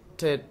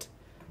indicated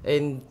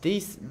in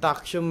this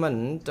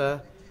document,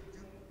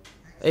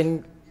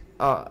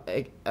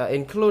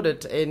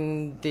 included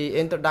in the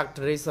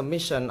introductory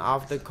submission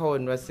of the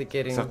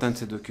co-investigating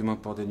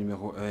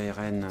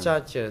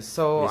judges.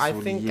 So I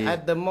think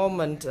at the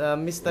moment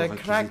Mr.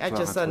 Craig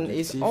Etcheson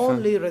is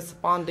only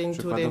responding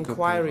to the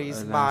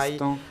inquiries by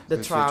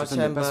the trial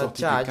chamber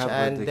judge,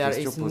 and there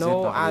is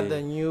no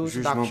other new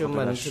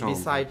document to be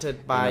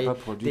cited by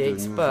the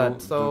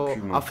expert. So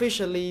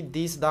officially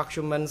these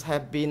documents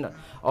have been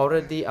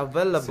already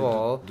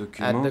available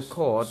at the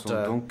court.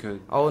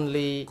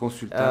 Only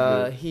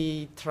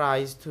he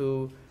tries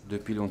to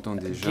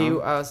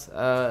give us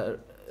a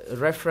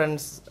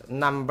reference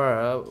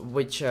number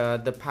which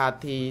the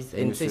parties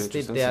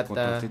insisted that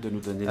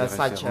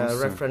such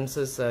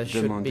references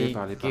should be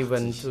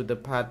given to the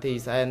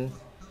parties, and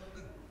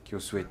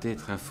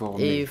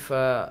if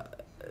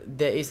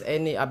there is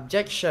any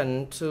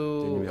objection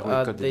to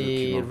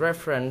the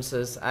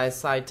references as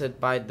cited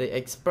by the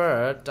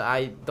expert,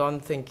 I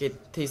don't think it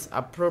is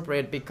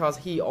appropriate, because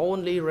he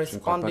only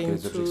responding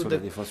to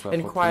the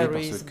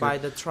inquiries by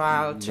the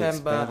trial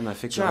chamber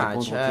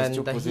judge, and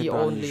he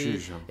only,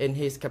 in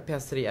his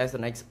capacity as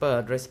an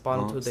expert,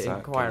 respond to the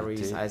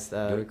inquiries as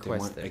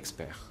requested.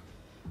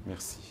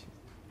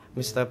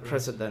 Mr.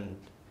 President,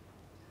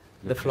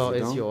 the floor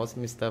is yours,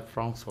 Mr.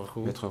 Francois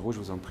Roux. Maître Roux, je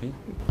vous en prie.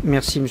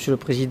 Merci, Monsieur le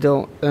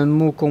Président. Un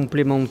mot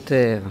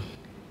complémentaire.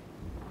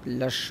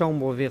 La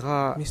Chambre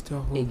verra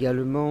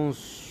également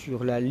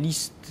sur la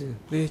liste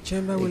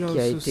qui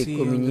a été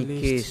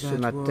communiquée ce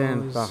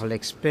matin par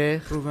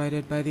l'expert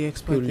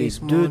que les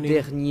deux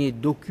derniers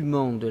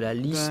documents de la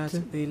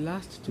liste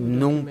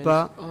n'ont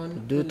pas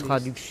de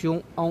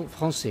traduction en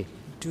français.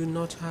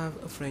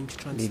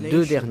 Les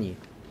deux derniers.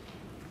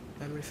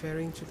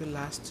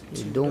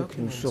 Et donc,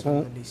 nous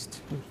serons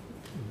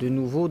de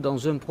nouveau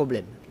dans un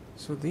problème.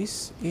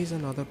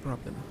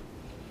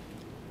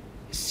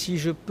 Si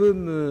je peux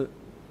me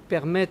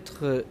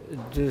permettre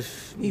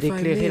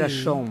d'éclairer la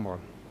Chambre,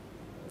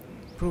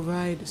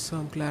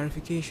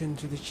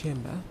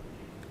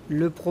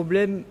 le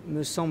problème,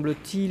 me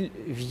semble-t-il,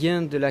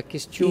 vient de la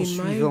question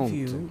suivante.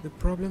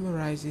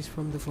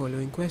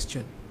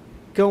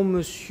 Quand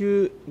M.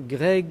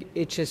 Craig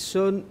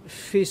Etcheson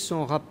fait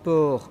son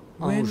rapport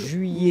en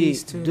juillet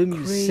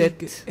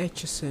 2007,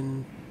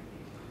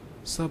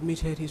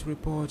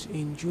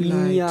 il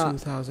n'y a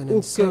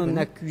aucun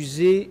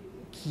accusé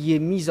qui est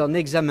mis en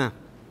examen.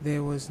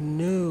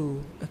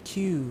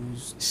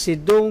 C'est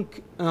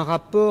donc un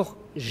rapport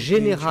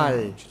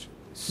général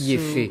qui est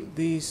fait.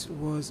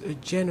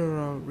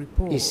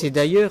 Et c'est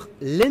d'ailleurs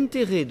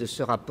l'intérêt de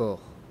ce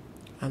rapport.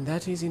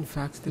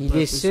 Il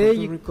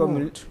essaye,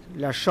 comme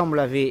la Chambre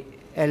l'avait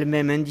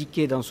elle-même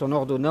indiqué dans son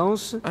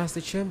ordonnance,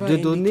 de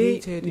donner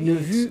une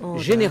vue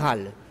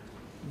générale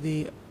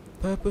de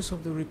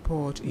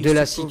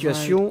la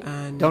situation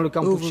dans le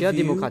Kampuchea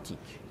démocratique.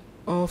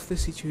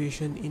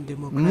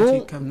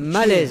 Mon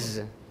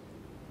malaise,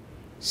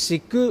 c'est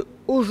que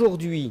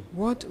aujourd'hui,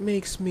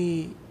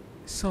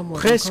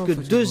 presque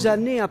 2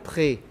 années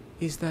après,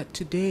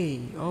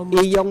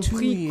 ayant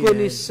pris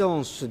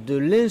connaissance de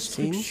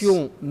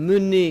l'instruction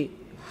menée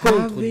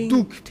contre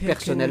Duc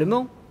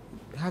personnellement,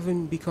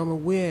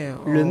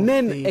 le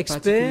même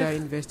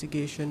expert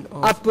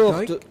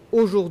apporte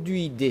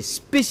aujourd'hui des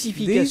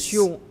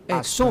spécifications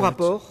à son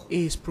rapport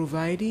qui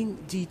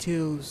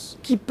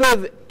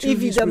peuvent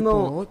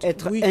évidemment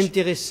être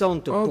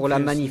intéressantes pour la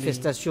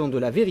manifestation de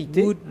la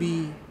vérité,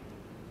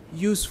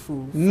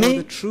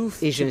 mais,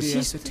 et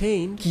j'insiste,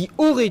 qui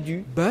auraient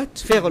dû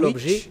faire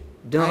l'objet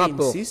d'un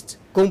rapport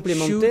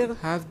complémentaire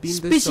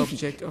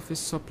spécifique.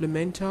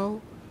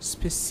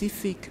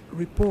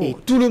 Et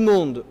tout le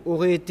monde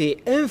aurait été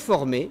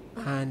informé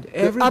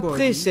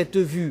qu'après cette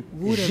vue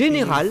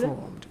générale,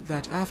 M.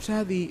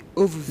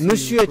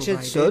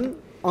 Etcheson,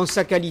 en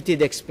sa qualité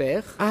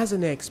d'expert,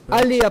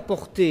 allait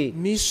apporter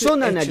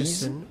son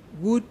analyse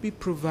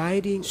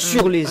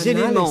sur les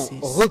éléments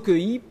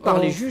recueillis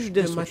par les juges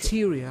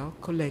d'instruction.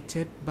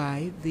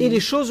 Et les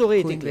choses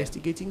auraient été claires.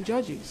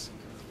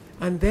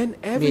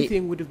 Mais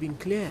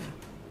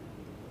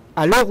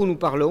à l'heure où nous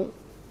parlons,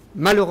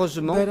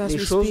 malheureusement, les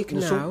choses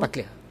ne sont pas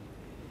claires.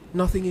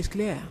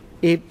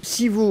 Et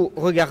si vous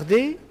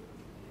regardez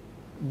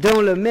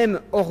dans la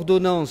même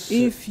ordonnance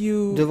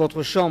de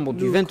votre chambre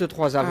du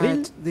 23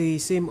 avril,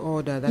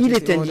 il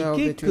est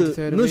indiqué que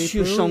M.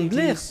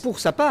 Chandler, pour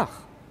sa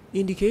part,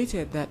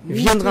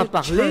 viendra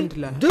parler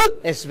de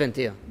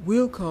S21.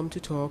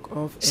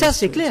 Ça,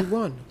 c'est clair.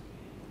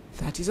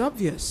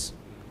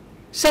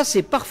 Ça,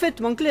 c'est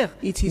parfaitement clair.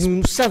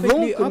 Nous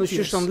savons que M.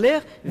 Chandler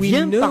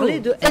vient parler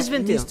de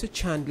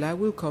S21.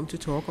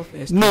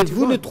 Mais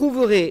vous ne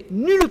trouverez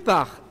nulle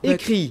part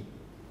écrit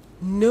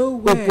au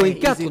point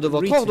 4 de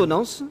votre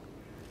ordonnance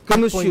que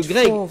M.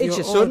 Craig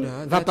Etcheson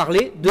va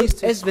parler de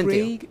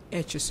S21.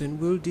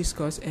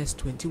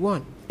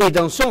 Et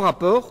dans son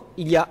rapport,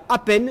 il y a à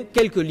peine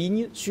quelques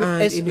lignes sur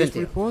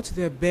S21.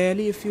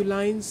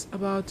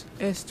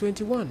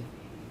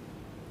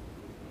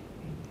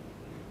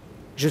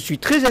 Je suis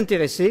très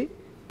intéressé,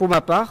 pour ma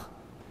part,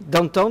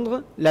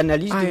 d'entendre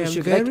l'analyse de M.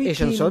 Craig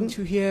Etcheson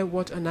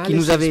qui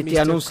nous avait été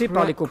annoncée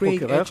par les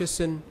coprocureurs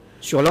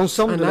sur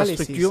l'ensemble de la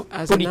structure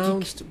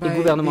politique et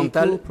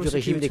gouvernementale du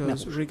régime des Khmer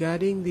Rouges.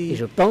 Et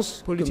je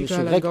pense que M.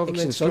 Craig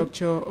Etcheson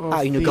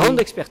a une grande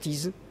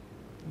expertise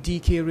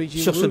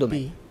sur ce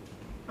domaine.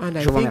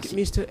 Je vous remercie.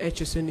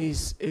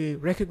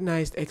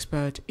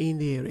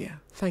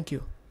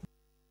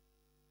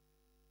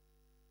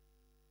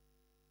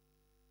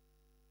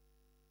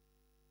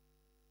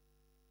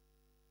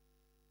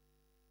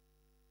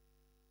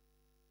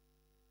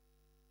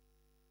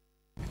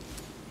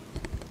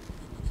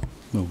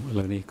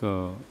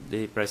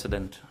 The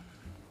President.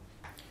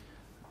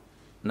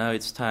 Now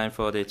it's time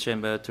for the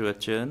chamber to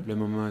adjourn. Le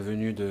moment est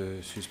venu de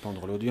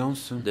suspendre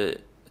l'audience.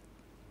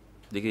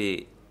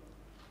 The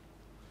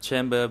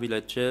chamber will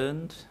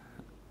adjourn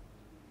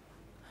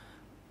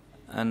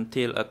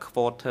until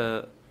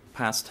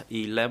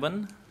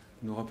 11:15.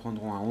 Nous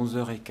reprendrons à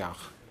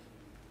 11h15.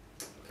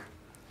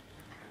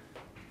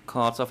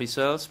 Court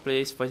officials,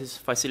 please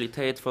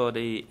facilitate for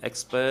the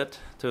expert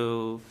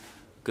to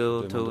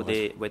go to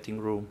the waiting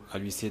room. À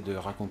l'huissier de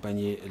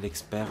raccompagner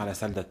l'expert à la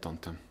salle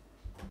d'attente.